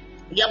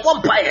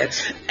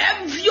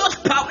 Envious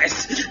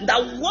powers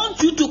that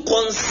want you to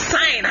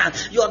consign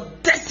your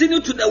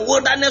destiny to the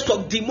wilderness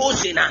of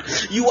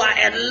demotion. You are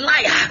a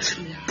liar.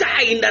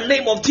 Die in the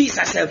name of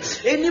Jesus.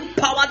 Any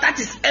power that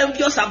is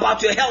envious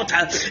about your health,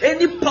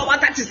 any power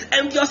that is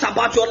envious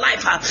about your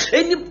life,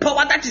 any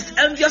power that is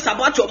envious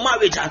about your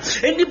marriage,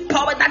 any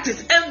power that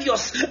is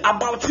envious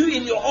about you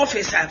in your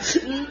office,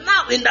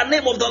 now in the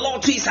name of the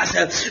Lord Jesus,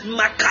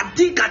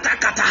 Makadi kata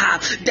kata,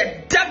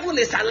 the devil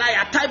is a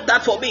liar. Type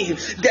that for me.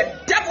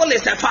 The devil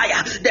is a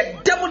fire. The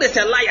devil is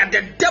a liar.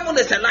 The devil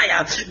is a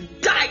liar.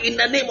 Die in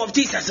the name of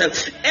Jesus.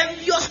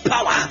 Envious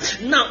power.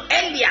 Now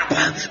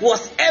Eliab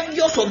was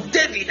envious of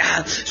David,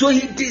 so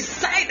he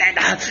decided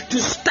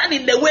to stand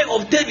in the way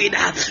of David.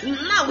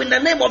 Now in the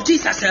name of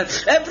Jesus,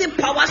 every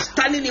power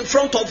standing in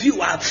front of you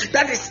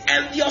that is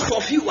envious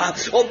of you,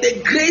 of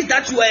the grace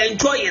that you are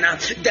enjoying,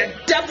 the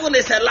devil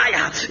is a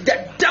liar.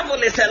 The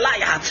devil is a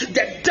liar.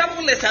 The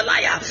devil is a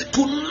liar.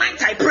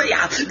 Tonight I pray,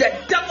 the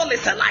devil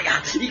is a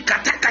liar.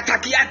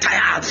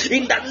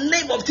 In the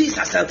name of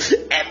Jesus,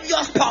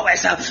 envious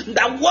powers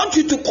that want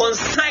you to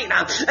consign,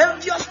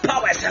 envious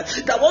powers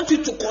that want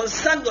you to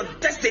consign your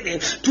destiny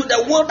to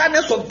the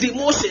wilderness of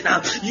demotion,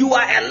 you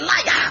are a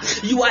liar.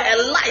 You are a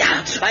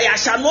liar. I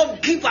shall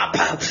not give up.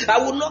 I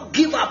will not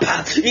give up.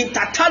 In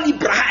Tatali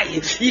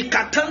Brahai,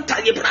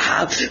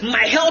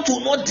 my health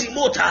will not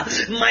demote.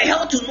 My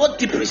health will not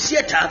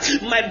depreciate.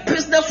 My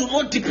business will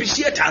not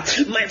depreciate.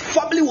 My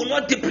family will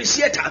not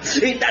depreciate.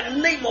 In the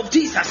name of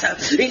Jesus.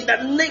 In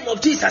the name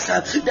of Jesus,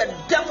 the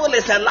devil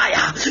is a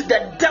liar.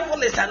 The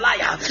devil is a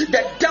liar.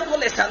 The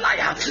devil is a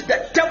liar.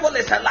 The devil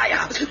is a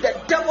liar. The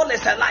devil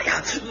is a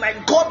liar. My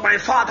God, my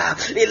Father,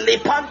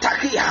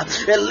 Elepantakia,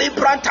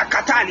 Elebranta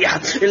Catalia,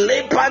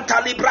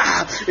 Elebranta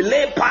Libra,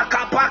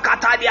 Elepakapa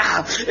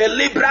Catalia,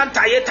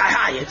 Elebranta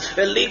Yetahai,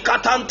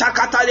 Elikatanta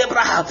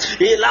Catalibra,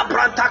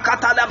 Elabranta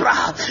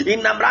Catalabra,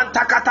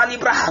 Inabranta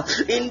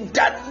Catalibra, in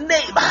the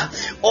name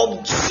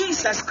of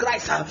Jesus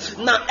Christ.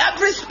 Now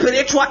every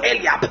spiritual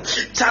Eliab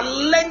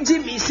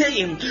challenging me,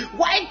 saying,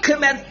 why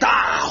cometh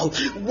thou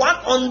one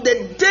on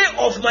the day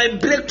of my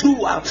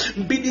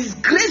breakthrough be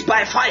disgraced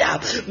by fire?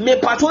 May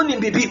patroni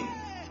be.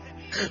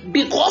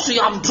 Because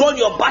you have drawn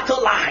your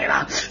battle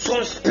line,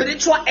 some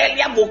spiritual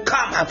Eliab will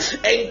come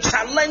and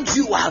challenge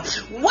you.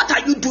 What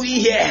are you doing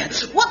here?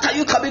 What are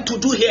you coming to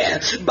do here?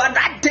 But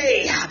that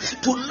day,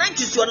 tonight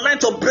is your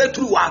night of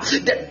breakthrough.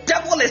 The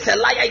devil is a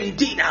liar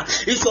indeed.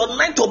 It's your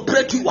night of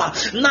breakthrough.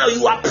 Now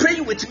you are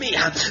praying with me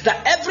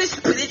that every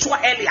spiritual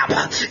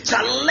Eliab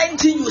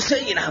challenging you,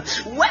 saying,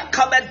 where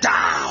cometh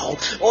thou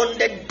on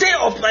the day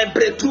of my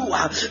breakthrough?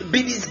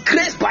 Be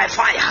disgraced by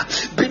fire.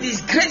 Be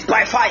disgraced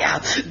by fire.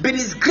 Be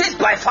disgraced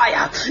by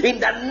fire in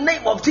the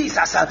name of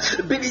Jesus.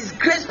 Be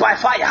disgraced by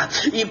fire.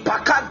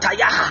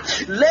 Ipakantaya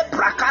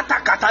leprakata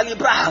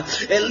katalibra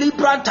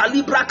elibranta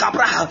libra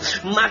kabra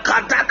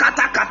makata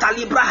kata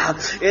katalibra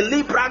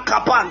elibra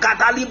kapa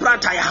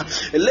katalibranta ya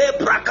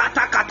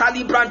leprakata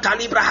katalibranta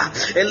libra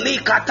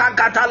elikata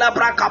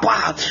katalabra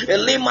kapa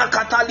elima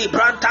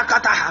katalibranta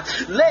kata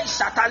le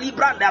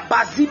satalibranda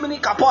bazimni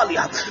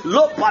kapolia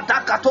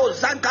lopada kato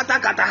zankata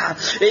kata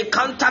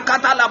ekanta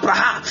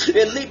katalabra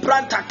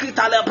elibranta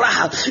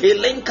kitalabra in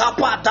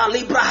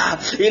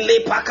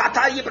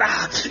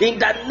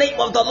the name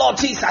of the Lord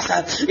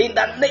Jesus, in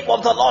the name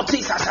of the Lord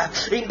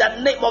Jesus, in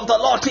the name of the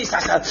Lord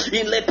Jesus,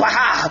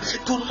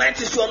 tonight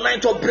is your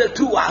night of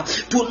breakthrough.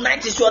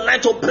 Tonight is your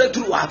night of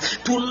breakthrough.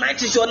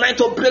 Tonight is your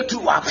night of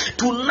breakthrough.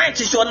 Tonight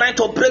is your night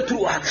of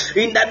breakthrough.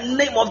 In the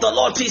name of the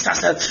Lord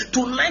Jesus,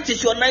 tonight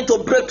is your night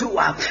of breakthrough.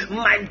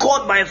 My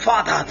God, my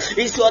Father,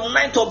 it's your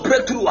night of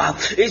breakthrough.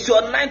 It's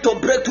your night of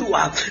breakthrough.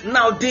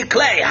 Now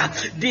declare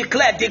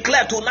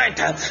tonight.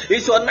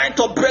 It's your night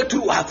of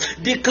breakthrough.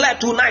 Declare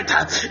tonight.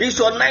 It's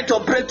your night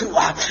of breakthrough.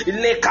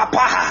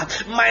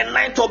 My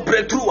night of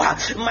breakthrough.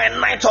 My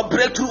night of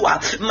breakthrough.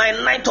 My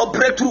night of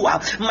breakthrough.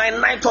 My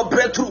night of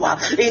breakthrough.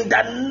 In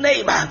the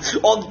name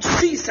of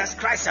Jesus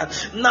Christ.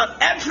 Now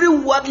every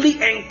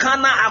worldly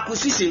encounter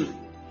acquisition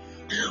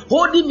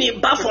holding me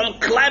back from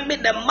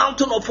climbing the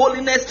mountain of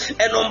holiness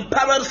and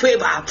unparalleled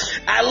favor.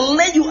 I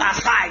lay you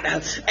aside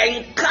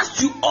and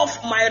cast you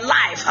off my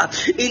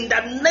life in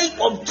the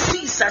name of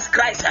Jesus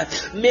Christ.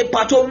 Me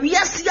pato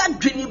wiasia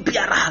dwini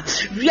biara,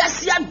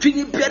 wiasia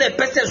dwini biara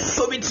pese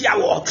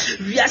sobitiawo,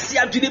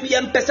 wiasia dwini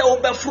biara pese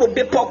obefro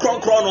bepo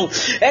kronkrono,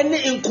 ene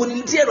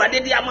inkunimti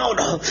erade di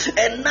amaudo,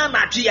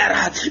 enana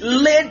tiara.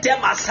 Lay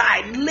them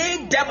aside,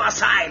 lay them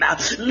aside,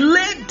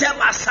 lay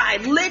them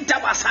aside, lay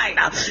them aside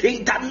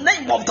in the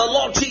name of the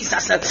Lord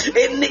Jesus.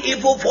 Any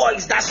evil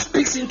voice that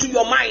speaks into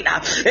your mind,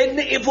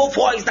 any evil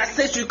voice that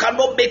says you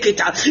cannot make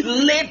it,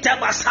 lay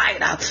them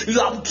aside. You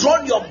have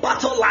drawn your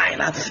battle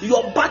line.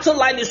 Your battle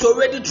line is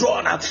already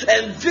drawn,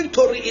 and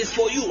victory is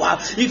for you.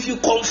 If you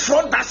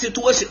confront that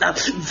situation,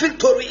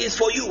 victory is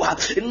for you.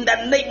 In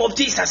the name of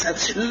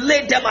Jesus,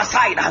 lay them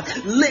aside.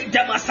 Lay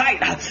them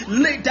aside.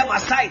 Lay them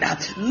aside.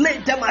 Lay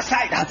them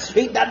aside.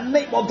 In the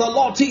name of the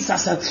Lord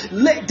Jesus,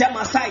 lay them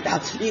aside.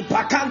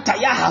 Ipakanta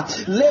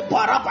yaha, le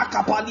baraba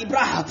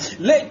kapalibraha,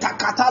 le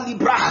takata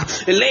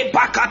libraha, le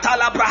bakata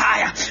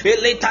labrahaya,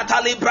 le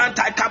tata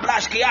libranta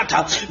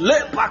kabrashkiata,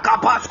 le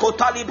pakapas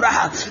kota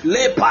libraha,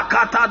 le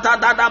pakata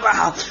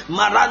dadadabraha,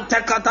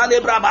 marante kata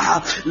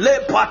libraha,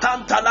 le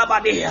patanta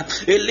labadia,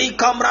 le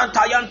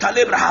kamranta yanta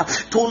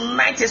libraha.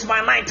 Tonight is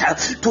my night.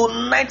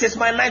 Tonight is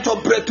my night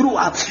of breakthrough.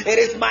 It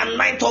is my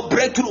night of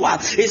breakthrough.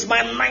 It's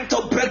my night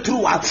of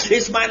breakthrough.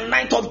 It's my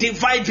night of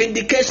divine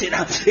vindication.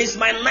 It's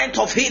my night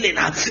of healing.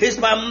 It's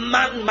my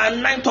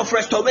night of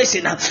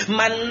restoration.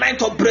 My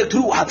night of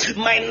breakthrough.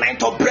 My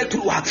night of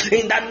breakthrough.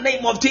 In the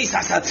name of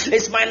Jesus.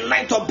 It's my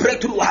night of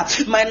breakthrough.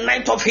 My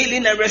night of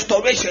healing and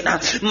restoration.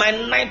 My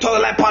night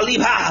of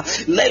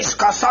lapaliba. Let's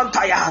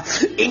kasantaya.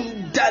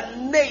 In the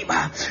name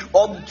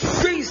of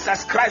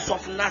Jesus Christ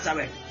of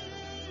Nazareth.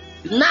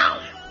 Now,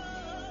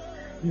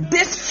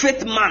 this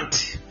fifth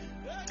month.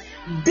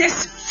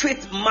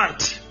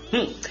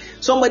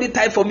 Somebody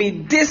type for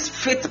me, this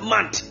fifth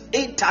month.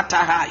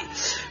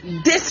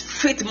 This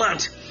fifth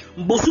month,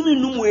 Busumi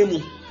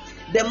Numwemu,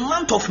 the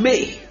month of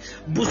May,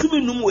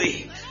 Busumi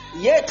Numwe,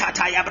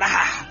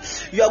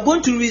 you are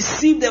going to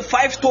receive the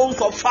 5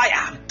 stones of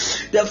fire.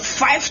 The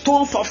 5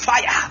 stones of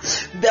fire.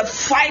 The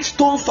 5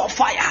 stones of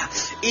fire.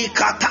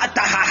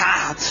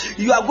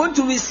 You are going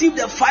to receive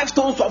the 5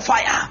 stones of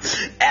fire.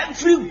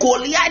 Every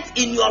Goliath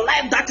in your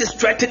life that is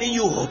threatening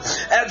you,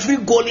 every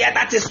Goliath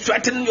that is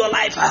threatening your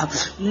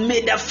life,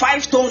 may the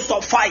 5 stones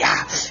of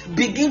fire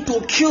begin to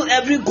kill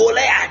every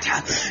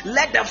Goliath.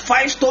 Let the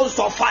 5 stones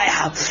of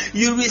fire,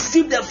 you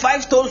receive the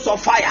 5 stones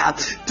of fire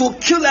to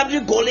kill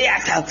every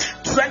Goliath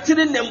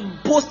threatening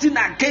and boasting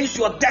against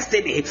your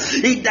destiny.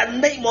 In the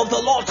name of the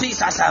Lord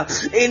Jesus.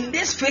 In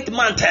this 5th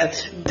month,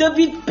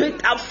 David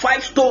picked up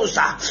 5 stones.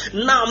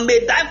 Now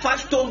may that 5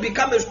 stones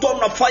become a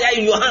stone of fire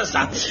in your hands.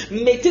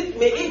 May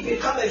it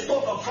become a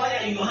stone of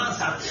fire in your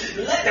hands.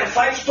 Let the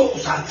 5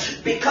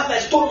 stones become a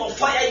stone of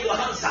fire in your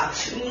hands.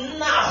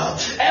 Now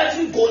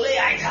every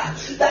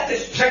Goliath that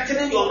is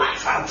threatening your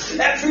life,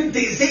 every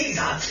disease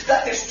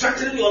that is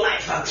threatening your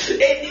life,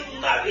 any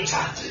marriage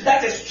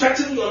that is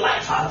threatening your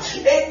life,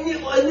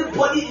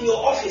 anybody in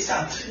your office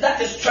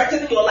that is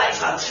threatening your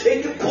life,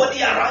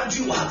 anybody around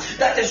you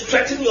that is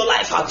threatening your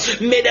life,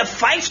 may the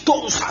 5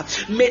 stones,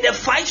 may the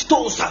 5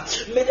 stones,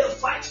 may the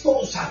 5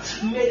 stones,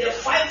 may the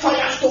 5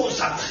 fire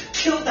stones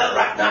kill them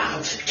right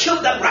now,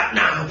 kill them right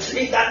now.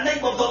 In the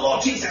name of the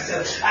Lord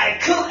Jesus, I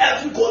kill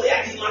every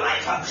Goliath in my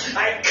life.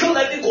 I kill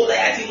every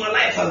Goliath in my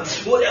life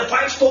with the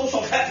 5 stones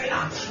of heaven,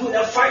 with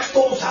the 5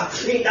 stones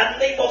in the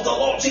name of the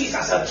Lord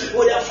Jesus,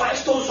 with the 5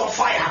 stones of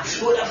fire,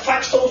 with the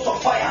 5 stones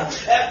of fire.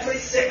 Every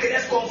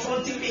sickness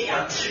confronting me,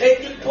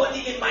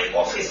 anybody in my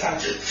office,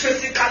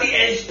 physically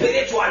and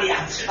spiritually,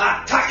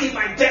 attacking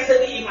my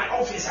destiny in my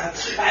office,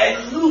 I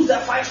lose the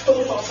 5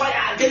 stones of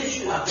fire against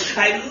you.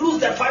 I lose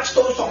the 5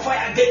 stones of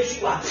fire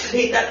against you.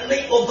 In the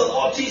name of the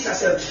Lord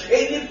Jesus,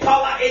 any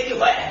power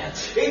anywhere,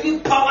 any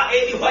power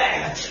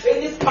anywhere,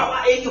 any power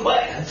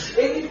anywhere,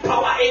 any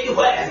power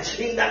anywhere,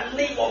 in the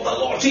name of the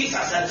Lord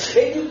Jesus,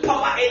 any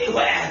power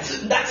anywhere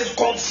that is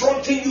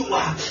confronting you,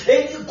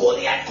 any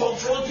Goliath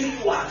confronting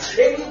you,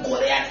 any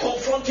Goliath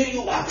confronting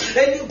you,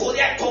 any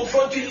Goliath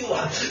confronting you,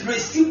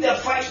 receive the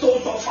 5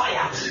 stones of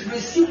fire,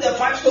 receive the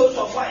 5 stones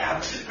of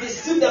fire,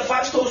 receive the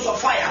 5 stones of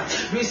fire,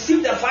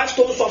 receive the 5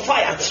 stones of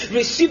fire,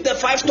 receive the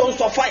 5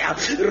 stones of fire,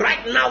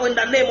 right now in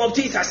the name of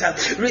Jesus,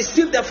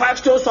 receive the 5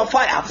 stones of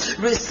fire,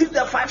 receive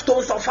the 5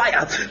 stones of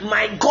fire,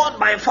 my God,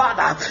 my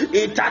Father,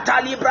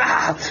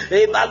 Itatalibraha,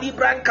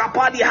 Ebalibran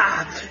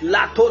Kapadiha,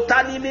 La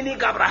Totani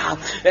Minigabraha,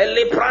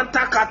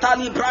 Elepranta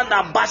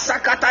Catalibranda, Basa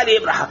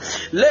Catalibraha,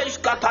 Lesh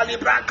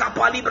Catalibra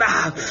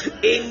Kapalibraha,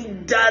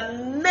 in the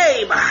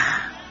name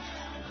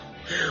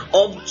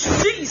of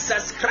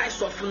Jesus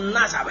Christ of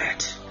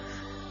Nazareth.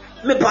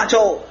 Me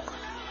pacho.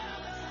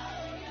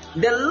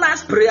 The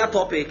last prayer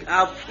topic,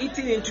 I've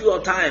eaten into your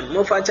time.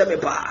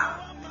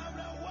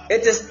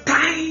 It is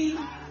time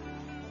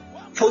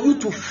for you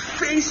to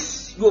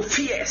face your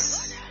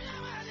fears.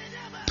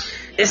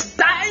 It's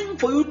time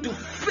for you to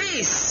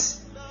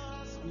face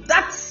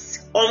that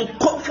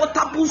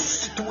uncomfortable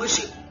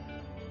situation.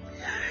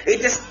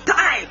 It is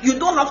time. You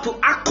don't have to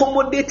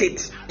accommodate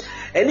it.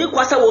 And you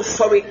was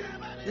sorry.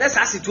 Let's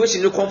have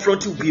situation you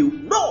confront you.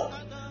 No.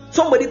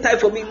 Somebody type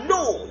for me.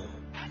 No.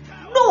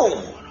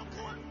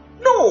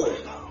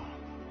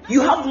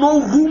 You have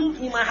no room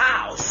in my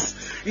house.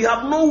 You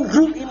have no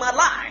room in my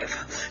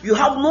life. You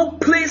have no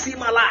place in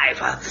my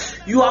life.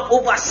 You have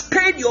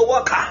overstayed your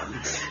welcome.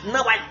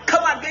 Now I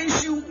come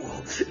against you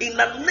in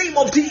the name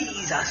of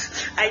Jesus.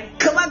 I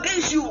come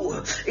against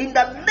you in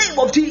the name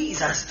of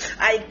Jesus.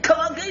 I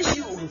come against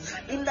you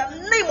in the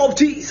name of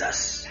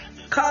Jesus.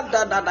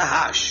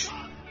 Kadadadahash.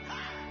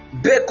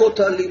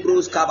 Bekota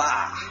libros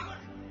kaba.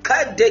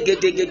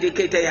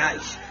 Kadegedegedeketeyai.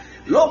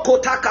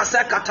 Lokota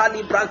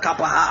kasekatali branka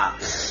paha.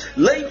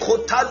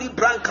 Leikotali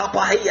branka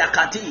paha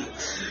kati.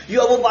 You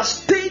have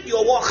overstayed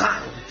your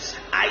welcome.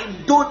 I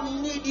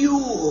don't need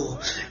you.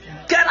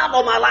 Get out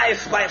of my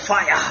life by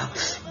fire.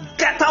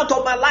 Get out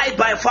of my life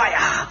by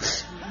fire.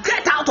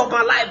 Get out of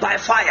my life by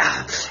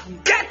fire.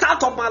 Get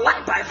out of my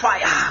life by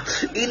fire.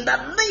 In the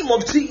name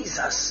of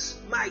Jesus.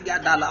 My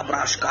God,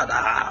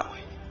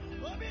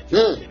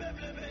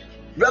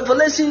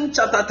 Revelation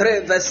chapter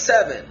 3 verse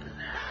 7.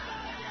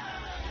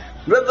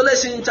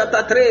 Revelation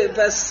chapter 3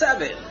 verse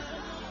 7.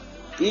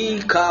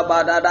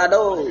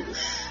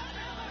 Ikabadadadosh.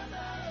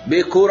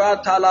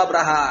 Bekura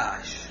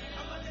talabrahash.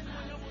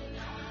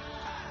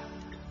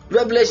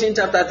 Revelation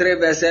chapter 3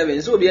 verse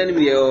 7. So be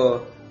enemy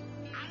yo.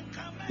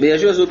 Be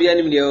sure so be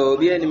enemy yo.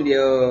 Be enemy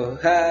yo.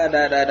 Ha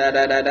da da da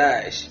da da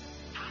dash.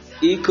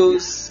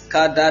 Ikos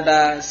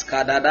kadada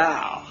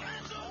skadada.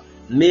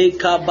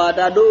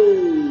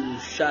 Mekabadado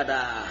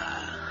shada.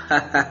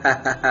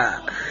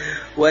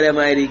 What a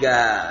mighty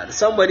God.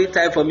 Somebody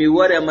type for me,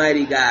 what a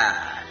mighty God.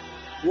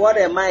 What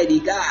a mighty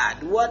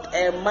God. What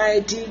a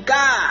mighty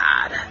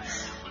God.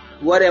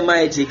 What a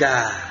mighty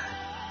God.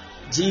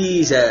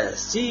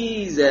 Jesus.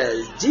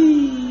 Jesus.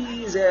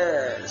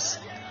 Jesus.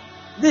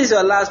 This is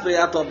your last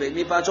prayer topic.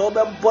 Me patch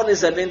over born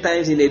 7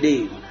 times in a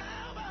day.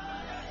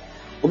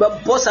 Over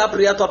boss our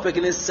prayer topic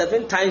in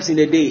 7 times in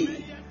a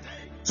day.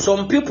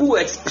 Some people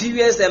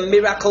experience a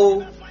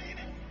miracle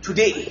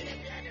today.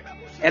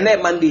 And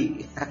then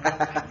Monday.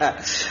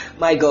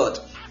 My God.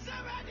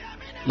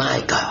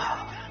 My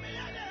God.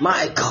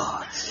 My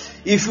God.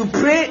 If you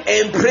pray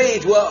and pray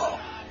it well,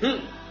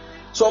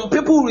 some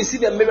people will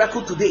receive a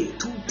miracle today.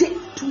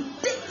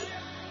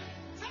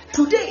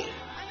 Today.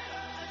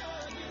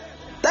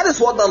 That is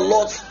what the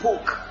Lord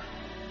spoke.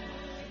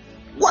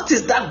 What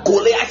is that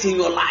Goliath in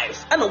your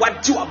life? I know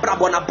what you are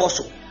Brabona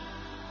Bosso.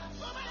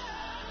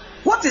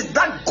 What is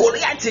that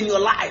Goliath in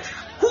your life?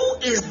 Who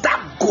is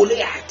that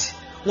Goliath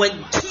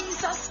when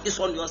Jesus is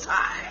on your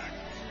side?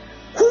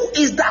 Who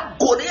is that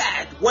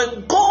Goliath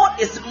when God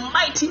is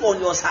mighty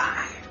on your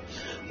side?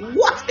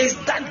 What is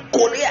that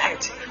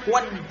Goliath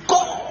when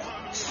God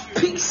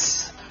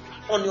speaks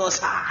on your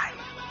side?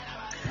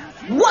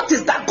 What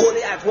is that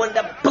Goliath when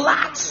the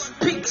blood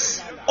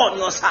speaks on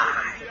your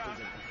side?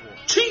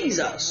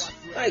 Jesus,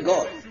 my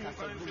God.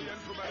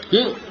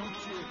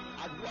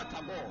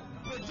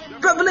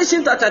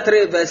 Revelation chapter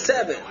 3 verse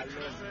 7.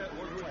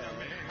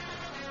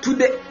 To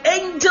the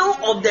angel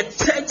of the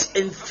church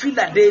in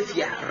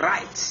Philadelphia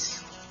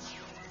writes,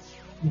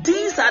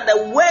 these are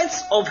the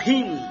words of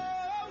him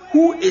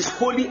who is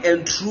holy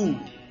and true,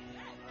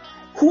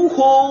 who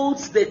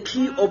holds the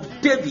key of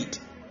David.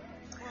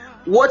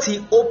 What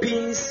he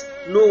opens,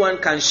 no one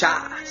can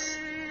shut,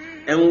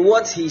 and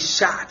what he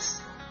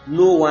shuts,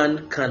 no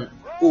one can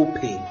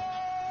open.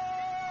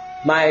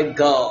 My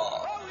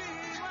God,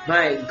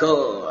 my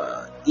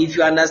God. If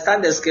you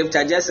understand the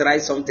scripture, just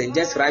write something.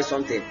 Just write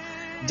something.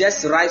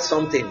 Just write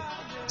something.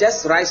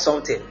 Just write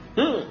something.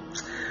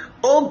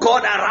 Oh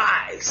God,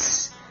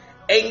 arise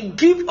and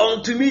give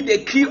unto me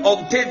the key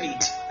of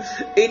David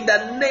in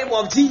the name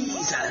of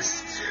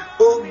Jesus.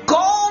 Oh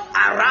God,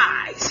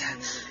 arise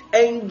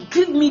and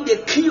give me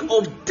the key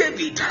of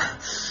David.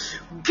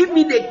 Give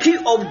me the key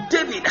of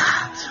David.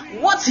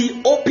 What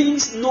he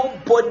opens,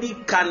 nobody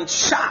can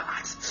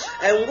shut,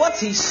 and what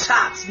he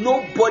shuts,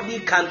 nobody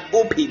can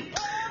open.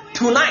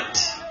 Tonight,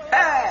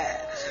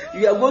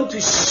 you are going to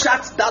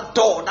shut that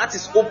door that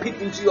is open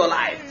into your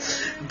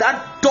life.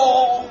 That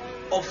door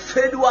of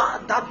failure,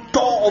 that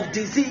door of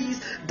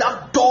disease,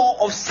 that door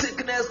of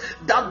sickness,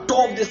 that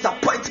door of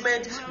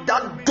disappointment,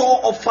 that door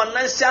of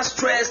financial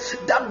stress,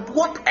 that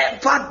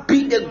whatever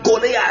be the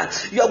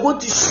Goliath, you are going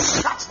to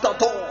shut the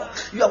door.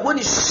 You are going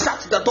to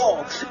shut the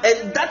door.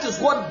 And that is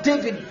what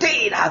David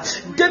did.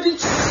 David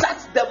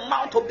shut the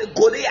mouth of the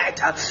Goliath.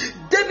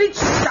 David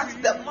shut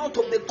the mouth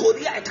of the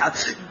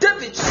Goliath.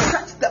 David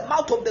shut the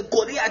mouth of the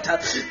Goliath.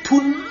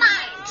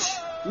 Tonight,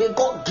 may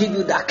God give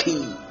you that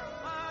key.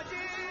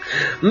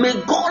 May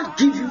God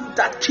give you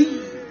that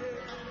key.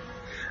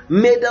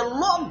 May the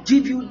Lord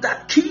give you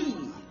that key.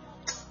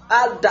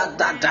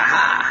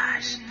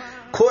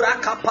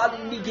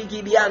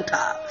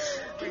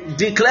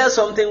 Declare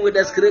something with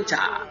the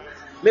scripture.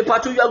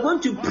 You are going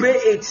to pray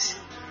it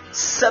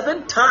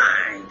 7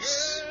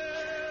 times.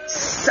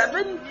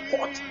 7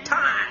 hot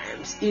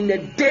times in a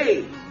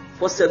day.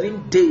 for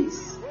 7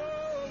 days.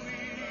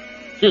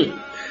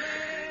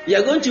 You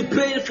are going to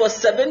pray for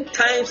 7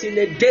 times in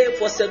a day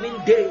for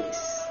 7 days.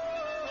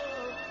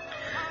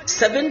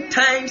 7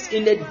 times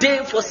in a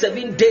day for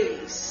 7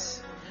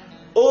 days.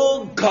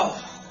 Oh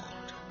God,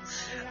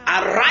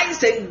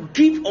 arise and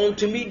give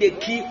unto me the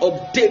key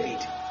of David,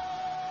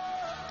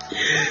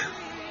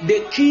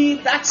 the key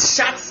that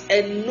shuts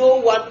and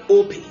no one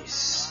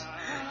opens,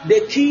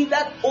 the key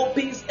that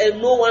opens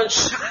and no one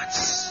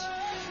shuts.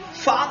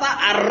 Father,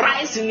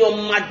 arise in your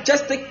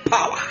majestic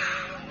power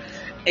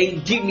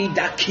and give me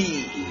that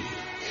key.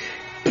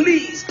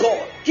 Please,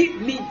 God,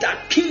 give me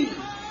that key.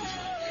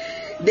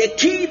 The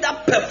key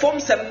that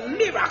performs a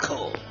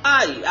miracle.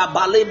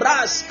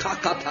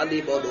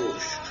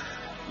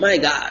 My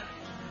God.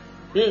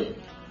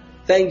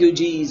 Thank you,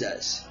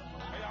 Jesus.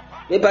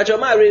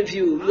 My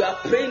review. You are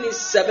praying it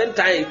 7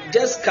 times.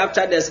 Just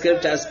capture the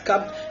scriptures.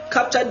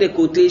 Capture the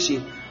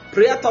quotation.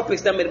 Prayer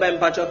topics that made by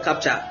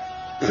capture.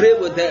 Pray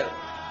with them.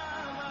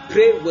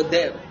 Pray with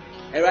them.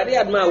 And already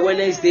at my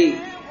Wednesday,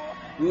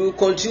 we will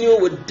continue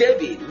with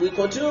David. We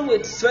continue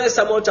with 1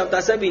 Samuel chapter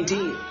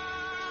 17.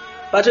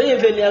 But when you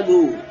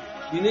go,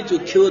 you need to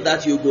kill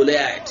that your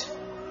Goliath.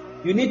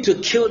 You need to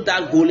kill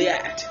that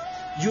Goliath.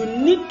 You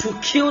need to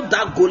kill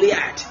that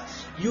Goliath.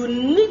 You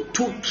need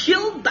to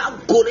kill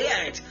that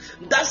Goliath.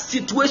 That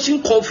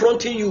situation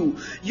confronting you.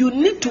 You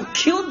need to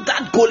kill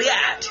that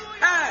Goliath.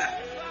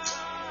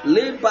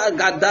 Leba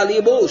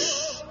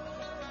gadalibos.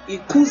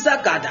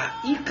 Ikuza gada.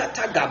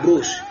 Ikata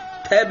gabros.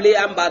 Teble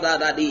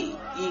ambadadadi.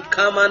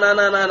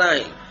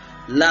 Ikamananananai.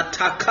 La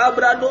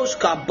takabrados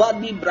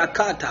kabadi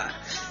brakata.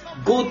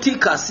 Goti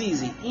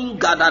kasizi.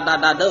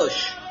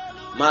 Ingadadadadosh.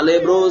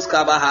 Malebros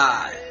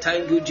kabahai.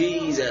 Thank you,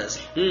 Jesus.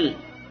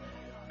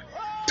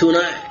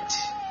 Tonight,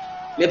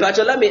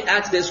 let me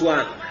ask this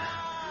one.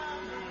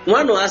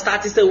 One who has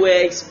started to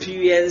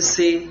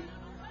experiencing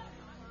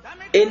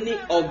any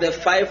of the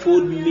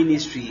 5-fold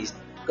ministries.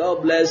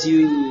 God bless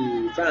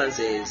you,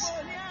 Francis.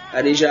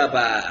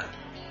 Adishaba.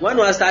 One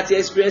who has started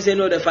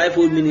experiencing all the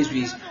 5-fold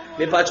ministries.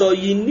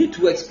 You need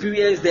to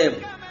experience them.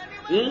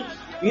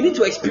 You need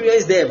to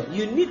experience them.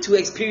 You need to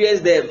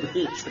experience them.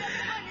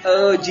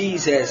 Oh,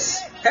 Jesus.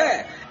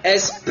 Hey,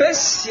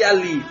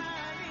 especially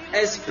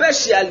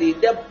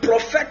the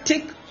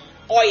prophetic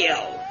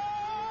oil.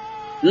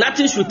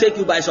 Nothing should take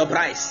you by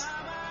surprise.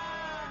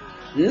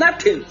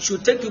 Nothing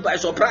should take you by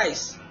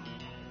surprise.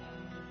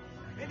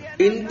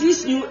 In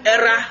this new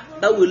era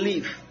that we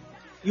live,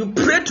 you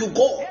pray to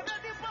God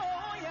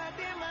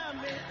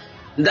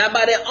that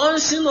by the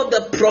unction of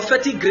the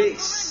prophetic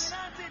grace,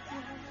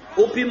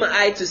 open my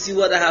eye to see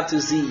what I have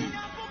to see,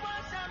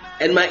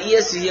 and my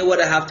ears to hear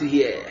what I have to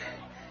hear.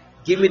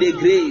 Give me the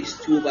grace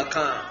to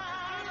overcome.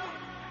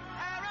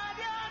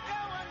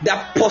 The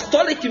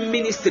apostolic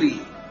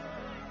ministry,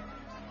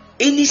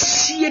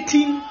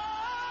 initiating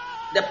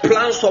the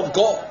plans of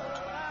God.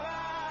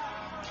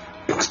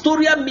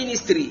 Pastoral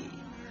ministry,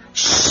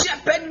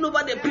 shepherding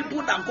over the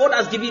people that God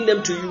has given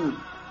them to you.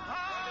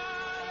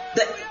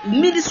 The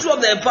ministry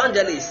of the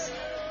evangelist,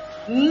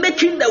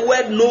 making the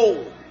word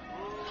known.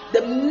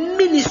 The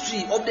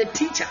ministry of the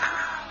teacher,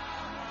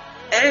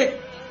 and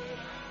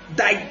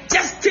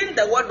digesting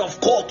the word of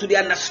God to the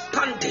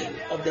understanding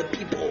of the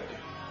people.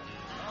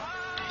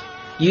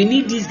 You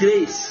need this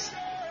grace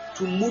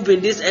to move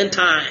in these end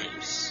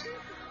times.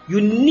 You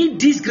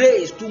need this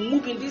grace to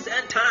move in these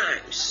end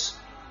times.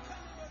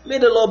 May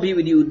the Lord be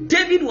with you.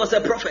 David was a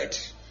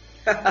prophet.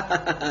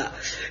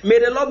 May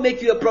the Lord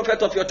make you a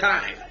prophet of your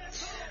time.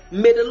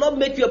 May the Lord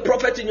make you a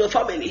prophet in your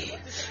family.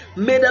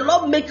 May the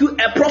Lord make you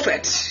a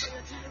prophet.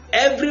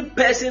 Every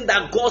person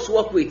that God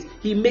works with,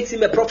 He makes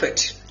him a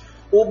prophet.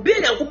 He makes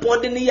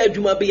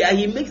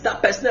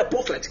that person a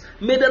prophet.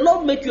 May the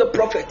Lord make you a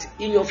prophet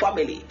in your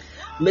family.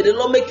 May the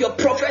Lord make you a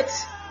prophet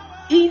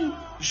in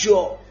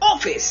your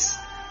office.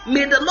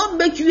 May the Lord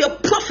make you a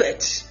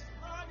prophet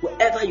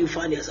wherever you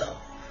find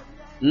yourself.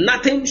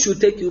 Nothing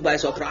should take you by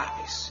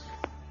surprise.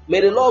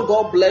 May the Lord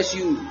God bless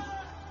you.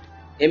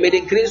 And may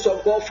the grace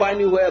of God find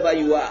you wherever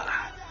you are.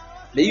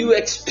 May you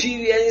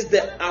experience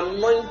the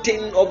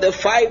anointing of the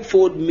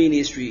 5-fold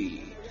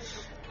ministry.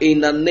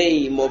 In the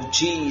name of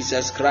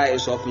Jesus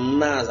Christ of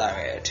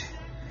Nazareth.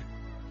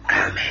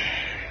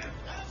 Amen.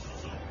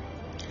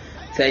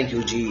 Thank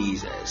you,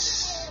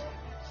 Jesus.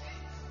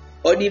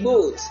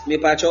 Audible, me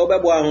pacho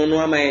obebo ahono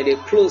ama the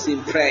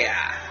closing prayer.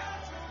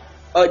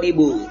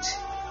 Audible,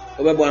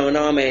 obebo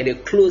ahono ama the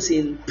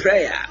closing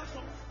prayer.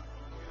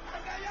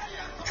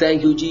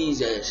 Thank you,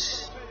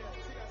 Jesus.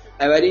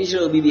 I already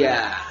show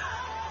Bibia.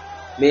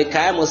 Me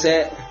kai mo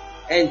se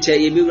enche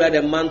ye bi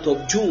the month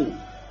of June.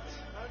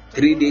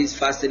 3 days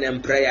fasting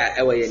and prayer.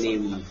 Ewa your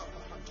name.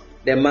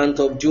 The month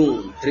of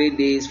June, 3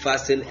 days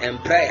fasting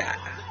and prayer.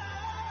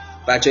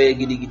 Pacho ye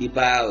gidi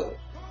pao.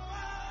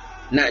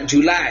 Na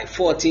July,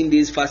 14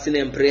 days fasting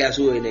and prayer.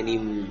 So in the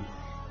name.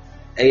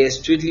 A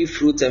strictly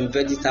fruit and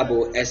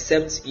vegetable,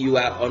 except you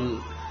are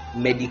on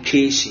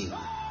medication.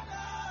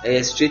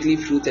 A strictly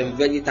fruit and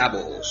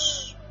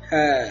vegetables.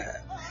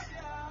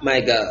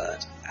 My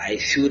God. I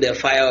feel the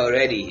fire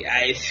already.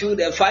 I feel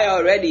the fire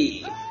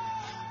already.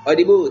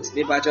 Audible,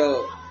 me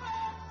pacho.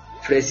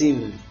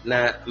 Fresim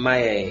na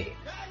my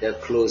the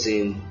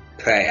closing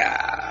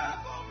prayer.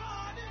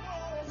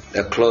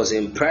 The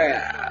closing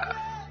prayer.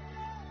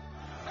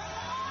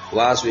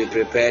 Whilst we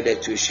prepare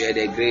to share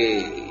the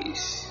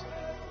grace.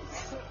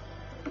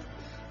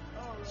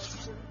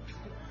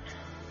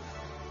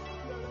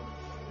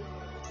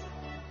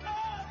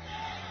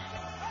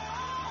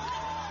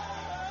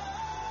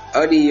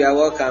 Odi, you are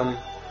welcome.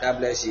 God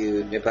bless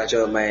you. Me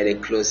pacho my the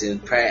closing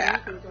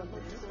prayer.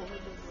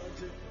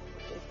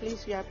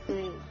 Please, we are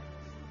praying.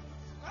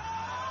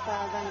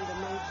 Father, in the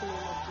mighty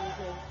name of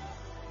Jesus,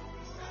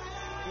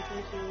 we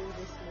thank you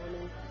this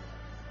morning.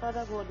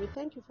 Father God, we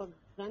thank you for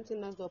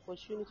granting us the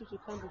opportunity to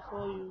come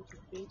before you to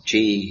pray to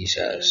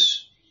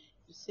Jesus.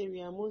 You say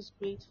we are most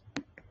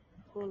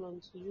grateful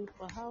unto you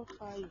for how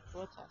far you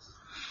brought us.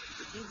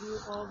 We give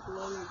you all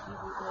glory, we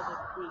give you all the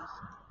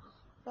praise.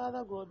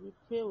 Father God, we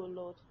pray, O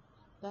Lord,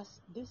 that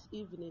this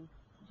evening,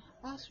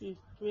 as we've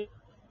prayed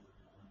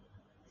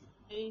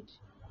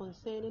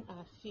concerning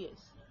our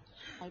fears,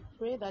 I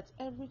pray that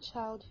every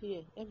child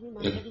here, every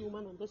man, every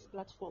woman on this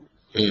platform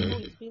who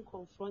is being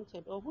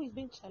confronted or who is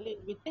being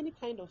challenged with any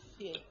kind of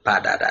fear,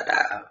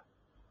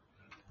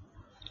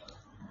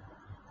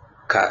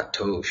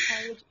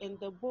 courage and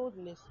the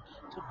boldness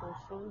to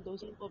confront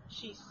those of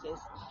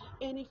Jesus,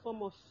 any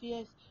form of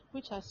fears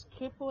which has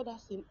crippled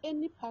us in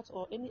any part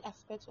or any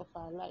aspect of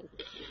our life.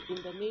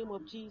 In the name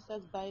of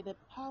Jesus, by the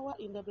power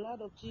in the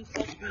blood of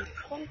Jesus, we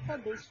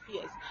conquer those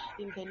fears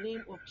in the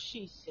name of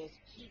Jesus.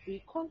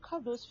 We conquer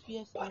those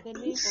fears in the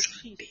name of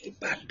Jesus.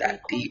 We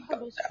conquer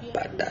those fears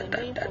in the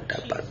name of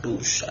Jesus.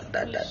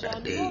 We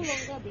shall no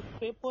longer be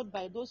crippled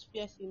by those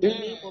fears in the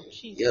name of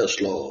Jesus.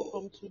 Yes, Lord.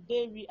 From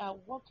today, we are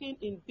walking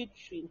in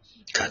victory.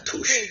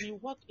 Katush. We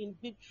walk in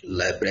victory.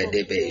 From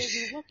today,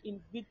 we walk in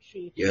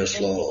victory. Yes,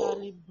 and we are Lord.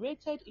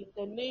 liberated in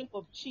the name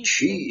of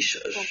Jesus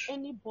from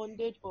any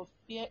bondage of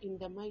fear in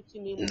the mighty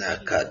name of Jesus.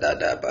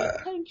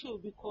 We thank you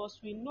because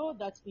we know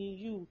that in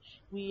you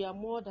we are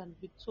more than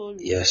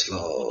victorious. Yes, We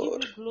give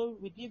Lord. you glory,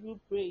 we give you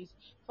praise.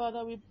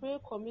 Father, we pray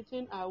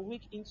committing our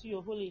week into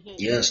your holy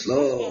hands. Yes, As we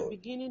are Lord.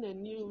 beginning a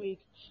new week,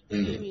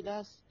 be with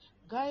us.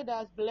 Guide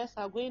us, bless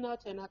our going out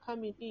and our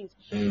coming in.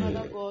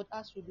 Father God,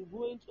 as we be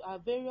going to our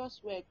various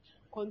work,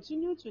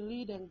 continue to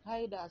lead and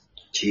guide us.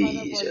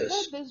 Father God,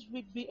 let this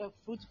week be a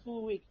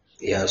fruitful week.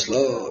 Yes, Father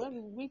God, Lord.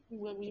 so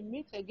when we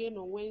meet again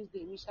on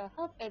Wednesday, we shall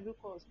have every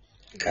cause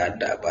to give you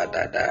all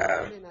glory,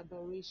 honor, and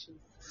adoration.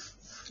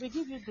 We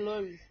give you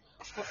glory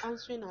for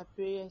answering our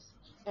prayers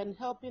and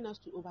helping us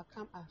to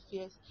overcome our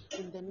fears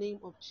in the name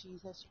of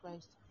Jesus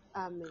Christ.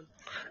 Amen.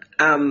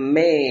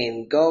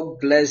 Amen. God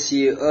bless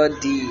you,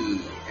 Odi.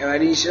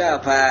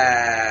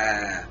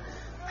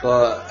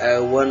 For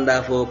a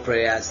wonderful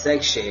prayer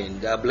section.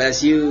 God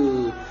bless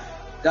you.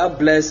 God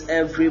bless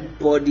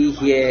everybody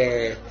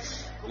here.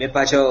 Me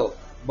pacho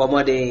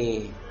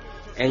bomode.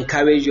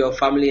 Encourage your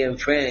family and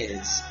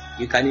friends.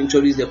 You can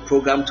introduce the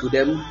program to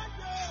them.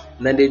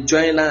 And then they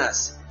join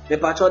us. Me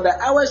pacho, the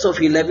hours of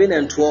 11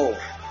 and 12,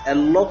 a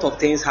lot of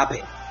things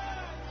happen.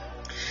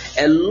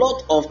 A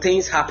lot of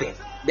things happen.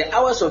 The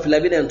hours of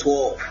 11 and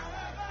 12,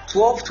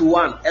 12 to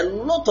 1, a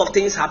lot of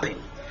things happen.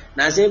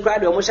 This is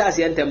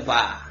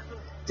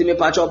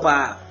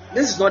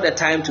not the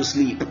time to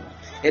sleep.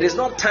 It is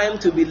not time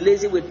to be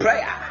lazy with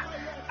prayer.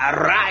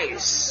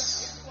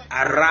 Arise,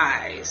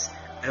 arise,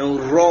 and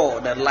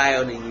roar the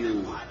lion in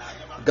you.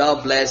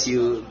 God bless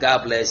you,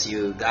 God bless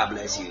you, God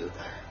bless you.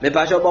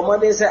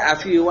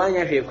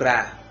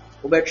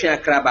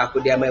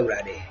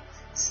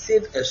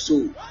 Save a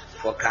soul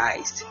for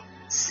Christ.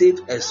 Save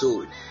a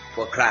soul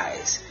for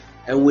Christ.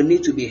 And we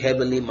need to be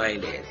heavenly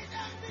minded.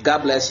 God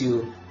bless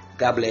you.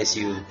 God bless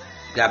you.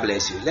 God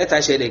bless you. Let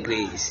us share the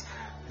grace.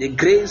 The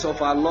grace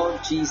of our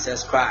Lord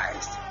Jesus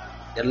Christ,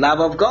 the love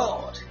of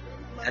God,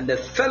 and the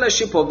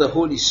fellowship of the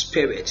Holy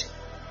Spirit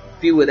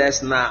be with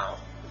us now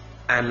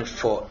and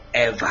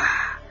forever.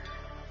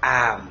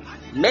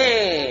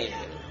 Amen.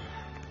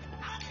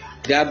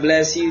 God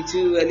bless you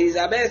too,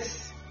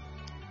 Elizabeth.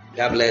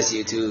 God bless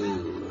you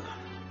too.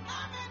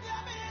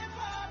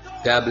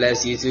 God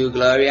bless you too,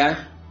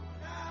 Gloria.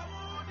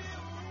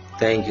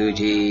 Thank you,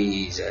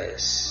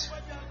 Jesus.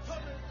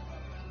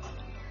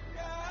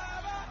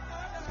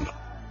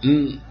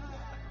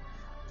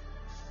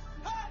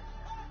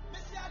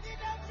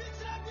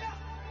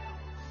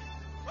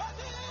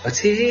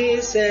 What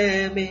is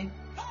me?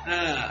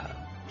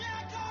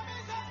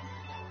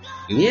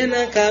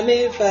 Nyena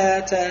kame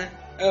fata.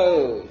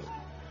 Oh.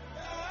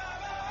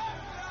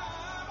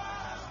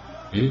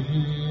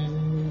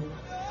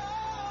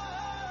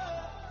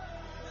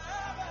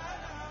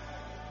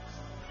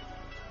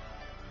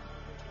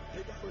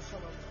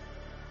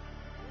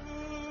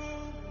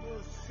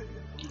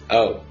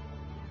 Oh.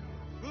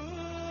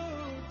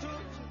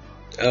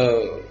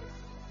 Oh.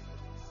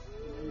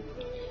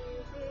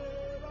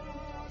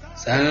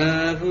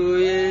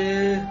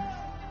 Sabuye.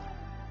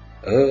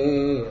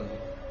 Oh.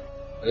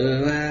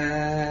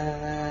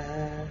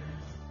 Oh.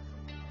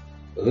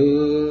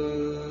 Oh.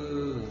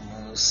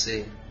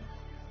 say,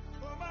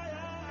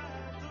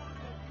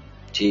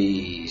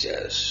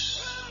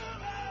 Jesus.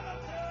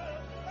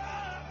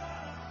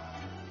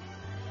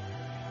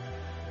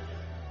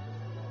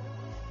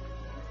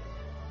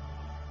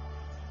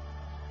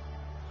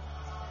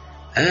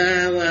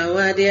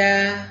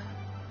 Wadia,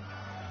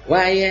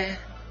 why?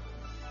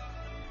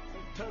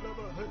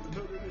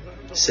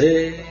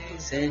 Say,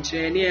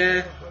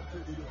 Centuria,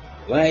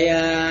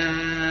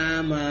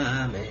 why,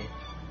 Mame,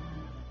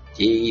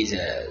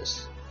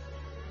 Jesus.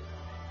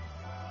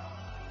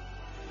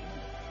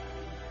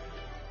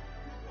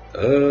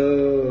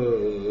 Oh,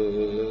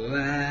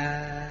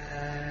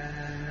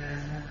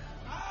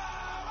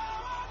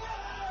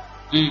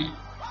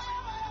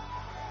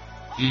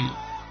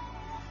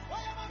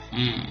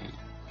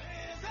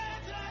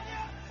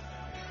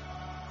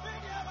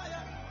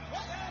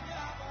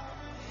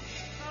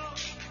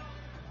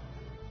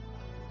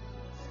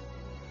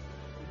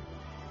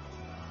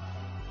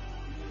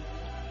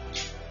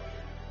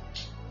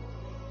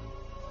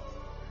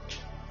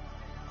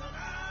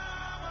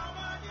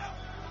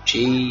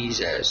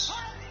 Jesus.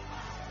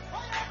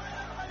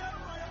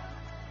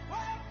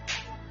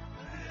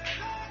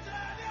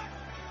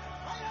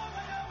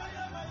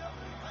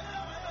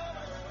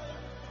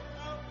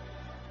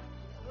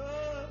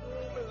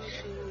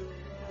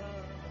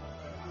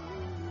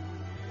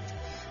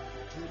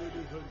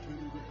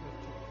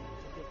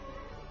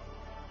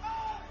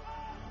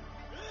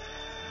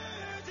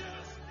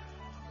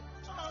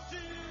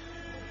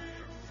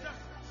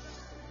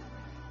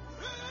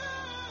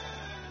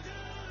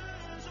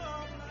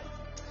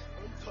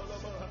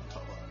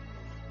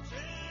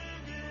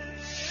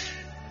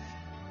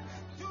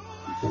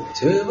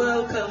 To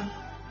welcome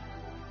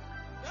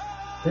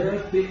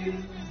the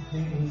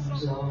beings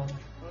of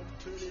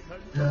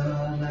the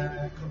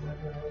land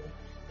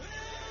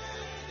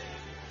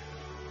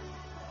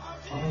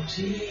of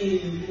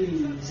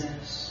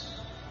Jesus,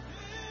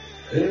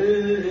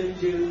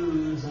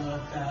 angels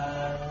of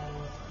God.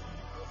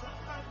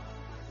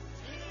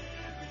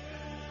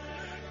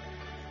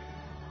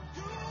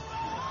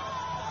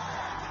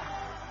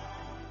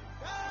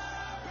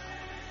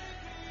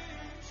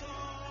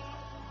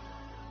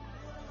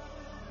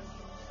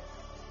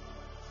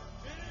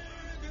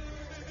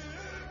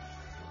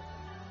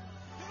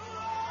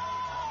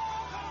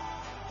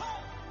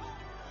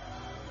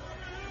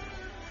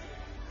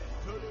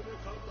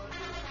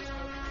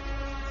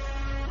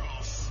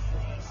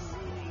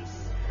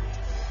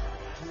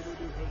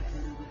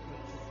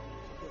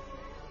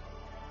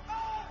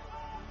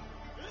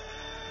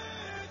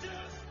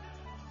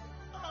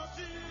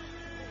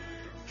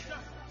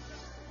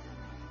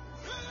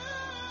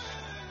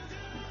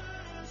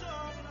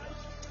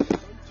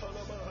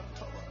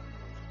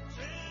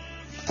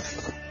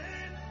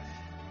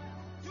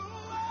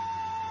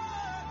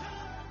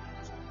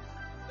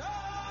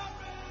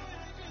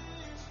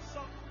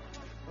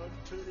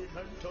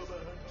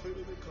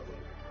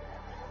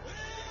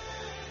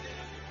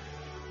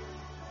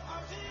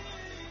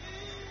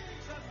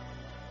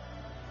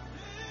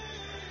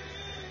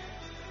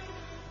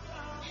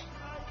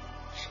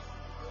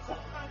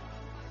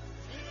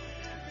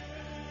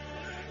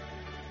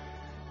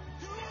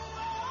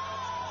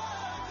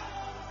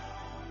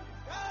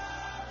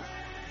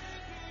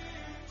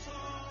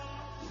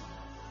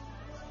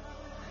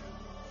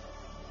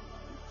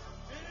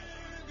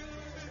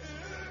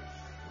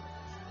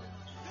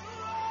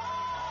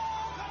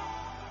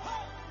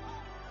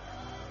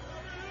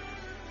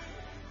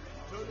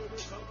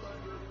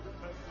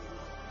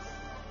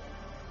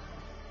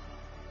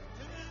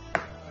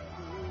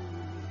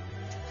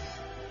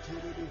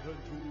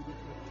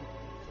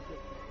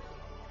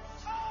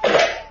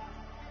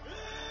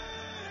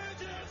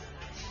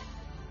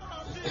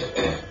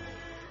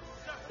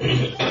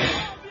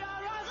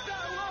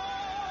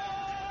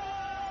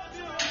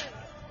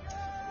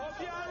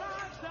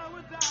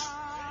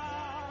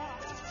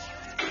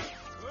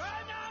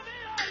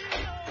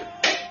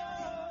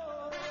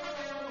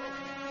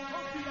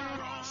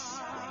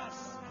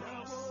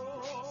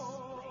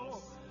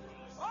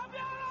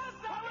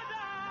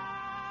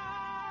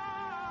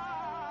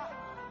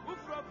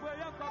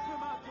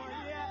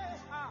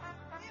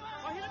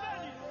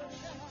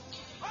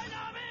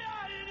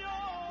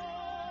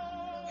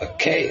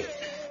 Okay.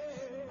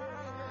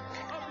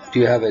 Do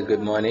you have a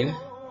good morning?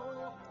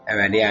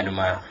 Already,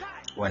 Aduma.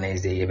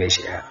 Wednesday,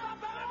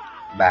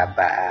 bye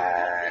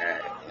bye.